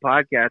onto the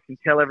podcast and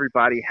tell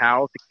everybody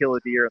how to kill a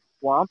deer in the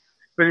swamp.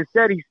 But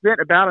instead, he spent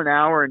about an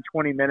hour and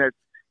 20 minutes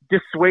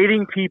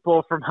dissuading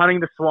people from hunting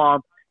the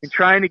swamp and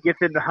trying to get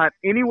them to hunt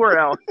anywhere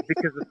else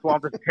because the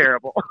swamp is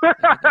terrible.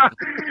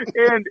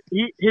 And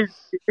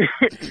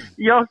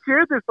y'all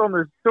shared this on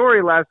the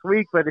story last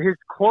week, but his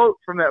quote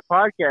from that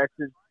podcast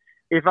is,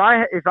 if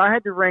I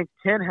had to rank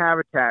 10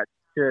 habitats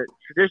to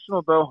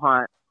traditional bow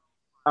hunt,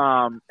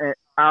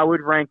 I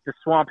would rank the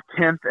swamp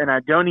 10th, and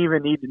I don't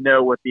even need to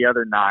know what the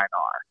other 9 are,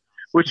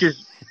 which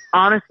is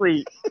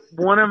honestly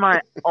one of my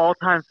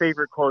all-time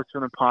favorite quotes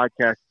from the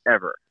podcast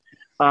ever.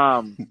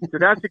 So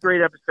that's a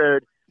great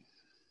episode.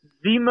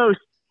 The most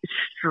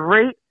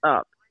straight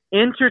up,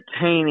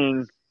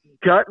 entertaining,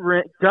 gut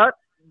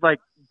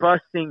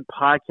busting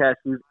podcast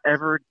we've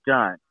ever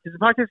done. Because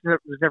the podcast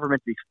was never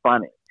meant to be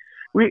funny.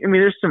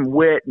 There's some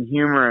wit and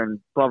humor and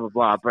blah blah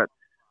blah, but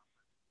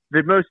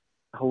the most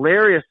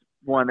hilarious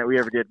one that we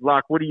ever did.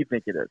 Locke, what do you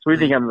think it is? What do you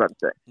think I'm about to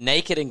say?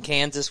 Naked in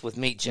Kansas with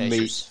meat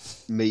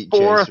chasers. Meat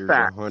For a chasers,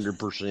 fact.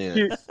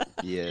 100%.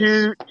 Yes.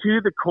 To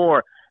the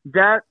core.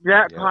 That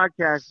Yeah.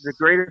 podcast is the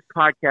greatest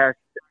podcast,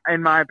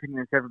 in my opinion,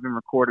 that's ever been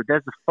recorded.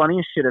 That's the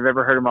funniest shit I've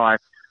ever heard in my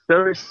life.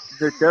 Those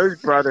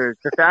brothers,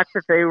 the fact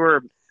that they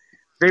were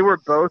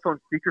both on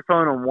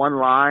speakerphone on one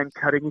line,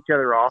 cutting each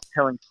other off,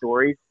 telling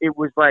stories. It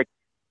was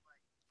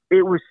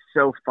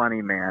so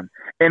funny, man.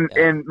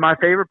 And my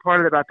favorite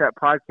part about that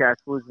podcast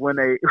was when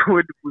they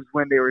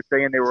were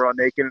saying they were all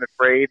naked and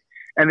afraid,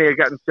 and they had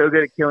gotten so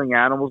good at killing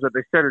animals that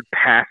they started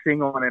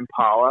passing on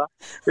Impala.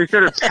 They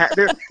started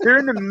they're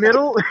in the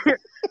middle.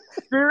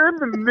 They're in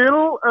the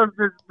middle of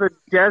the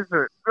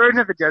desert, or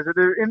not the desert.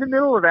 They're in the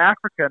middle of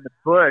Africa in the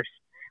bush,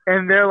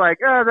 and they're like,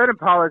 "Oh, that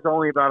Impala is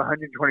only about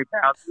 120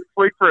 pounds. Let's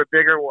wait for a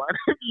bigger one."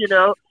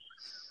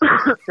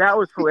 That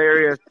was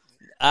hilarious.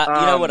 You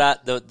know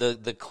what?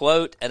 The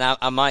quote, and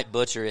I might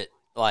butcher it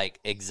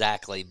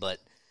exactly, but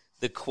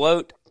the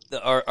quote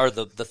or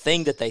the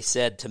thing that they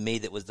said to me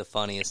that was the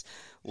funniest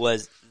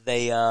was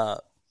they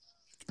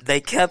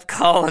kept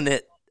calling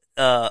it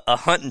a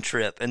hunting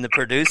trip, and the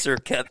producer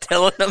kept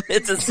telling them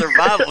it's a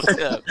survival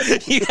show.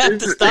 You have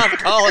to stop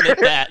calling it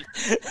that.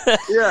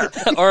 Yeah.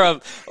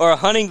 or a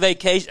hunting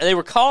vacation. They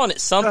were calling it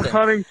something. A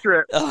hunting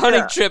trip. A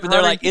hunting trip, and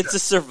they're like, trip. it's a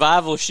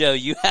survival show.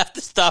 You have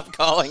to stop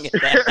calling it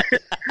that.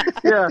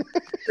 Yeah.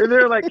 And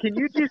they're like, can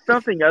you do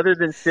something other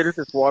than sit at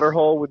this water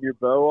hole with your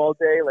bow all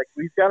day? Like,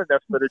 we've got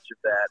enough footage of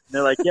that. And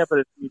they're like, yeah,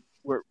 but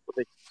we're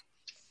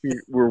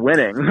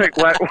winning. Like,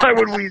 why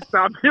would we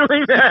stop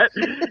doing that?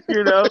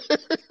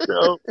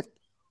 So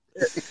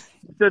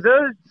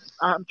those,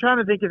 I'm trying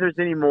to think if there's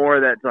any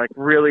more that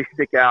really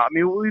stick out. I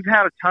mean, we've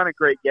had a ton of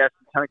great guests,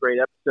 a ton of great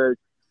episodes.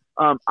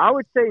 I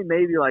would say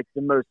maybe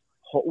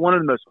one of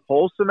the most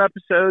wholesome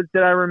episodes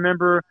that I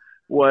remember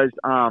was,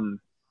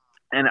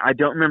 and I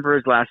don't remember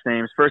his last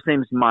name. His first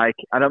name is Mike.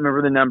 I don't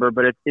remember the number,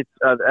 but the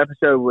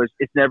episode was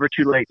 "It's Never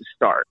Too Late to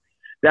Start."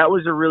 That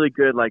was a really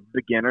good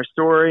beginner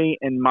story.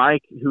 And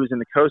Mike, who was in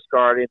the Coast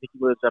Guard, I think he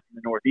lives up in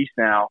the Northeast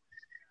now.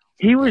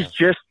 He was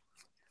just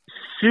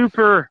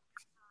super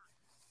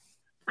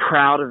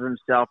proud of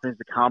himself and his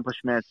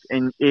accomplishments,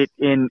 and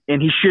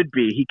he should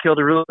be. He killed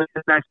a really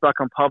nice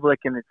buck on public,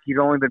 and he'd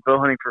only been bow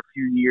hunting for a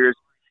few years.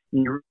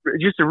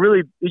 It's just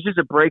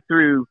a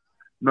breakthrough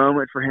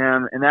moment for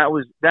him, and that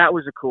was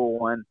a cool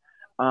one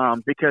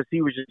because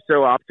he was just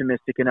so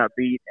optimistic and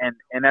upbeat, and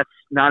that's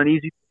not an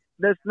easy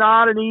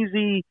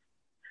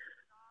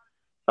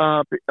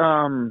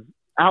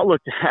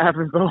outlook to have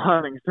in bow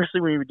hunting,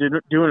 especially when you've been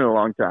doing it a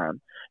long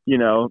time.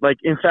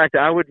 In fact,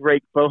 I would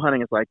rate bow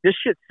hunting as this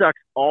shit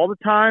sucks all the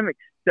time,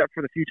 except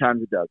for the few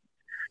times it doesn't,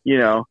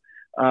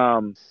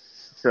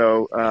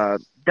 So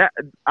that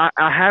I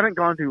haven't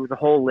gone through the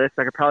whole list.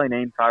 I could probably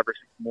name 5 or 6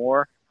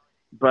 more,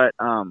 but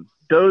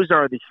those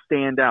are the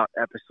standout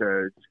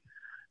episodes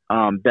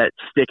that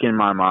stick in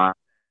my mind.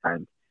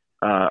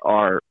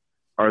 Are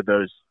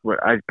those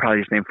I'd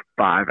probably just named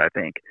 5, I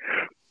think.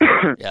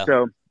 Yeah.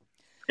 So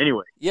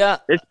anyway, yeah,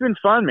 it's been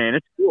fun, man.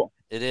 It's cool.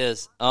 It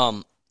is.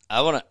 I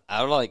would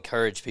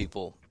encourage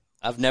people.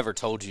 I've never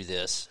told you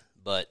this,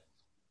 but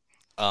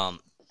and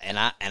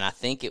I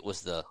think it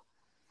was the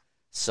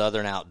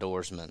Southern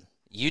Outdoorsman.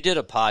 You did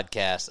a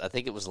podcast, I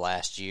think it was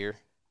last year.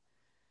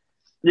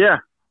 Yeah.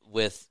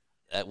 With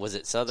was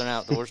it Southern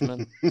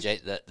Outdoorsman?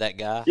 that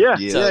guy? Yeah.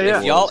 So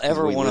if y'all Yeah.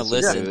 ever We want to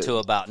listened listen to to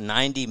it. about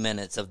 90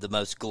 minutes of the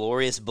most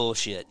glorious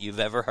bullshit you've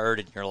ever heard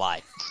in your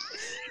life.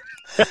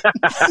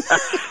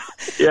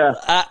 Yeah.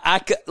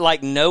 I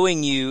like,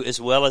 knowing you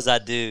as well as I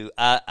do,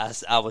 I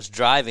was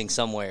driving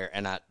somewhere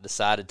and I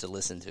decided to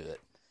listen to it.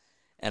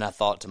 And I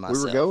thought to We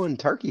myself, were going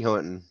turkey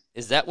hunting.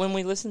 is that when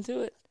we listened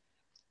to it?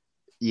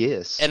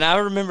 Yes. And I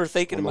remember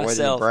thinking to On the way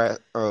myself,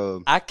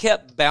 I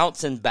kept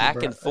bouncing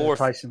back and forth.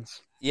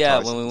 Tyson's. Yeah,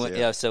 Tyson's, when we went,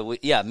 yeah. so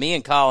me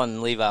and Colin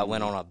and Levi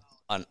went on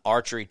an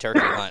archery turkey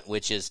hunt,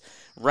 which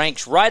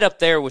ranks right up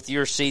there with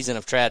your season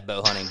of trad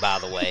bow hunting, by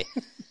the way.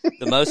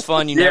 The most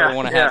fun you never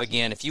want to have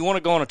again. If you want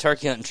to go on a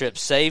turkey hunting trip,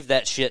 save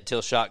that shit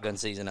till shotgun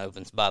season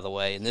opens, by the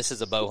way. And this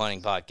is a bow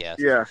hunting podcast.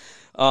 Yeah.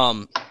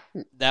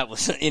 That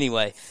was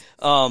anyway.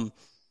 And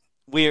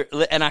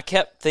I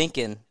kept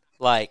thinking,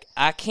 like,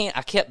 I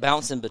kept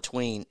bouncing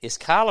between, is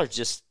Kyler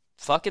just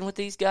fucking with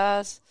these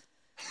guys?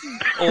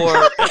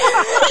 Or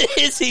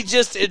is he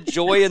just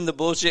enjoying the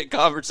bullshit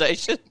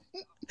conversation?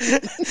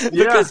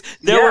 Because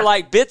there were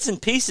like bits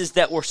and pieces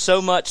that were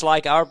so much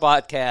like our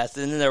podcast,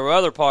 and then there were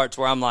other parts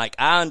where I'm like,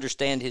 I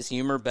understand his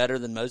humor better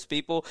than most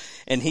people,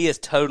 and he is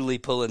totally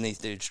pulling these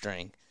dudes'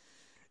 string.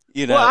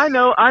 You know?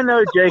 Well, I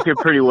know Jacob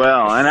pretty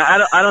well, and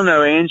I don't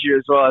know Andrew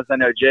as well as I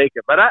know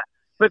Jacob, but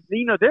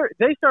you know,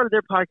 they started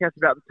their podcast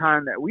about the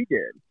time that we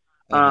did,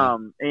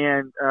 and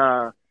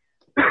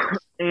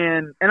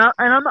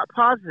I'm not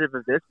positive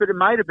of this, but it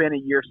might have been a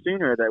year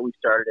sooner that we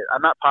started it.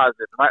 I'm not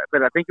positive,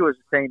 but I think it was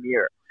the same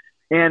year.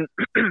 And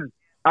you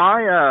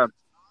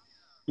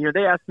know,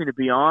 they asked me to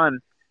be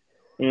on,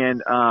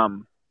 and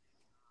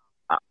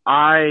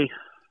I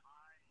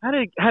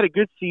had a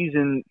good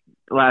season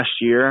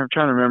last year. I'm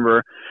trying to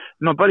remember.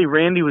 My buddy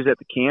Randy was at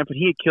the camp, and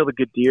he had killed a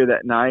good deer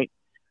that night,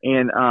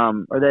 and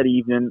or that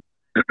evening,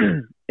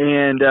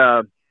 and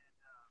I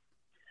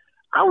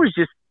was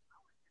just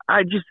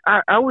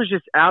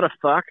out of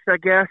fucks, I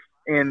guess,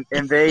 and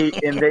they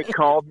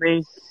called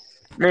me.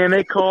 Man,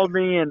 they called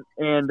me and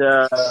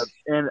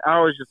I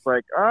was just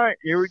like, all right,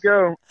 here we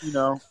go. You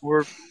know,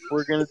 we're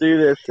gonna do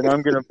this, and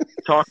I'm gonna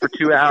talk for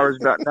 2 hours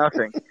about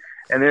nothing,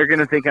 and they're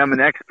gonna think I'm an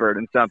expert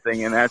in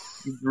something, and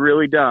that's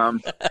really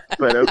dumb,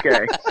 but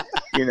okay,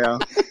 you know.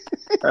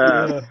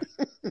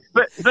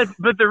 But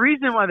the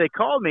reason why they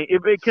called me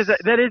because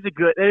that is a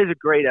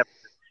great episode.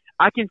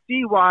 I can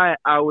see why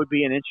I would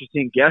be an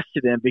interesting guest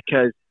to them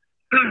because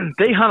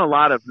they hunt a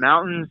lot of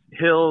mountains,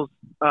 hills,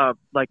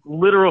 like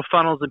literal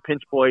funnels and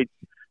pinch points.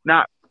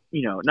 Not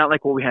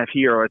like what we have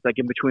here, or it's like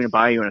in between a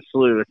bayou and a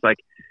slough. It's like,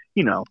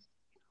 you know,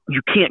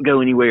 you can't go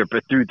anywhere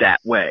but through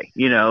that way,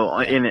 you know,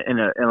 in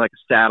like a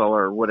saddle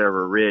or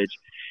whatever ridge.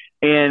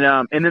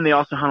 And then they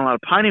also hunt a lot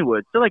of piney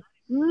woods. So like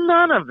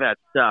none of that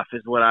stuff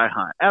is what I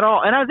hunt at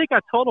all. And I think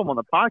I told them on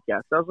the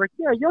podcast, I was like,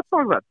 yeah, y'all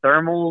talk about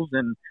thermals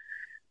and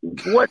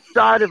what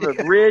side of a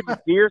ridge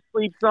deer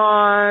sleeps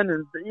on,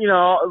 and you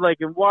know, like,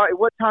 and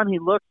what time he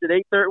looks at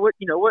 8:30, what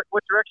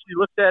direction he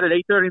looks at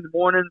 8:30 in the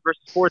morning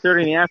versus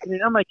 4:30 in the afternoon.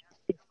 I'm like,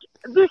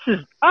 this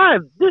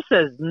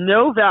has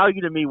no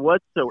value to me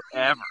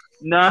whatsoever.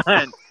 None.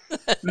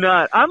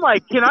 I'm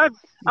like, you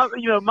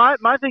know,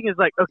 my thing is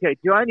like, okay,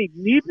 do I need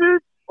knee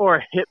boots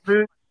or hip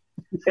boots,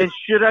 and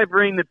should I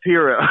bring the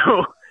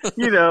Piro?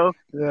 You know,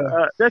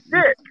 that's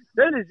it.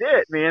 That is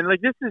it, man.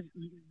 Like,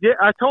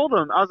 I told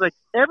him, I was like,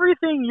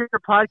 everything your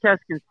podcast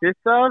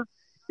consists of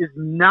is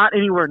not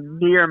anywhere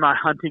near my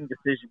hunting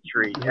decision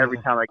tree every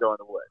time I go in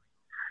the woods.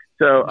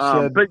 So,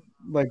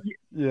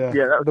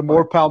 the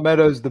more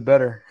palmettos, the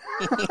better.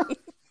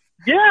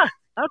 Yeah,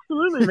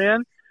 absolutely,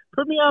 man.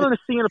 Put me out on a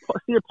sea of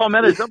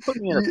palmettos. Don't put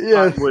me in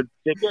a wood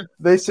thicket.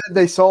 They said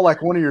they saw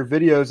like one of your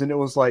videos, and it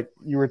was like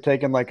you were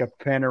taking like a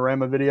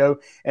panorama video,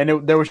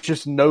 and there was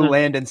just no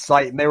land in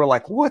sight, and they were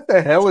like, "What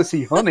the hell is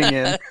he hunting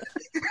in?"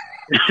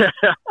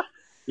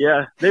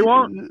 Yeah, they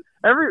won't.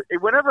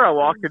 Whenever I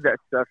walk through that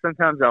stuff,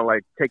 sometimes I'll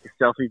like take a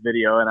selfie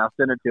video and I'll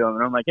send it to them,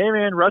 and I'm like, "Hey,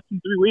 man, rut's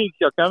in 3 weeks.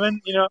 Y'all coming?"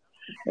 You know,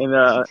 and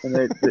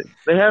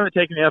they haven't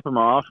taken me up on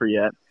my offer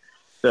yet.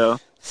 So,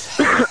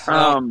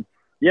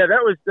 yeah,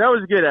 that was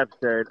a good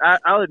episode.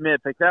 I'll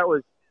admit, like, that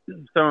was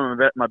some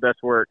of my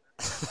best work,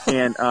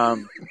 and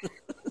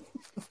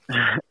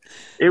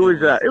it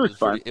was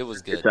fun. It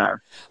was good. Good time.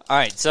 All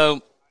right,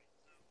 so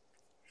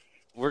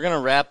we're gonna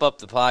wrap up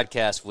the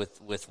podcast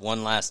with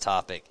one last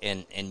topic,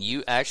 and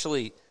you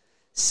actually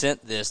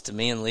sent this to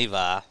me and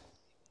Levi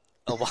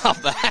a while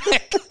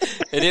back,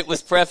 and it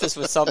was prefaced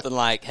with something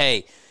like,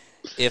 "Hey,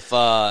 if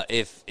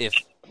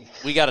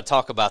we got to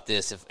talk about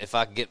this, if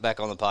I could get back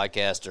on the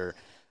podcast, or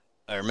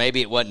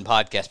maybe it wasn't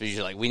podcast, but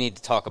you're like, we need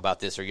to talk about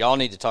this, or y'all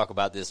need to talk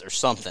about this, or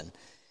something."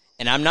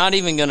 And I'm not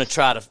even going to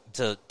try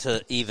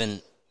to even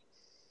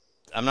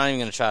I'm not even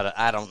going to try to.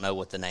 I don't know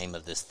what the name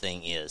of this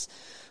thing is,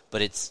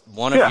 but it's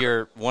one of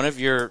your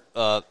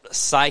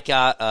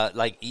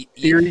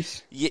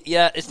Theories?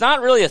 Yeah, it's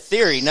not really a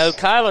theory. No,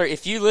 Kyler,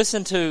 if you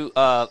listen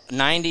to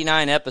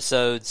 99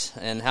 episodes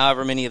and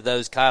however many of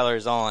those Kyler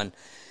is on,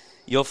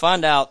 you'll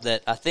find out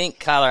that I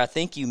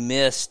think you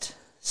missed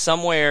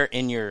somewhere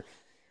in your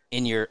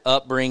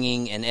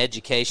upbringing and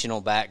educational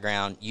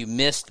background, you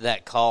missed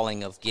that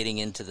calling of getting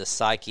into the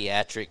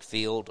psychiatric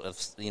field of,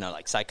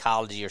 like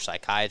psychology or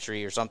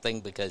psychiatry or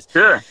something, because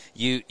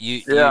you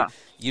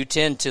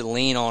tend to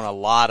lean on a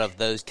lot of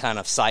those kind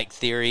of psych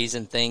theories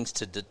and things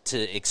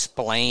to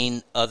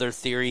explain other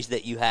theories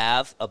that you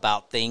have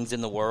about things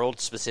in the world,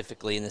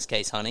 specifically in this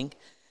case hunting.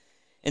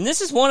 And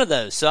this is one of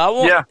those.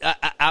 So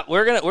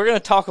we're gonna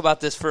talk about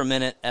this for a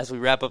minute as we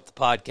wrap up the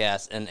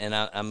podcast, and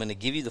I'm gonna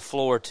give you the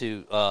floor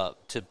to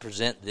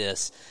present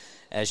this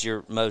as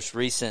your most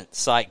recent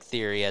psych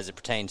theory as it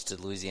pertains to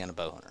Louisiana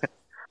Bowhunter.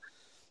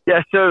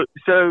 Yeah. So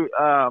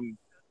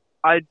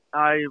I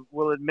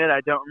will admit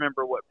I don't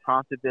remember what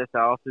prompted this.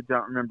 I also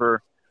don't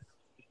remember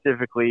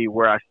specifically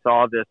where I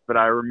saw this, but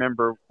I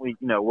remember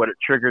what it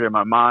triggered in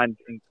my mind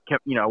and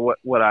kept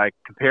what I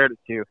compared it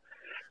to.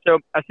 So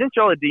I sent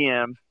y'all a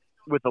DM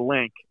with a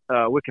link,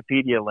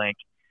 Wikipedia link,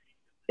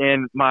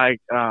 and my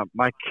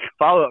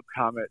follow-up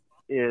comment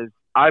is,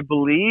 I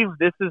believe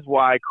this is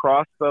why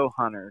crossbow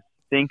hunters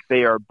think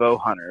they are bow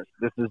hunters.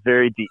 This is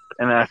very deep,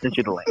 and I sent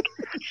you the link.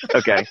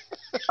 Okay,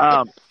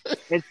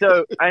 and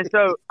so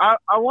I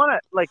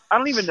want to I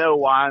don't even know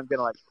why I'm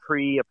gonna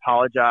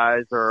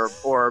pre-apologize or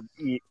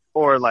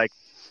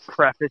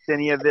preface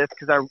any of this,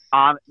 because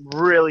I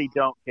really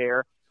don't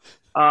care.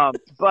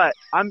 But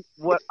I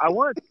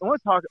want to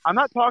talk. I'm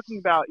not talking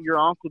about your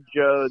Uncle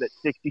Joe that's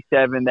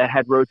 67 that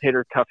had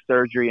rotator cuff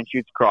surgery and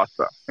shoots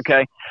crossbow.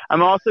 Okay.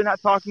 I'm also not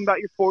talking about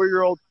your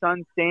 4-year-old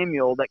son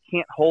Samuel that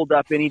can't hold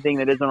up anything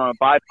that isn't on a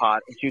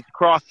bipod and shoots a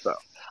crossbow.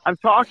 I'm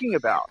talking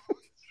about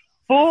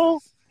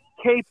fully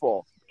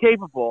capable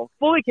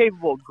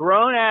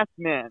grown ass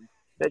men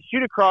that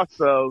shoot a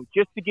crossbow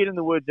just to get in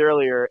the woods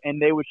earlier,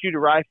 and they would shoot a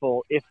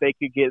rifle if they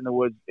could get in the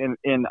woods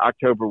in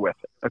October with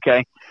it.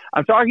 Okay.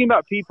 I'm talking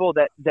about people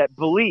that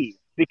believe,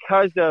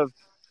 because of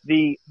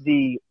the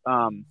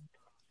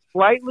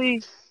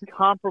slightly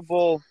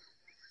comparable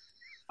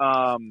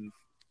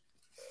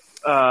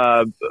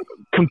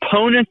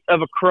components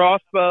of a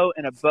crossbow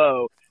and a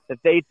bow, that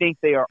they think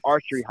they are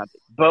archery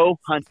hunting, bow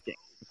hunting.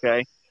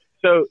 Okay.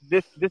 So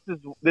this is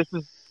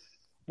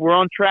we're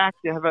on track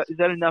to have is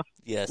that enough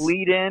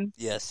lead in?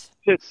 Yes.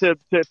 To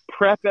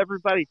prep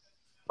everybody's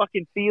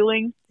fucking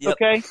feelings, yep.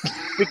 Okay?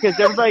 Because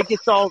everybody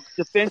gets all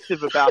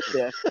defensive about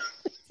this,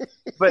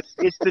 but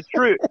it's the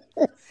truth.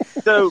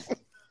 So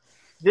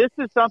this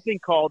is something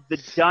called the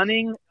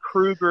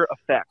Dunning-Kruger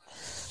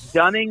effect.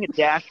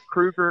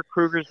 Dunning-Kruger,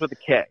 Kruger's with a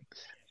K.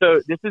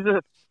 So this is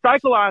a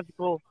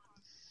psychological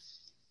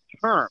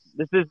term.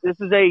 This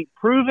is a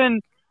proven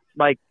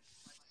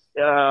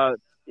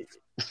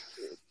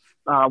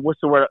what's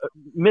the word?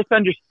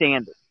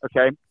 Misunderstanding.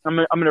 Okay,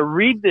 I'm gonna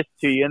read this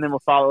to you, and then we'll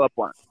follow up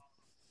on it.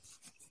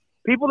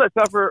 People that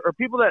suffer, or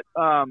people that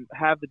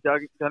have the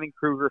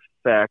Dunning-Kruger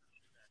effect,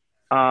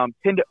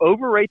 tend to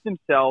overrate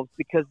themselves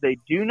because they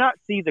do not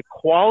see the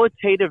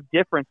qualitative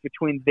difference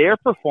between their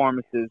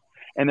performances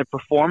and the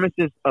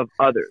performances of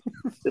others.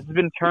 This has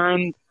been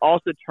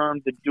also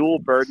termed the dual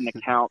burden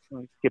account.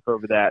 Let me skip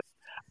over that.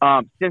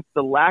 Since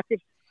the lack of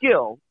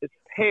skill is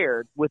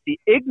paired with the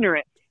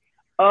ignorance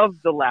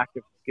of the lack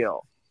of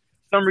skill.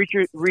 Some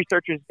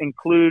researchers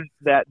include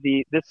that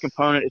this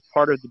component is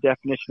part of the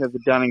definition of the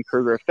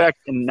Dunning-Kruger effect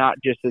and not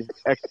just as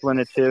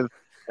explanative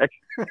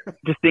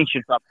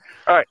distinction. All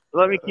right,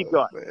 let me keep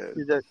going.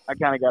 I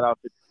kind of got off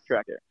the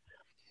track there.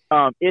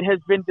 It has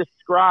been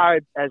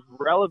described as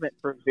relevant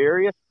for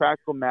various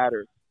practical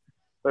matters,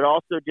 but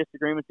also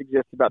disagreements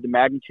exist about the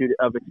magnitude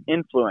of its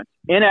influence.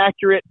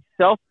 Inaccurate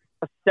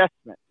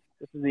self-assessment.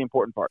 This is the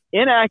important part.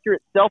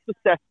 Inaccurate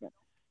self-assessment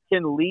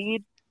can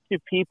lead to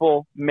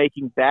people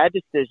making bad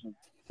decisions,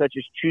 such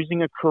as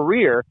choosing a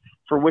career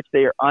for which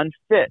they are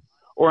unfit,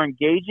 or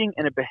engaging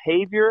in a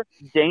behavior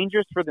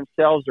dangerous for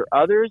themselves or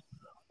others,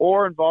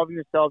 or involving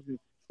themselves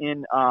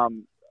in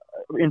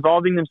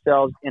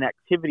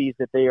activities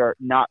that they are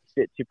not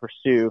fit to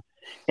pursue,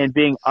 and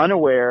being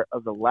unaware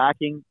of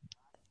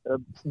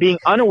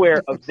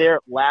their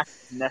lack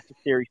of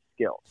necessary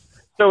skills.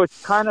 So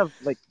it's kind of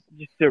like,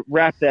 just to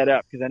wrap that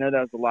up, because I know that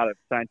was a lot of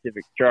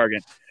scientific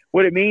jargon.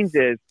 What it means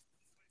is,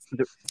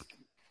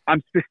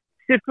 I'm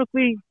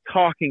specifically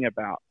talking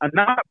about, I'm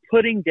not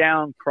putting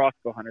down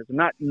crossbow hunters.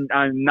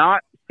 I'm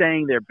not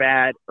saying they're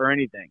bad or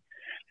anything.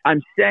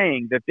 I'm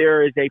saying that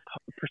there is a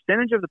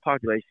percentage of the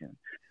population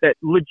that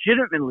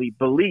legitimately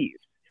believes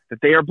that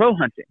they are bow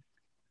hunting.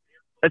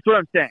 That's what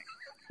I'm saying.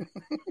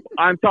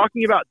 I'm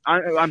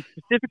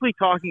specifically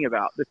talking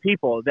about the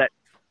people that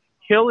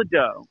kill a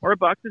doe or a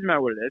buck, doesn't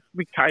matter what it is, it could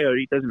be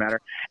coyote, doesn't matter.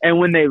 And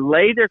when they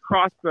lay their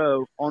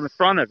crossbow on the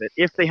front of it,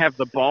 if they have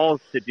the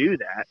balls to do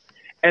that,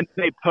 and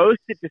they post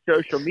it to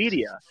social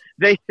media,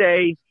 they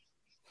say,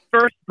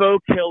 first bow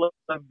kill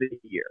of the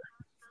year.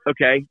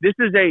 Okay, this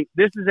is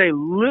a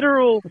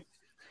literal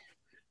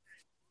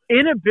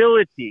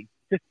inability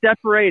to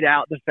separate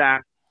out the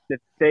fact that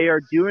they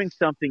are doing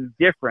something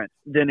different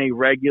than a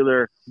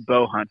regular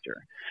bow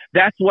hunter.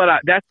 That's why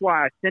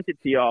I sent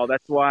it to y'all.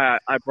 That's why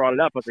I brought it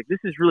up. I was like,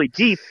 this is really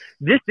deep.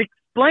 This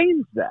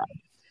explains that.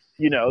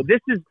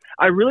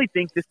 I really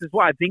think this is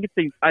why. I think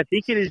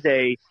it is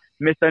a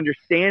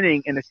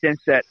misunderstanding in the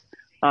sense that,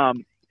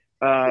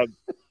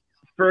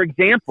 for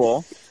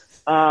example,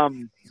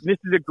 this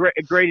is a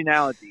great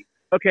analogy.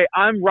 Okay,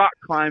 I'm rock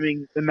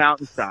climbing the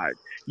mountainside.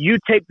 You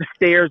take the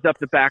stairs up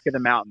the back of the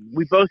mountain.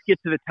 We both get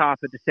to the top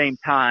at the same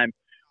time.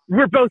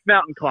 We're both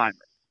mountain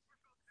climbers.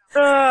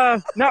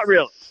 Not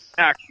really,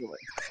 actually.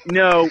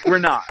 No, we're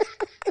not.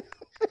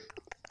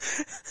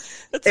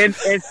 And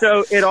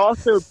so it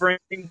also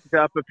brings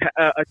up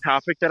a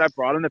topic that I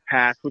brought in the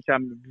past, which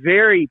I'm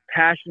very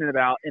passionate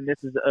about, and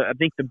this is, I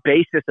think, the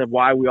basis of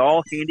why we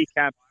all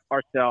handicap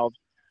ourselves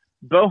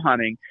bow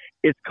hunting.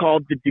 It's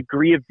called the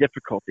degree of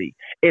difficulty.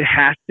 It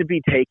has to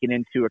be taken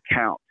into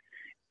account.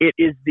 It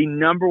is the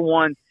number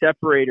one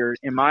separator,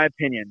 in my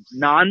opinion,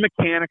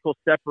 non-mechanical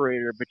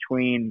separator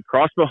between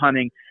crossbow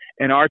hunting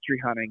and archery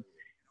hunting.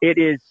 It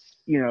is,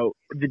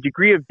 the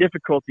degree of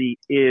difficulty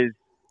is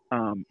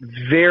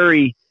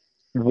very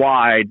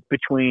wide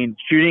between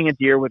shooting a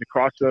deer with a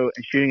crossbow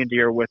and shooting a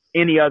deer with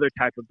any other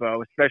type of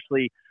bow,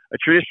 especially a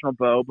traditional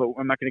bow, but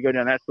I'm not going to go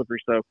down that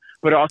slippery slope,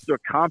 but also a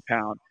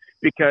compound,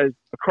 because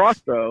a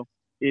crossbow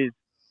is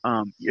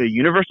a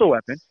universal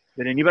weapon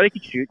that anybody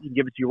can shoot. You can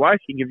give it to your wife,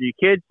 you can give it to your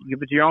kids, you can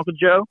give it to your Uncle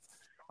Joe,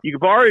 you can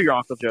borrow your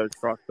Uncle Joe's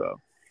crossbow,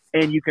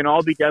 and you can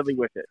all be deadly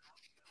with it.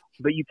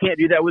 But you can't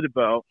do that with a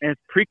bow, and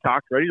it's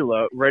pre-cocked, ready to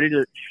load, ready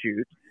to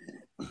shoot.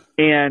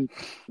 And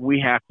we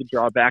have to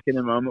draw back in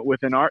the moment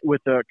with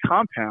a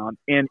compound.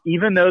 And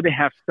even though they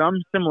have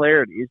some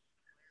similarities,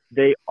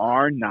 they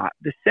are not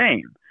the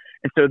same.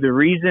 And so the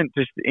reason,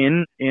 just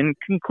in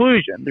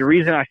conclusion, the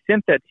reason I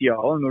sent that to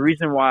y'all, and the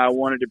reason why I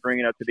wanted to bring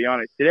it up to the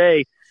audience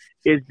today,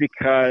 is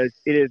because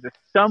it is a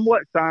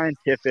somewhat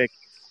scientific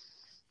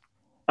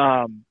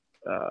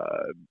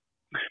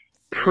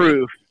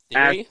proof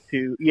Theory? as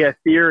to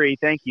theory.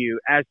 Thank you,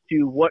 as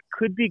to what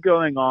could be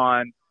going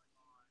on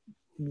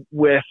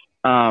with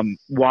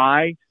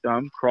why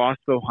some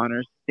crossbow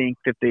hunters think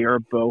that they are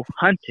bow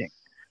hunting,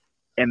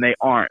 and they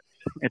aren't.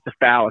 It's a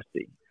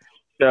fallacy.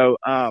 So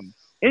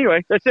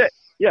anyway, that's it.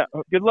 Yeah,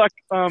 good luck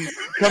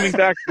coming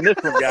back from this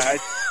one, guys.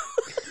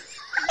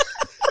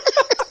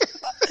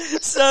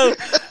 So,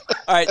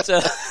 all right. So,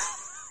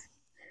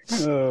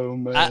 Oh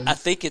man. I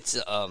think it's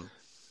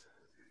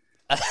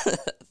I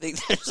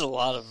think there's a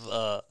lot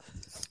of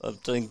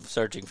I'm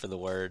searching for the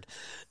word.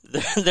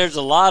 There's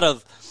a lot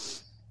of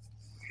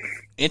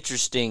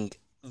interesting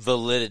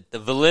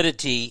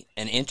validity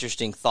and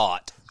interesting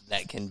thought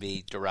that can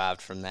be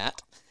derived from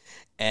that,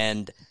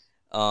 and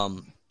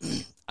I'm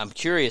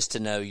curious to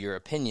know your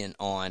opinion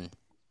on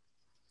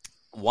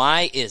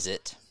why is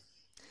it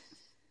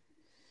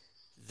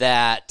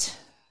that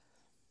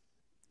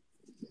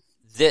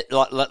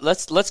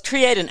let's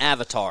create an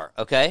avatar,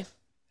 okay?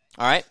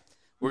 All right,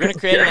 we're going to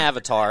create an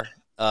avatar.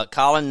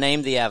 Colin,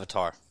 name the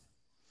avatar.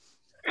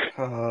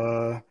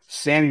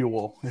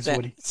 Samuel is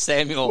what he.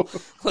 Samuel.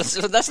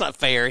 That's not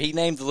fair. He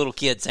named the little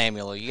kid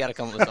Samuel. You got to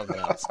come up with something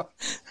else.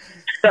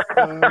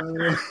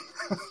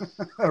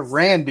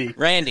 Randy.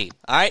 Randy.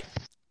 All right.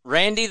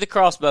 Randy the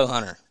crossbow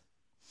hunter.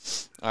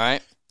 All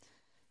right.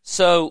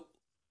 So,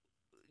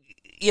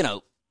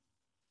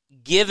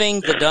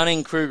 giving the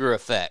Dunning-Kruger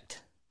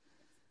effect,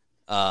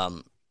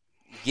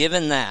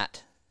 given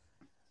that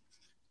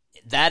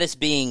is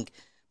being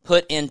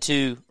put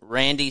into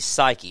Randy's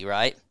psyche,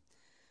 right?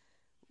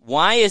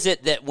 Why is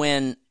it that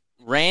when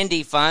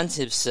Randy finds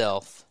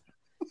himself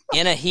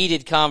in a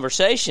heated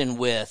conversation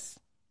with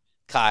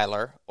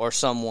Kyler or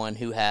someone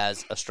who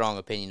has a strong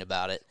opinion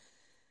about it,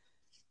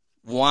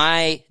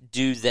 why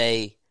do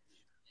they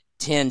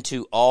tend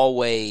to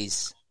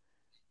always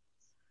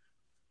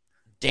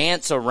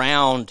dance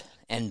around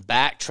and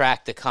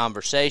backtrack the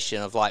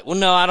conversation of like, well,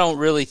 no, I don't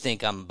really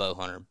think I'm a bow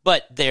hunter,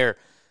 but their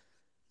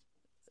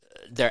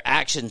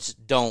actions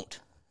don't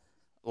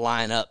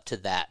line up to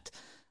that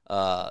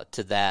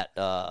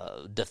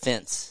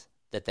defense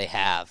that they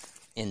have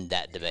in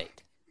that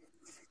debate?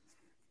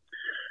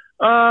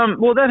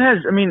 Well, that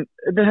has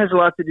a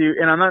lot to do,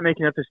 and I'm not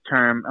making up this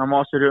term. I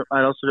also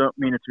don't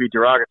mean it to be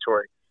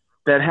derogatory.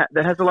 That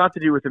has a lot to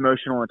do with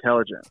emotional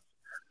intelligence.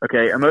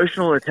 Okay,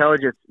 emotional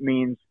intelligence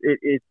means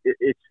it's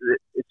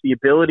the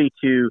ability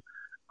to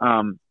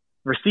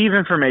receive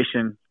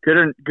information,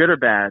 good or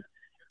bad,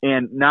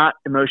 and not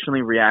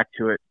emotionally react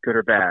to it, good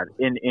or bad.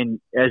 And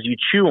as you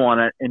chew on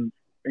it and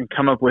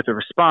come up with a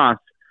response,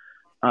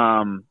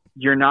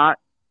 you're not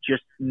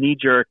just knee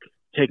jerk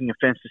taking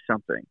offense to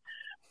something.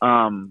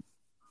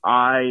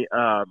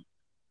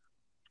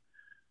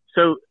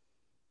 So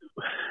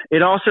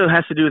it also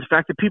has to do with the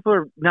fact that people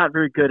are not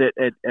very good at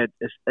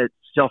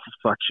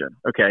self-reflection,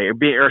 okay,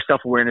 or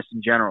self-awareness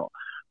in general.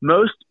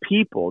 most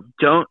people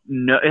don't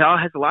know. It all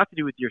has a lot to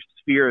do with your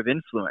sphere of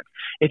influence.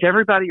 If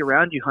everybody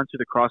around you hunts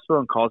with a crossbow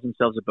and calls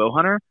themselves a bow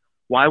hunter,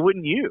 why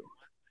wouldn't you?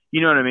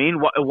 You know what I mean?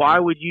 Why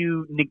would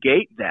you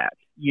negate that?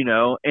 You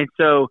know, and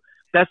so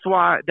that's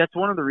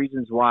one of the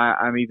reasons why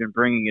I'm even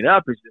bringing it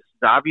up is this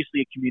is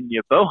obviously a community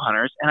of bow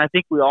hunters, and I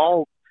think we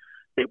all,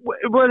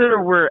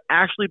 whether we're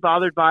actually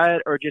bothered by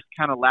it or just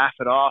kind of laugh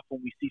it off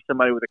when we see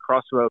somebody with a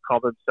crossbow call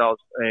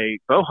themselves a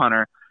bow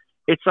hunter,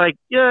 it's like,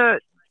 yeah,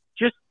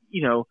 just,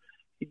 you know,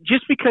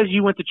 just because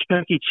you went to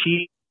Chuck E.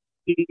 Cheese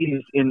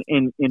in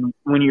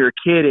when you were a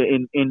kid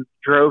and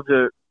drove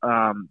the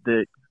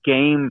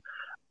game,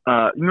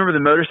 you remember the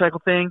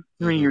motorcycle thing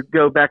when you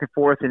go back and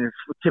forth and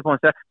tip on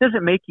stuff,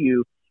 doesn't make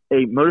you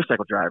a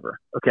motorcycle driver.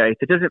 Okay,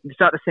 it's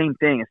not the same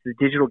thing. It's the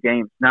digital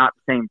game. It's not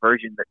the same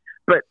version.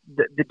 But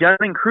the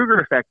Dunning-Kruger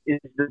effect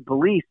is the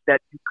belief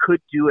that you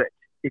could do it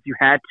if you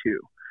had to,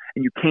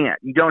 and you can't.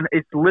 You don't.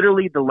 It's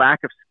literally the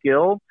lack of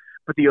skill,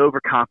 but the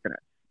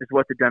overconfidence is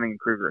what the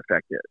Dunning-Kruger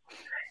effect is.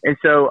 And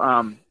so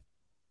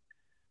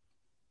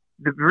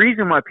the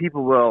reason why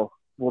people will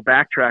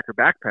backtrack or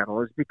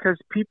backpedal is because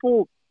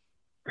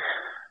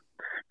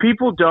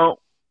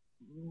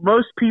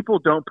most people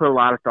don't put a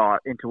lot of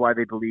thought into why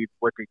they believe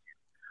what they do.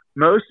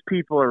 Most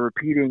people are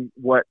repeating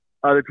what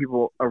other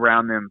people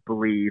around them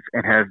believe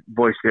and have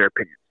voiced their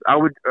opinions. I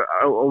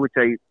would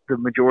say the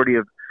majority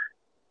of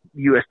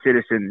U.S.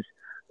 citizens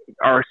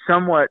are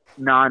somewhat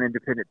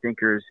non-independent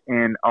thinkers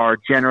and are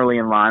generally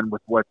in line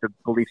with what the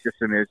belief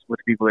system is with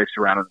the people they've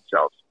surrounded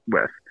themselves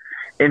with.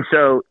 And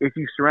so if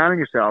you surround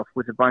yourself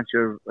with a bunch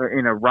of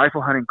in a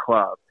rifle hunting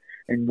club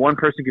and one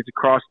person gets a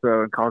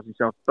crossbow and calls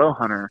himself a bow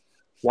hunter,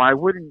 why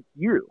wouldn't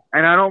you?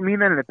 And I don't mean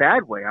that in a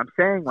bad way. I'm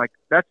saying, like,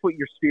 that's what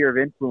your sphere of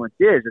influence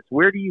is. It's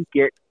where do you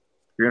get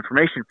your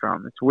information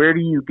from? It's where do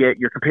you get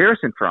your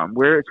comparison from?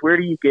 Where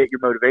do you get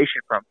your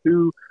motivation from?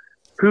 Who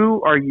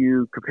are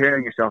you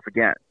comparing yourself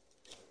against?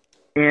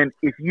 And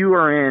if you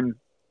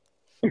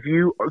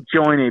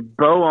join a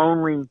bow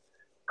only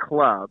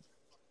club,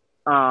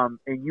 and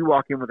you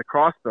walk in with a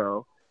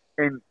crossbow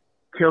and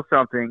kill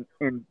something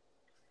and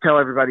tell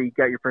everybody you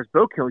got your first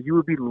bow kill, you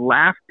would be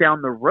laughed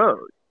down the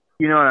road.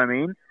 You know what I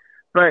mean?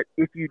 But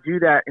if you do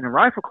that in a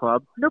rifle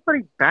club,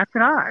 nobody bats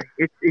an eye.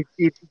 It's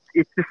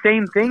the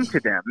same thing to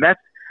them.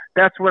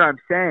 That's what I'm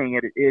saying.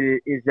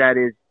 It is.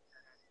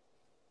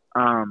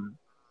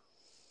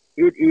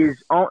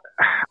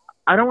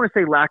 I don't want to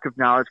say lack of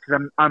knowledge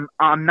because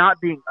I'm not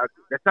being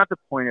ugly. That's not the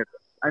point of it.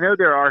 I know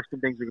there are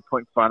some things we can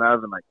point fun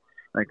of and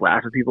like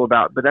laugh at people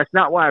about, but that's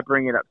not why I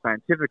bring it up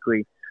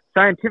scientifically.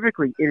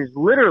 Scientifically, it is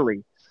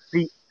literally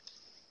the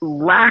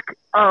lack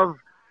of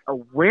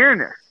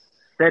awareness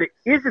that it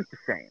isn't the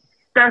same.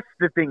 That's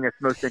the thing that's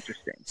most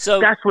interesting. So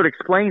that's what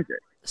explains it.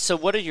 So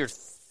what is your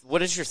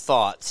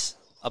thoughts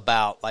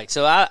about, like,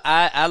 so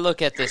I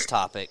look at this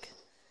topic,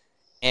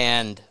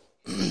 and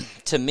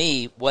to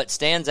me, what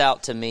stands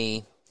out to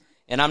me,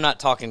 and I'm not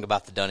talking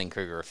about the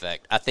Dunning-Kruger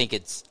effect. I think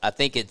it's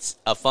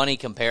a funny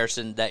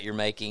comparison that you're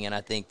making, and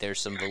I think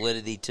there's some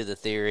validity to the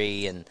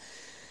theory, and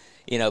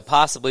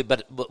possibly.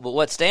 But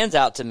what stands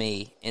out to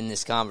me in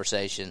this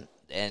conversation,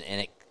 and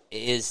it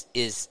is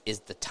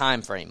the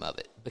time frame of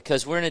it,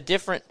 because we're in a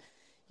different.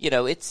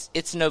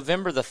 It's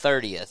November the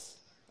 30th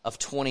of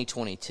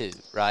 2022,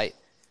 right?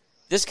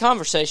 This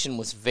conversation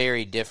was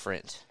very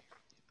different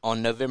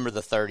on November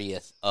the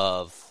 30th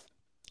of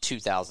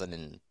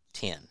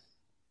 2010,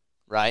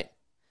 right?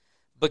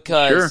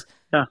 Because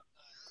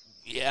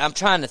I'm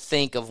trying to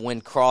think of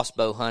when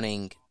crossbow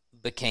hunting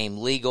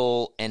became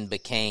legal and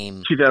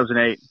became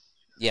 2008.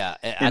 Yeah,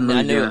 I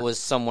knew it was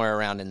somewhere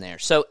around in there.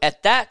 So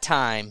at that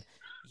time,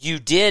 you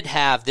did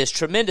have this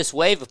tremendous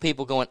wave of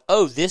people going,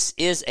 "Oh, this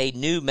is a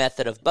new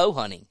method of bow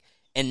hunting,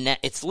 and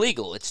it's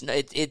legal." It's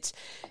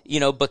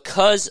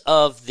because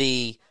of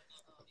the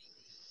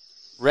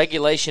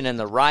regulation and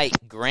the right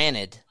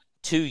granted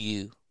to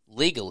you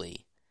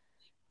legally,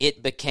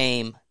 it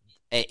became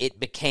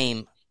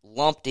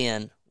lumped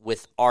in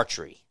with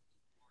archery,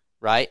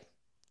 right?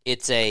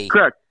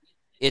 Correct.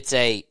 It's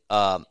a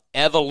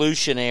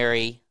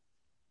evolutionary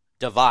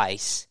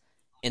device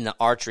in the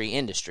archery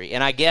industry,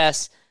 and I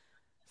guess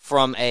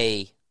from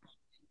a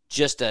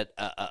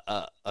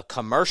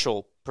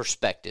commercial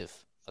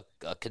perspective,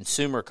 a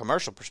consumer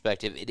commercial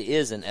perspective, it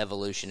is an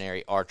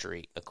evolutionary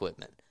archery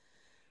equipment.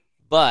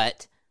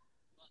 But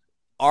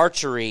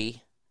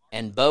archery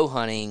and bow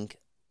hunting,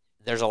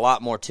 there's a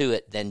lot more to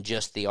it than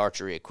just the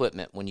archery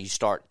equipment when you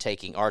start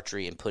taking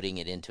archery and putting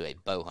it into a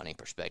bow hunting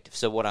perspective.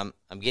 So what I'm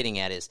getting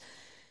at is,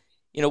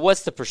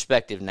 what's the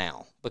perspective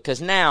now?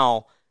 Because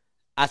now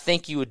I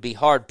think you would be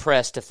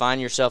hard-pressed to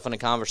find yourself in a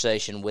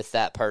conversation with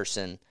that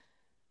person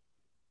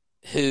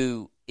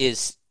who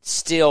is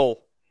still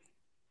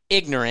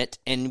ignorant,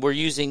 and we're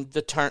using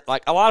the term,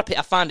 like a lot of people,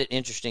 I find it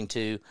interesting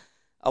too,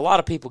 a lot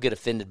of people get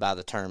offended by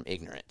the term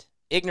ignorant.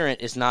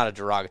 Ignorant is not a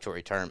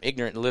derogatory term.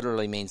 Ignorant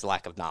literally means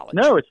lack of knowledge.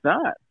 No, it's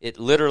not. It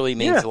literally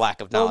means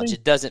lack of knowledge.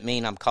 It doesn't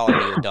mean I'm calling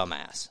you a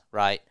dumbass,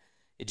 right?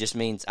 It just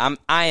means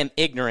I am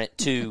ignorant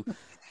to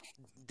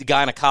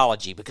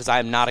gynecology because I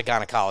am not a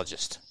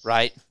gynecologist,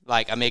 right?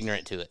 Like, I'm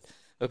ignorant to it,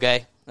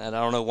 okay? And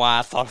I don't know why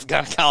I thought of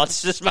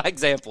gynecologist as my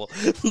example.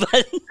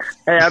 But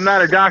Hey, I'm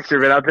not a doctor,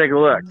 but I'll take a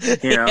look.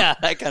 You know? yeah,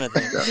 that kind of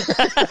thing.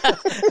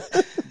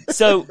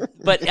 So,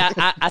 but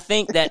I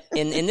think that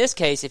in this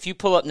case, if you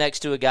pull up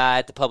next to a guy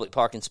at the public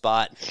parking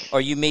spot,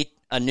 or you meet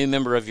a new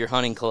member of your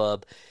hunting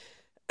club,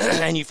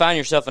 and you find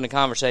yourself in a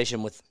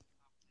conversation with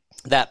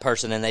that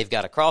person and they've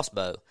got a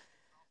crossbow,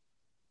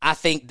 I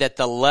think that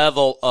the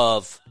level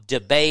of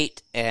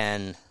debate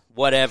and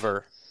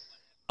whatever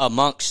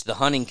amongst the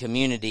hunting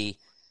community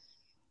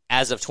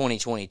as of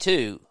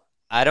 2022,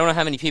 I don't know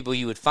how many people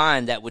you would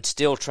find that would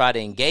still try to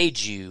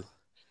engage you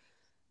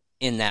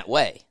in that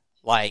way.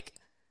 Like,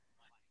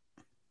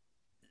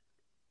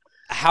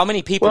 how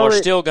many people are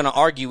still going to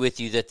argue with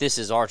you that this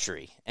is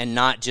archery and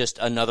not just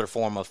another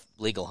form of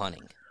legal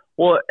hunting?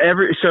 Well,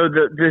 this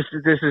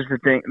is the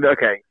thing.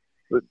 Okay,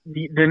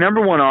 the number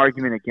one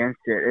argument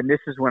against it, and this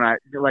is when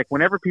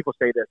whenever people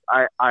say this,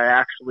 I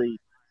actually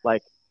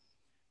like.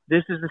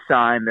 This is the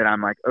sign that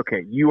I'm like,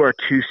 okay, you are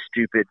too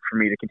stupid for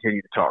me to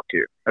continue to talk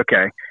to.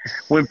 Okay,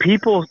 when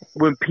people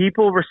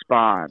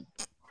respond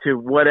to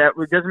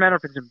whatever, it doesn't matter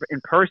if it's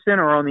in person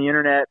or on the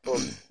internet, or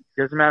it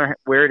doesn't matter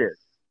where it is.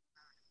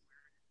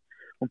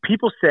 When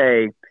people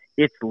say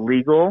it's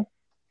legal,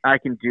 I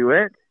can do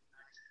it.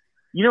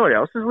 You know what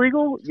else is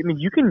legal? I mean,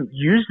 you can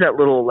use that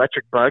little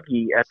electric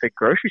buggy at the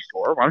grocery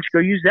store. Why don't you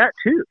go use that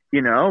too?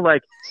 You know,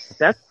 like,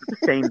 that's the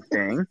same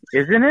thing,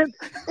 isn't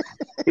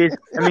it?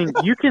 I mean,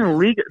 you can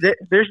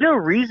there's no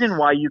reason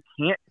why you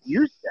can't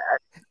use that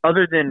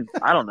other than,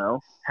 I don't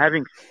know,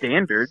 having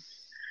standards,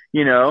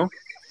 you know.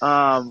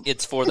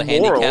 It's for the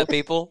handicapped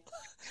people,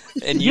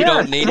 and you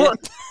don't need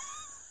it.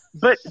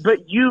 But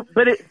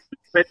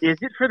is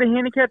it for the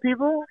handicapped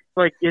people?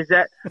 Like, is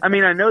that? I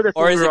mean, I know that.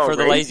 Or is it for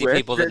the lazy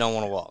people that don't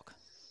want to walk?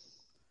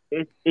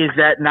 Is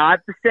that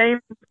not the same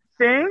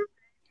thing?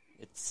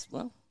 It's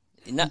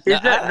not.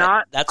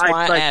 That's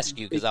why I asked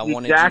you, because I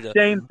wanted you to exact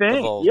same thing.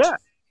 divulge.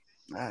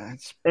 Yeah.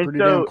 It's pretty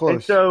damn close.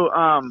 And so,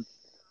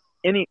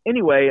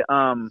 anyway,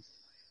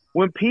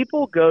 when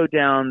people go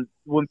down,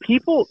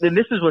 and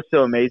this is what's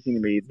so amazing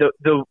to me,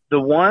 the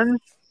ones,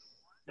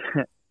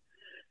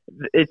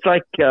 it's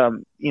like,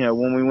 you know,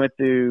 when we went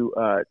through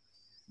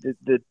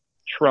the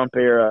Trump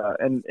era,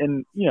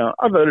 and you know,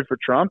 I voted for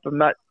Trump.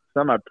 It's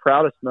not my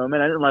proudest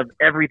moment. I didn't love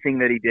everything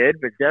that he did,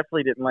 but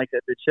definitely didn't like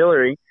that bitch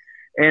Hillary.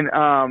 And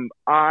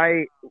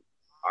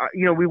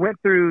you know, we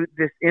went through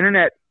this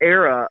internet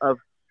era of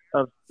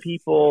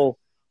people,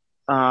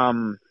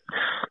 kind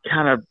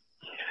of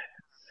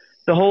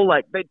the whole,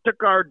 like, they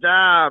took our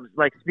jobs,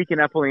 like,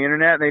 speaking up on the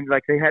internet. And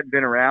they hadn't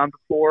been around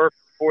before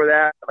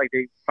that. Like,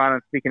 they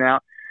finally speaking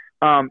out.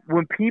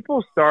 When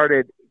people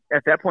started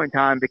at that point in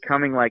time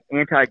becoming like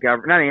not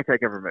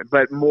anti-government,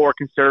 but more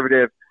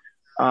conservative,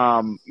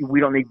 we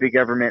don't need big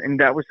government. And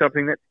that was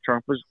something that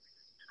Trump was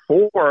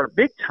for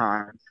big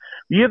time.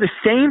 You have the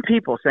same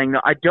people saying,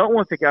 no, I don't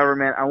want the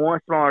government. I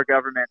want smaller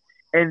government.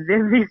 And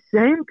then these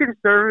same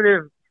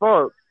conservative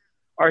folks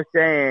are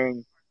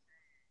saying,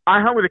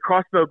 I hunt with a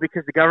crossbow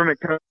because the government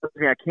tells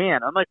me I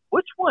can. I'm like,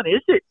 which one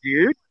is it,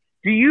 dude?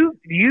 Do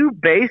you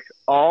base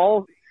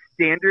all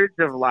standards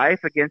of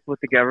life against what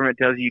the government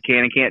tells you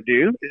can and can't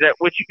do? Is that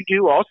what you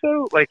do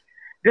also? Like,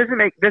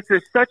 this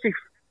is such a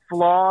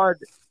flawed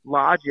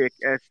logic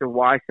as to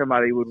why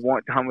somebody would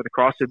want to hunt with a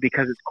crossbow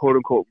because it's quote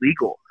unquote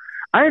legal.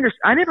 I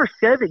never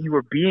said that you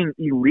were being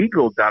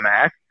illegal,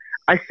 dumbass.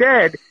 I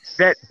said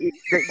that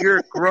you're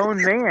a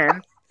grown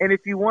man, and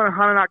if you want to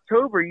hunt in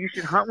October, you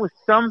should hunt with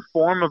some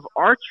form of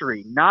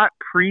archery, not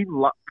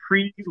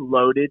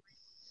preloaded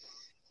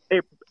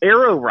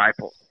arrow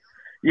rifles.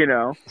 You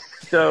know,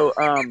 so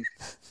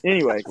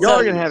anyway, y'all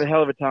are gonna have a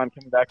hell of a time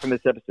coming back from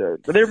this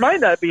episode, but there might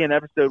not be an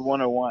episode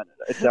 101.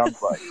 It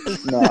sounds like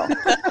no,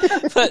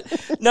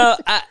 but no,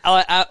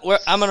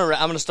 I'm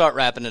gonna start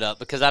wrapping it up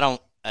because I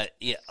don't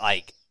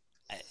like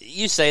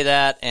you say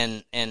that,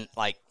 and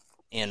like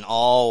in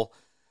all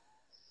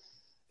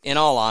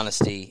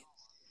honesty,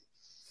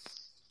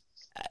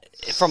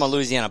 from a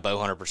Louisiana bow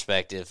hunter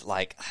perspective,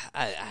 like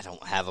I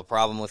don't have a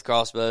problem with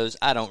crossbows.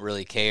 I don't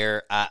really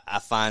care. I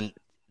find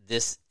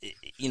this,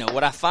 you know,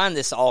 what I find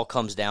this all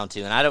comes down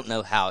to, and I don't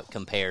know how it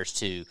compares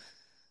to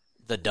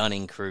the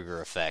Dunning-Kruger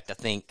effect. I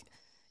think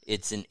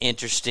it's an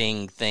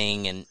interesting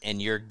thing,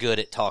 and you're good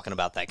at talking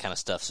about that kind of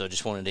stuff, so I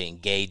just wanted to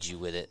engage you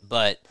with it.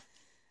 But,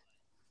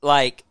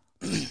 like,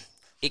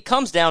 it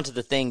comes down to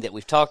the thing that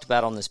we've talked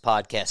about on this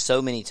podcast so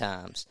many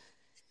times,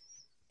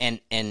 and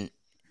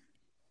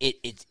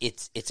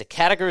it's a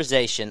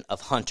categorization of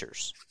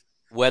hunters.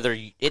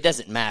 It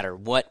doesn't matter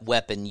what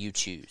weapon you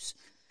choose.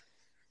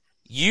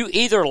 You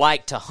either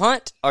like to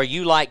hunt or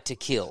you like to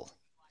kill.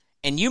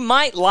 And you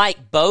might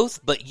like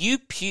both, but you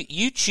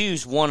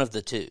choose one of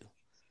the two.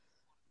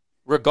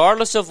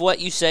 Regardless of what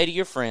you say to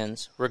your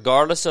friends,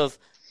 regardless of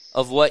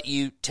what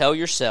you tell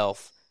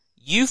yourself,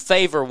 you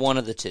favor one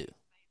of the two.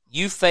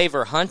 You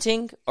favor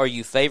hunting or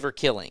you favor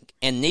killing.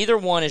 And neither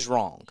one is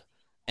wrong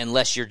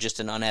unless you're just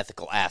an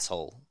unethical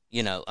asshole.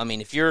 You know, I mean,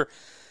 if you're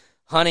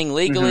hunting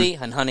legally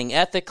and hunting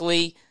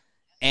ethically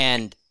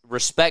and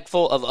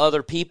respectful of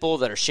other people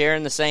that are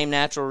sharing the same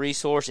natural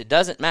resource, it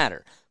doesn't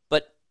matter.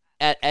 But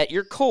at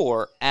your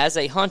core, as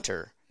a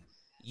hunter,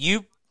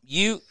 you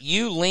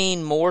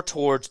lean more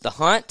towards the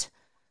hunt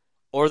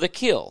or the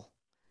kill.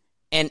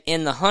 And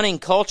in the hunting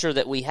culture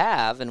that we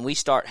have, and we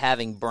start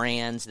having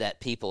brands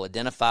that people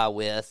identify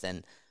with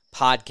and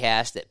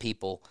podcasts that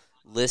people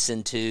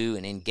listen to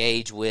and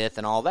engage with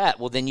and all that,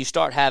 well, then you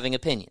start having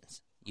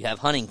opinions. You have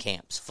hunting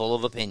camps full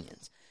of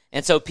opinions.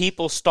 And so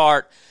people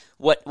start,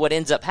 what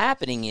ends up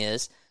happening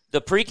is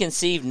the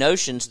preconceived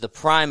notions, the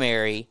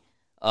primary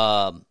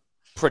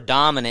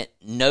predominant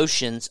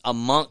notions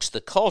amongst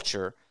the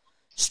culture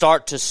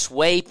start to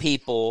sway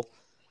people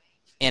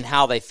in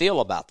how they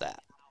feel about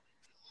that.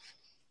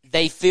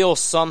 They feel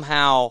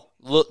somehow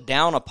looked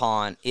down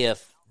upon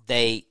if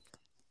they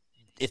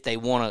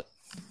want to,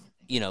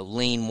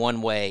 lean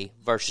one way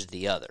versus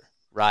the other,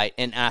 right?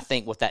 And I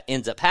think what that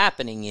ends up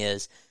happening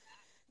is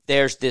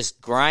there's this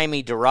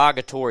grimy,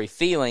 derogatory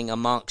feeling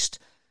amongst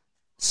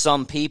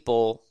some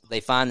people. They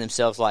find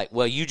themselves like,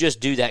 well, you just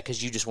do that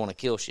because you just want to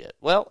kill shit.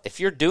 Well, if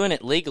you're doing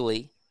it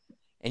legally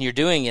and you're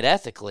doing it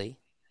ethically,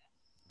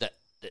 that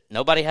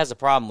nobody has a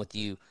problem with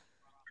you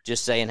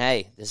just saying,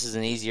 hey, this is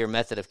an easier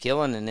method of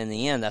killing, and in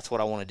the end, that's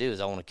what I want to do is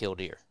I want to kill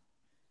deer.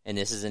 And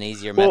this is an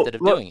easier method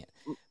of doing it.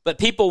 But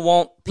people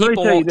won't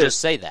just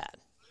say that.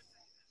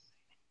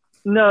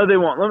 No, they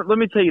won't. Let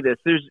me tell you this.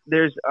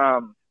 There's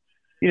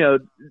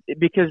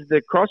because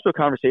the crossbow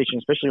conversation,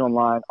 especially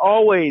online,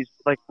 always,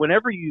 like,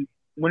 whenever you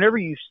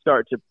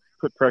start to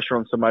put pressure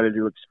on somebody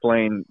to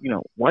explain,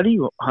 why do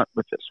you hunt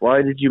with this?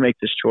 Why did you make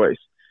this choice?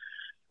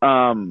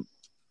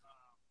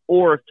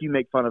 Or if you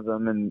make fun of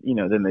them and,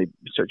 then they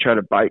start trying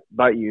to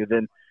bite you,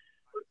 then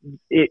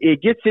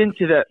it gets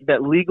into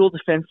that legal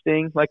defense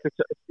thing. Like,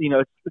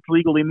 it's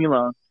legal, leave me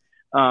alone.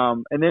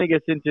 And then it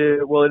gets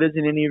into, well, it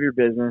isn't any of your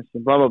business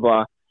and blah, blah,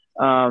 blah.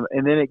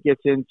 And then it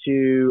gets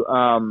into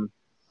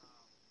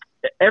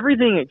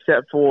everything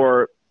except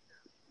for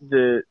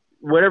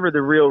whatever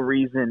the real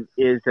reason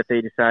is that they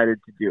decided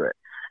to do it.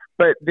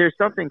 But there's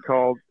something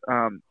called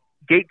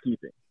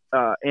gatekeeping,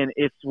 and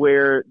it's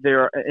where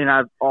there are, and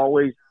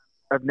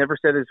I've never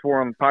said this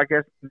before on the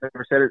podcast,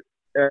 never said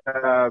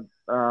it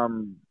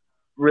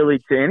really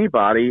to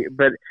anybody,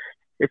 but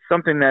it's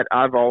something that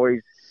I've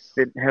always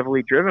been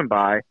heavily driven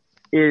by,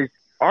 is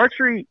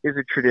archery is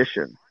a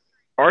tradition.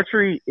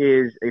 Archery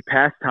is a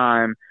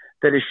pastime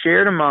that is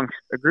shared amongst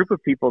a group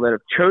of people that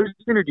have chosen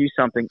to do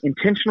something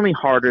intentionally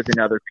harder than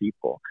other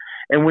people.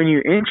 And when you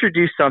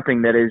introduce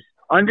something that is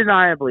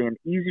undeniably an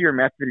easier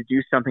method to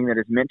do something that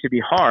is meant to be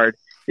hard,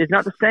 it's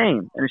not the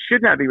same, and it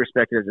should not be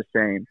respected as the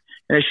same,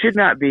 and it should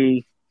not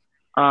be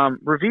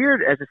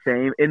revered as the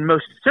same, and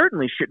most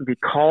certainly shouldn't be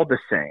called the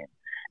same.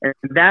 And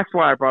that's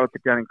why I brought up the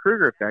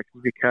Dunning-Kruger effect,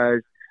 is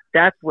because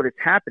that's what is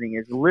happening,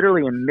 is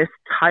literally a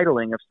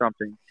mistitling of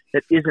something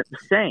that isn't the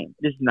same.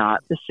 It is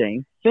not the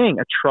same thing.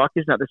 A truck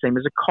is not the same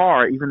as a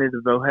car, even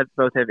though they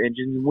both have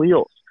engines and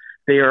wheels.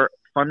 They are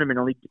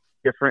fundamentally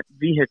different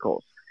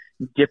vehicles,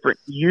 different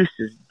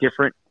uses,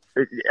 different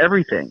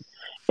everything.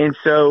 And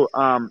so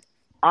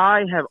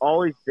I have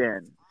always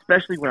been,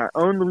 especially when I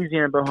owned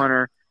Louisiana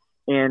Bowhunter,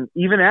 and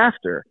even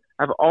after,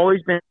 I've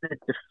always been a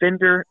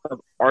defender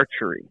of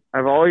archery.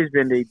 I've always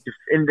been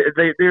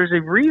there's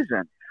a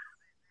reason.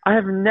 I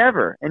have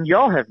never, and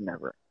y'all have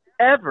never,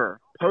 ever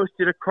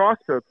posted a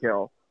crossbow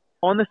kill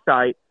on the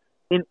site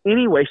in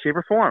any way, shape,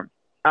 or form.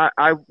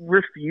 I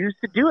refuse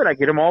to do it. I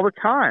get them all the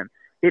time.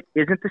 It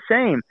isn't the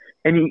same.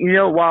 And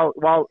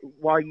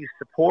while you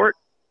support,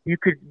 you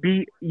can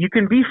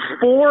be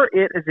for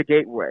it as a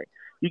gateway.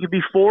 You can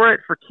be for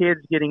it for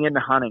kids getting into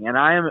hunting, and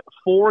I am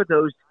for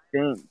those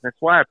things. That's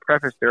why I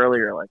prefaced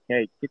earlier, like,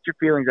 hey, get your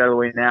feelings out of the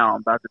way now.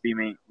 I'm about to be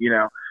mean,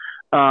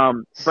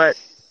 But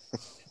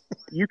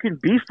you can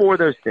be for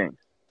those things.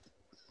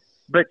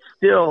 But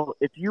still,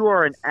 if you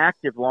are an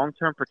active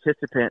long-term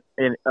participant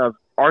of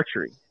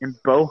archery and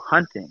bow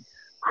hunting,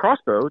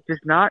 crossbow does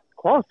not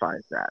qualify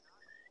as that.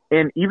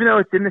 And even though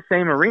it's in the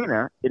same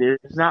arena, it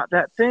is not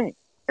that thing.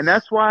 And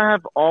that's why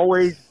I've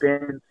always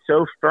been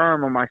so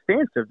firm on my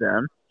stance of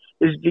them,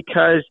 is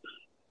because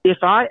if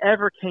I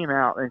ever came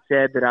out and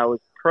said that I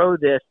was pro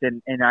this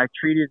and I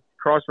treated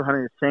crossbow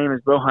hunting the same as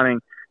bow hunting,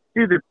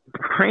 dude, the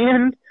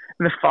brand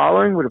and the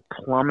following would have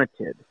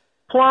plummeted,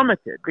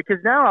 because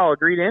now I'll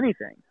agree to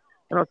anything.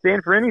 I don't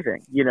stand for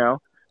anything,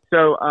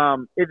 So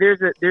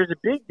there's a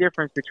big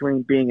difference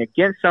between being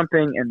against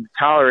something and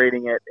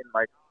tolerating it,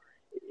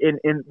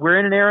 and we're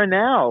in an era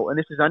now, and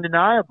this is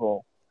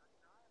undeniable.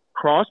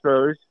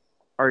 Crossbows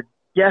are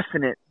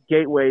definite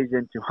gateways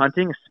into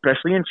hunting,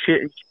 especially in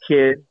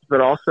kids, but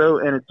also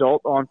in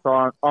adult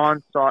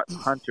onslaught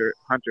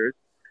hunters.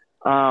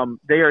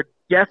 They are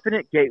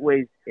definite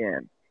gateways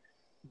in.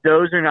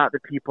 Those are not the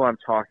people I'm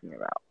talking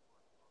about.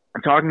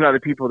 I'm talking about the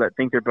people that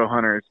think they're bow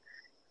hunters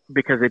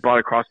because they bought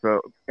a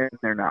crossbow and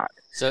they're not.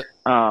 So,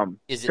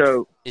 is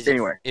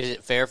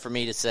it fair for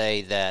me to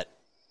say that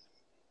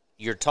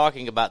you're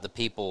talking about the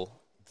people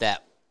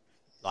that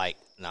like,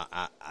 no,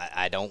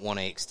 I don't want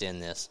to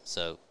extend this,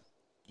 so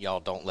y'all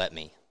don't let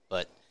me.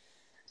 But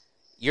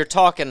you're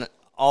talking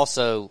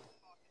also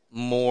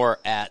more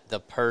at the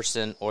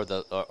person or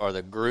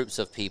the groups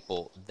of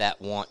people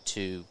that want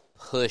to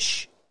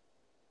push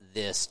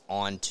this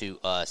onto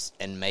us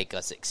and make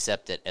us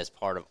accept it as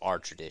part of our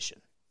tradition.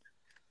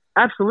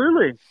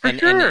 Absolutely. For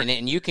sure.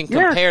 And you can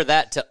compare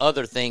that to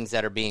other things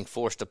that are being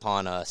forced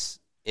upon us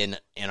in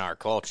our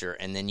culture,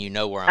 and then you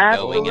know where I'm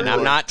going. And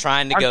I'm not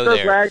trying to go there. I'm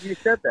so glad you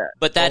said that.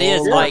 But that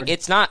is like,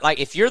 it's not like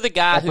if you're the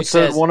guy who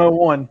says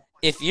 101.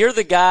 If you're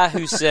the guy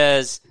who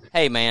says,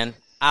 "Hey man,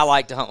 I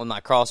like to hunt with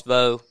my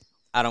crossbow.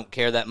 I don't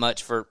care that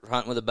much for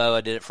hunting with a bow.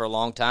 I did it for a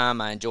long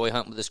time. I enjoy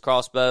hunting with this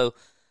crossbow,"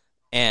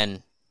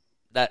 and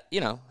that,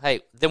 you know,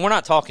 hey, then we're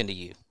not talking to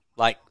you.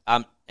 Like,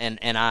 I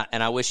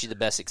wish you the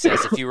best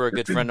success. If you were a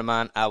good friend of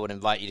mine, I would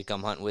invite you to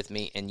come hunt with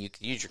me, and you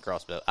could use your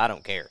crossbow. I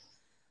don't care.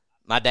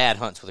 My dad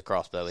hunts with a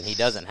crossbow, and he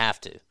doesn't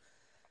have to.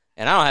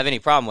 And I don't have any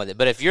problem with it.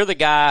 But if you're the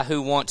guy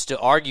who wants to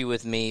argue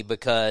with me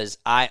because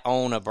I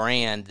own a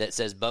brand that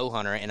says bow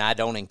hunter and I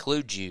don't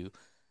include you,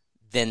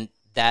 then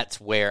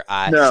that's where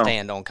I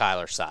stand on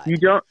Kyler's side. You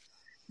don't.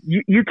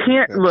 You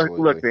can't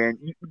look, man.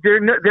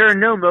 There are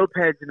no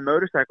mopeds in the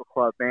motorcycle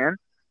club, man.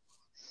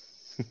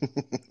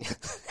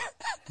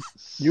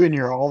 You and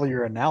all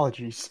your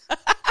analogies.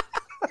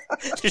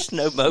 There's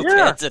no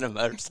mopeds in a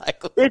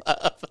motorcycle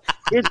club.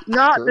 It's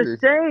not the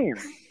same.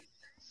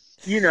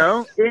 You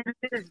know, it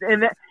is,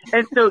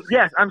 and so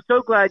yes, I'm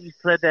so glad you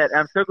said that.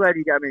 I'm so glad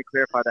you got me to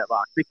clarify that,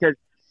 Locke, because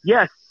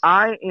yes,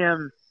 I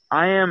am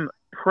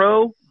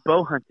pro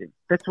bow hunting.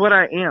 That's what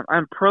I am.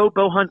 I'm pro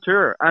bow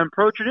hunter. I'm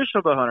pro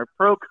traditional bow hunter.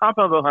 Pro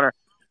compound bow hunter.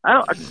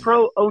 I'm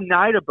pro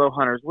Oneida bow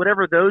hunters.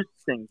 Whatever those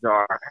things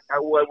are,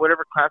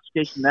 whatever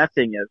classification that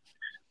thing is.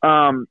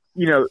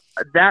 You know,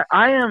 that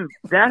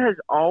has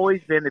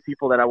always been the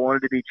people that I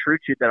wanted to be true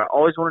to, that I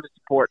always wanted to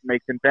support and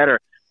make them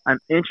better. I'm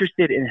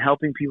interested in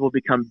helping people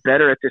become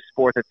better at this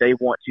sport that they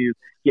want to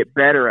get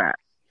better at.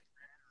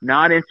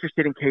 Not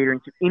interested in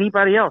catering to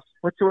anybody else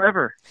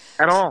whatsoever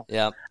at all.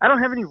 Yeah. I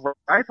don't have any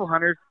rifle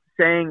hunters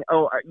saying,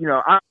 "Oh, you know,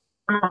 I'm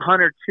a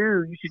hunter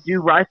too. You should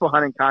do rifle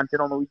hunting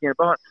content on the Louisiana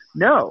Bow Hunt."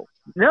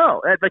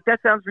 No, like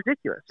that sounds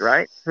ridiculous,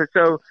 right?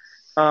 So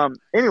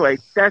anyway,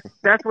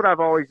 that's what I've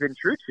always been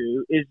true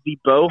to, is the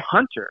bow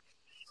hunter.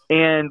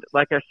 And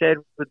like I said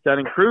with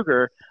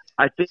Dunning-Kruger,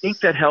 I think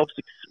that helps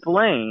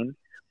explain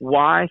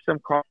why some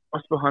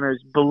crossbow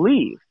hunters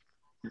believe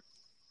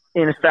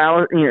in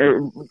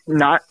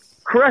not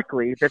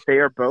correctly, that they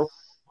are bow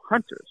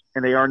hunters,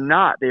 and they are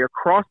not. They are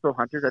crossbow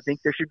hunters. I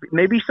think there should be,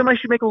 maybe somebody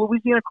should make a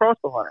Louisiana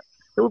crossbow hunter.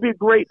 It would be a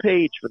great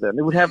page for them.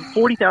 It would have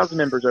 40,000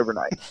 members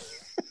overnight.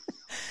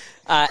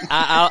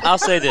 I'll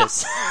say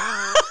this.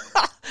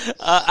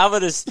 I'm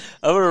gonna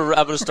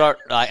start.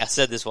 I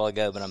said this a while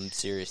ago, but I'm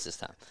serious this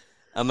time.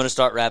 I'm gonna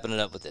start wrapping it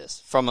up with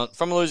this from a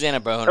Louisiana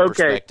bow hunter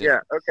perspective.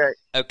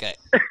 Okay.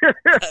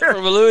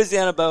 From a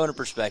Louisiana bow hunter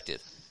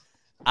perspective,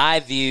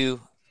 I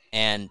view,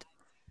 and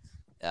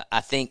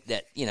I think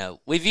that, you know,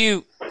 we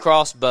view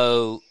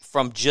crossbow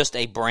from just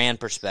a brand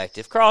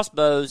perspective.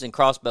 Crossbows and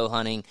crossbow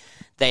hunting,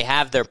 they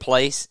have their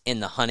place in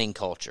the hunting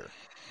culture.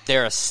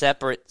 They're a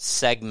separate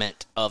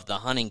segment of the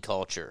hunting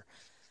culture,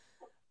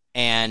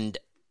 and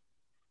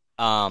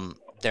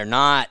they're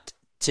not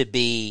to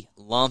be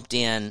lumped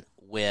in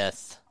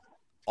with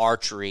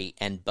archery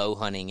and bow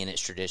hunting in its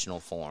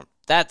traditional form.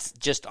 That's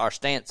just our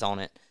stance on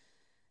it.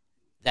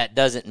 That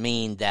doesn't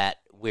mean that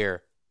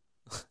we're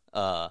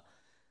in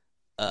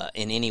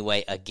any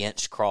way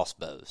against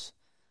crossbows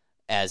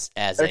as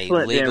a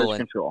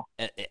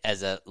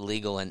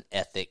legal and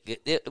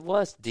ethic. It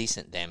was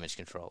decent damage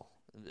control.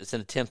 It's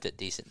an attempt at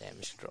decent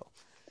damage control.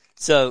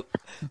 So,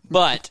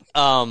 but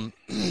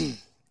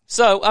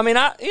so I mean,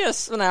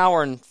 it's an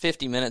hour and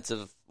 50 minutes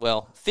of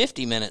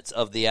 50 minutes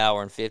of the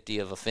hour and 50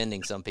 of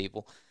offending some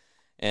people,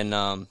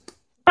 and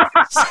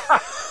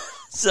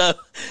so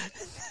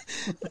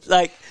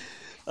like,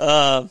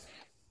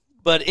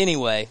 but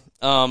anyway,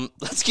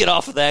 let's get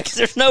off of that because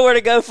there's nowhere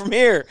to go from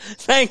here.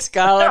 Thanks,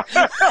 Kyler.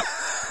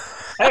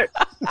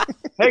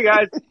 Hey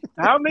guys,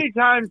 how many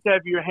times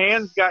have your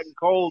hands gotten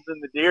cold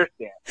in the deer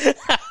stand?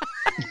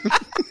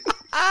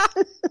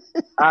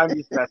 I'm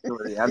just messing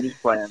with you. I'm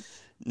just playing.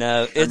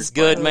 No, it's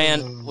good,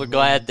 man. We're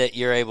glad that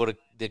you're able to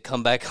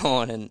come back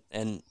on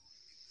and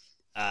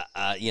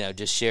you know,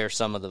 just share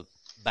some of the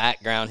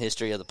background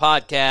history of the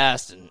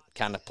podcast and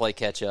kind of play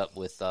catch up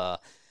with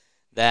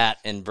that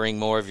and bring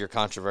more of your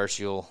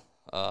controversial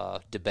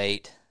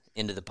debate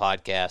into the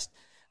podcast.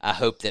 I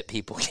hope that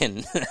people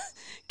can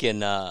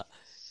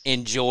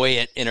enjoy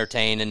it,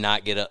 entertain, and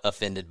not get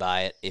offended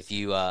by it.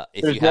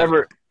 There's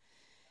never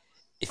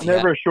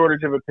a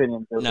shortage of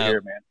opinions over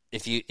here, man.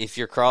 If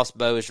your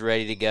crossbow is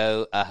ready to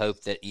go, I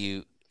hope that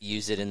you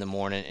use it in the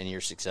morning and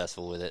you're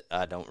successful with it.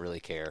 I don't really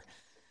care.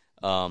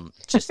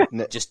 Just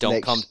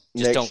don't come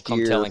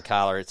telling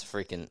Kyler it's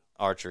freaking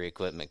archery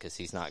equipment, because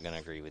he's not going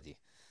to agree with you.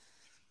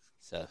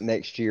 So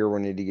next year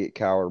we need to get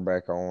Kyler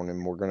back on,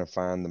 and we're going to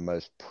find the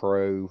most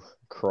pro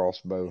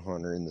crossbow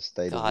hunter in the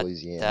state of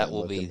Louisiana. That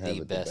will be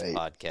the best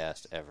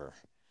podcast ever.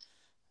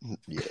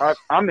 Yes.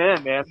 I'm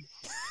in, man.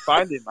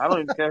 Find him. I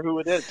don't even care who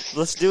it is.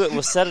 Let's do it.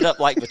 We'll set it up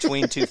like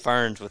Between Two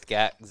Ferns with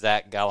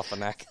Zach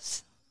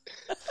Galifianakis.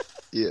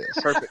 Yes.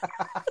 Perfect.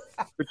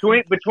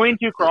 Between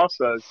two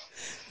crossbows.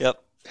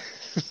 Yep.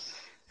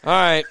 All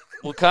right.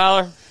 Well,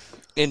 Kyler,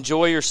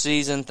 enjoy your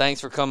season.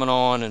 Thanks for coming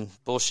on and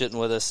bullshitting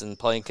with us and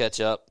playing catch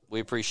up. We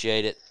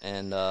appreciate it.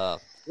 And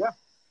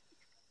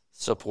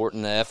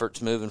supporting the efforts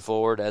moving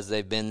forward as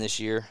they've been this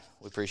year.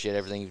 We appreciate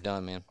everything you've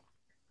done, man.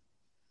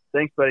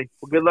 Thanks, buddy.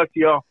 Well, good luck to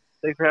y'all.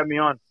 Thanks for having me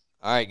on.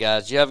 All right,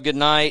 guys. You have a good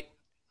night.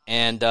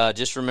 And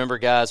just remember,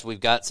 guys,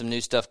 we've got some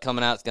new stuff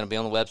coming out. It's going to be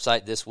on the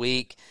website this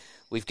week.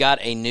 We've got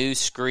a new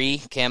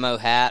Scree camo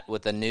hat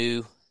with a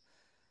new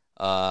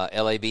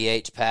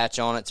LABH patch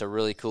on it. It's a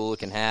really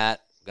cool-looking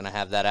hat. We're going to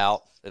have that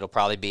out. It'll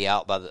probably be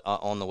out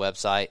on the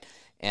website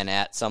and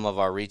at some of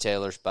our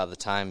retailers by the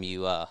time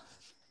you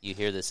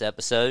hear this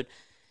episode.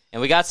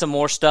 And we got some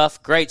more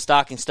stuff, great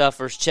stocking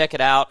stuffers. Check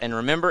it out. And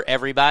remember,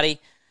 everybody,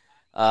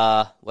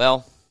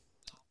 we'll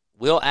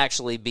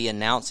actually be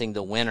announcing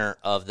the winner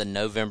of the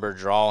November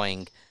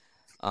drawing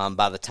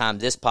by the time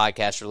this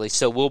podcast released.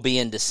 So we'll be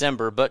in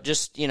December. But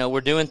just,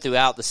 we're doing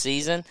throughout the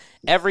season.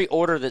 Every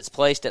order that's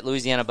placed at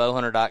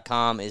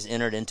LouisianaBowhunter.com is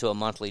entered into a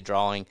monthly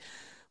drawing.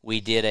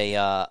 We did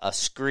a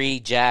Scree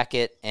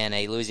jacket and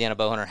a Louisiana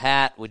Bowhunter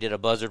hat. We did a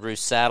Buzzard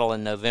Roost saddle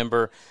in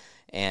November.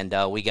 And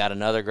we got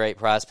another great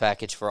prize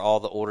package for all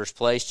the orders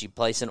placed. You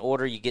place an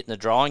order, you get in the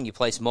drawing. You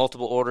place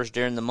multiple orders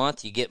during the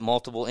month, you get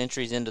multiple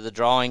entries into the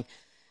drawing.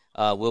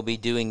 We'll be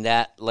doing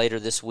that later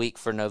this week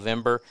for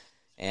November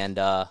and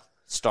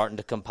starting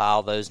to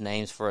compile those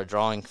names for a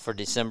drawing for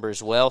December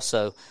as well.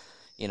 So,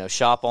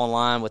 shop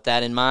online with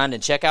that in mind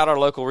and check out our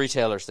local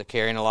retailers. They're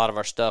carrying a lot of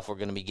our stuff. We're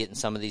going to be getting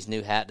some of these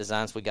new hat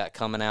designs we got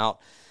coming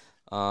out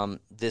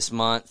this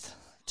month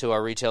to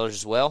our retailers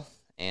as well.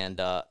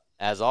 And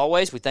as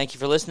always, we thank you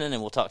for listening,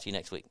 and we'll talk to you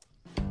next week.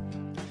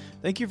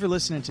 Thank you for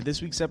listening to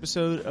this week's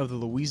episode of the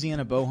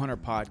Louisiana Bowhunter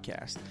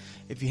Podcast.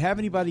 If you have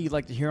anybody you'd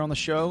like to hear on the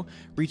show,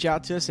 reach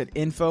out to us at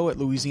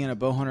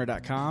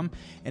info@louisianabowhunter.com.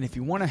 And if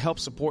you want to help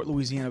support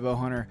Louisiana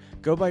Bowhunter,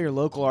 go by your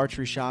local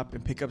archery shop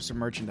and pick up some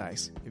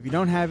merchandise. If you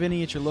don't have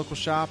any at your local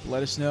shop,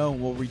 let us know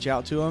and we'll reach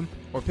out to them.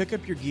 Or pick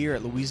up your gear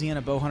at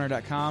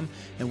louisianabowhunter.com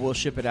and we'll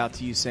ship it out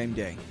to you same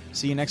day.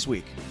 See you next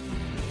week.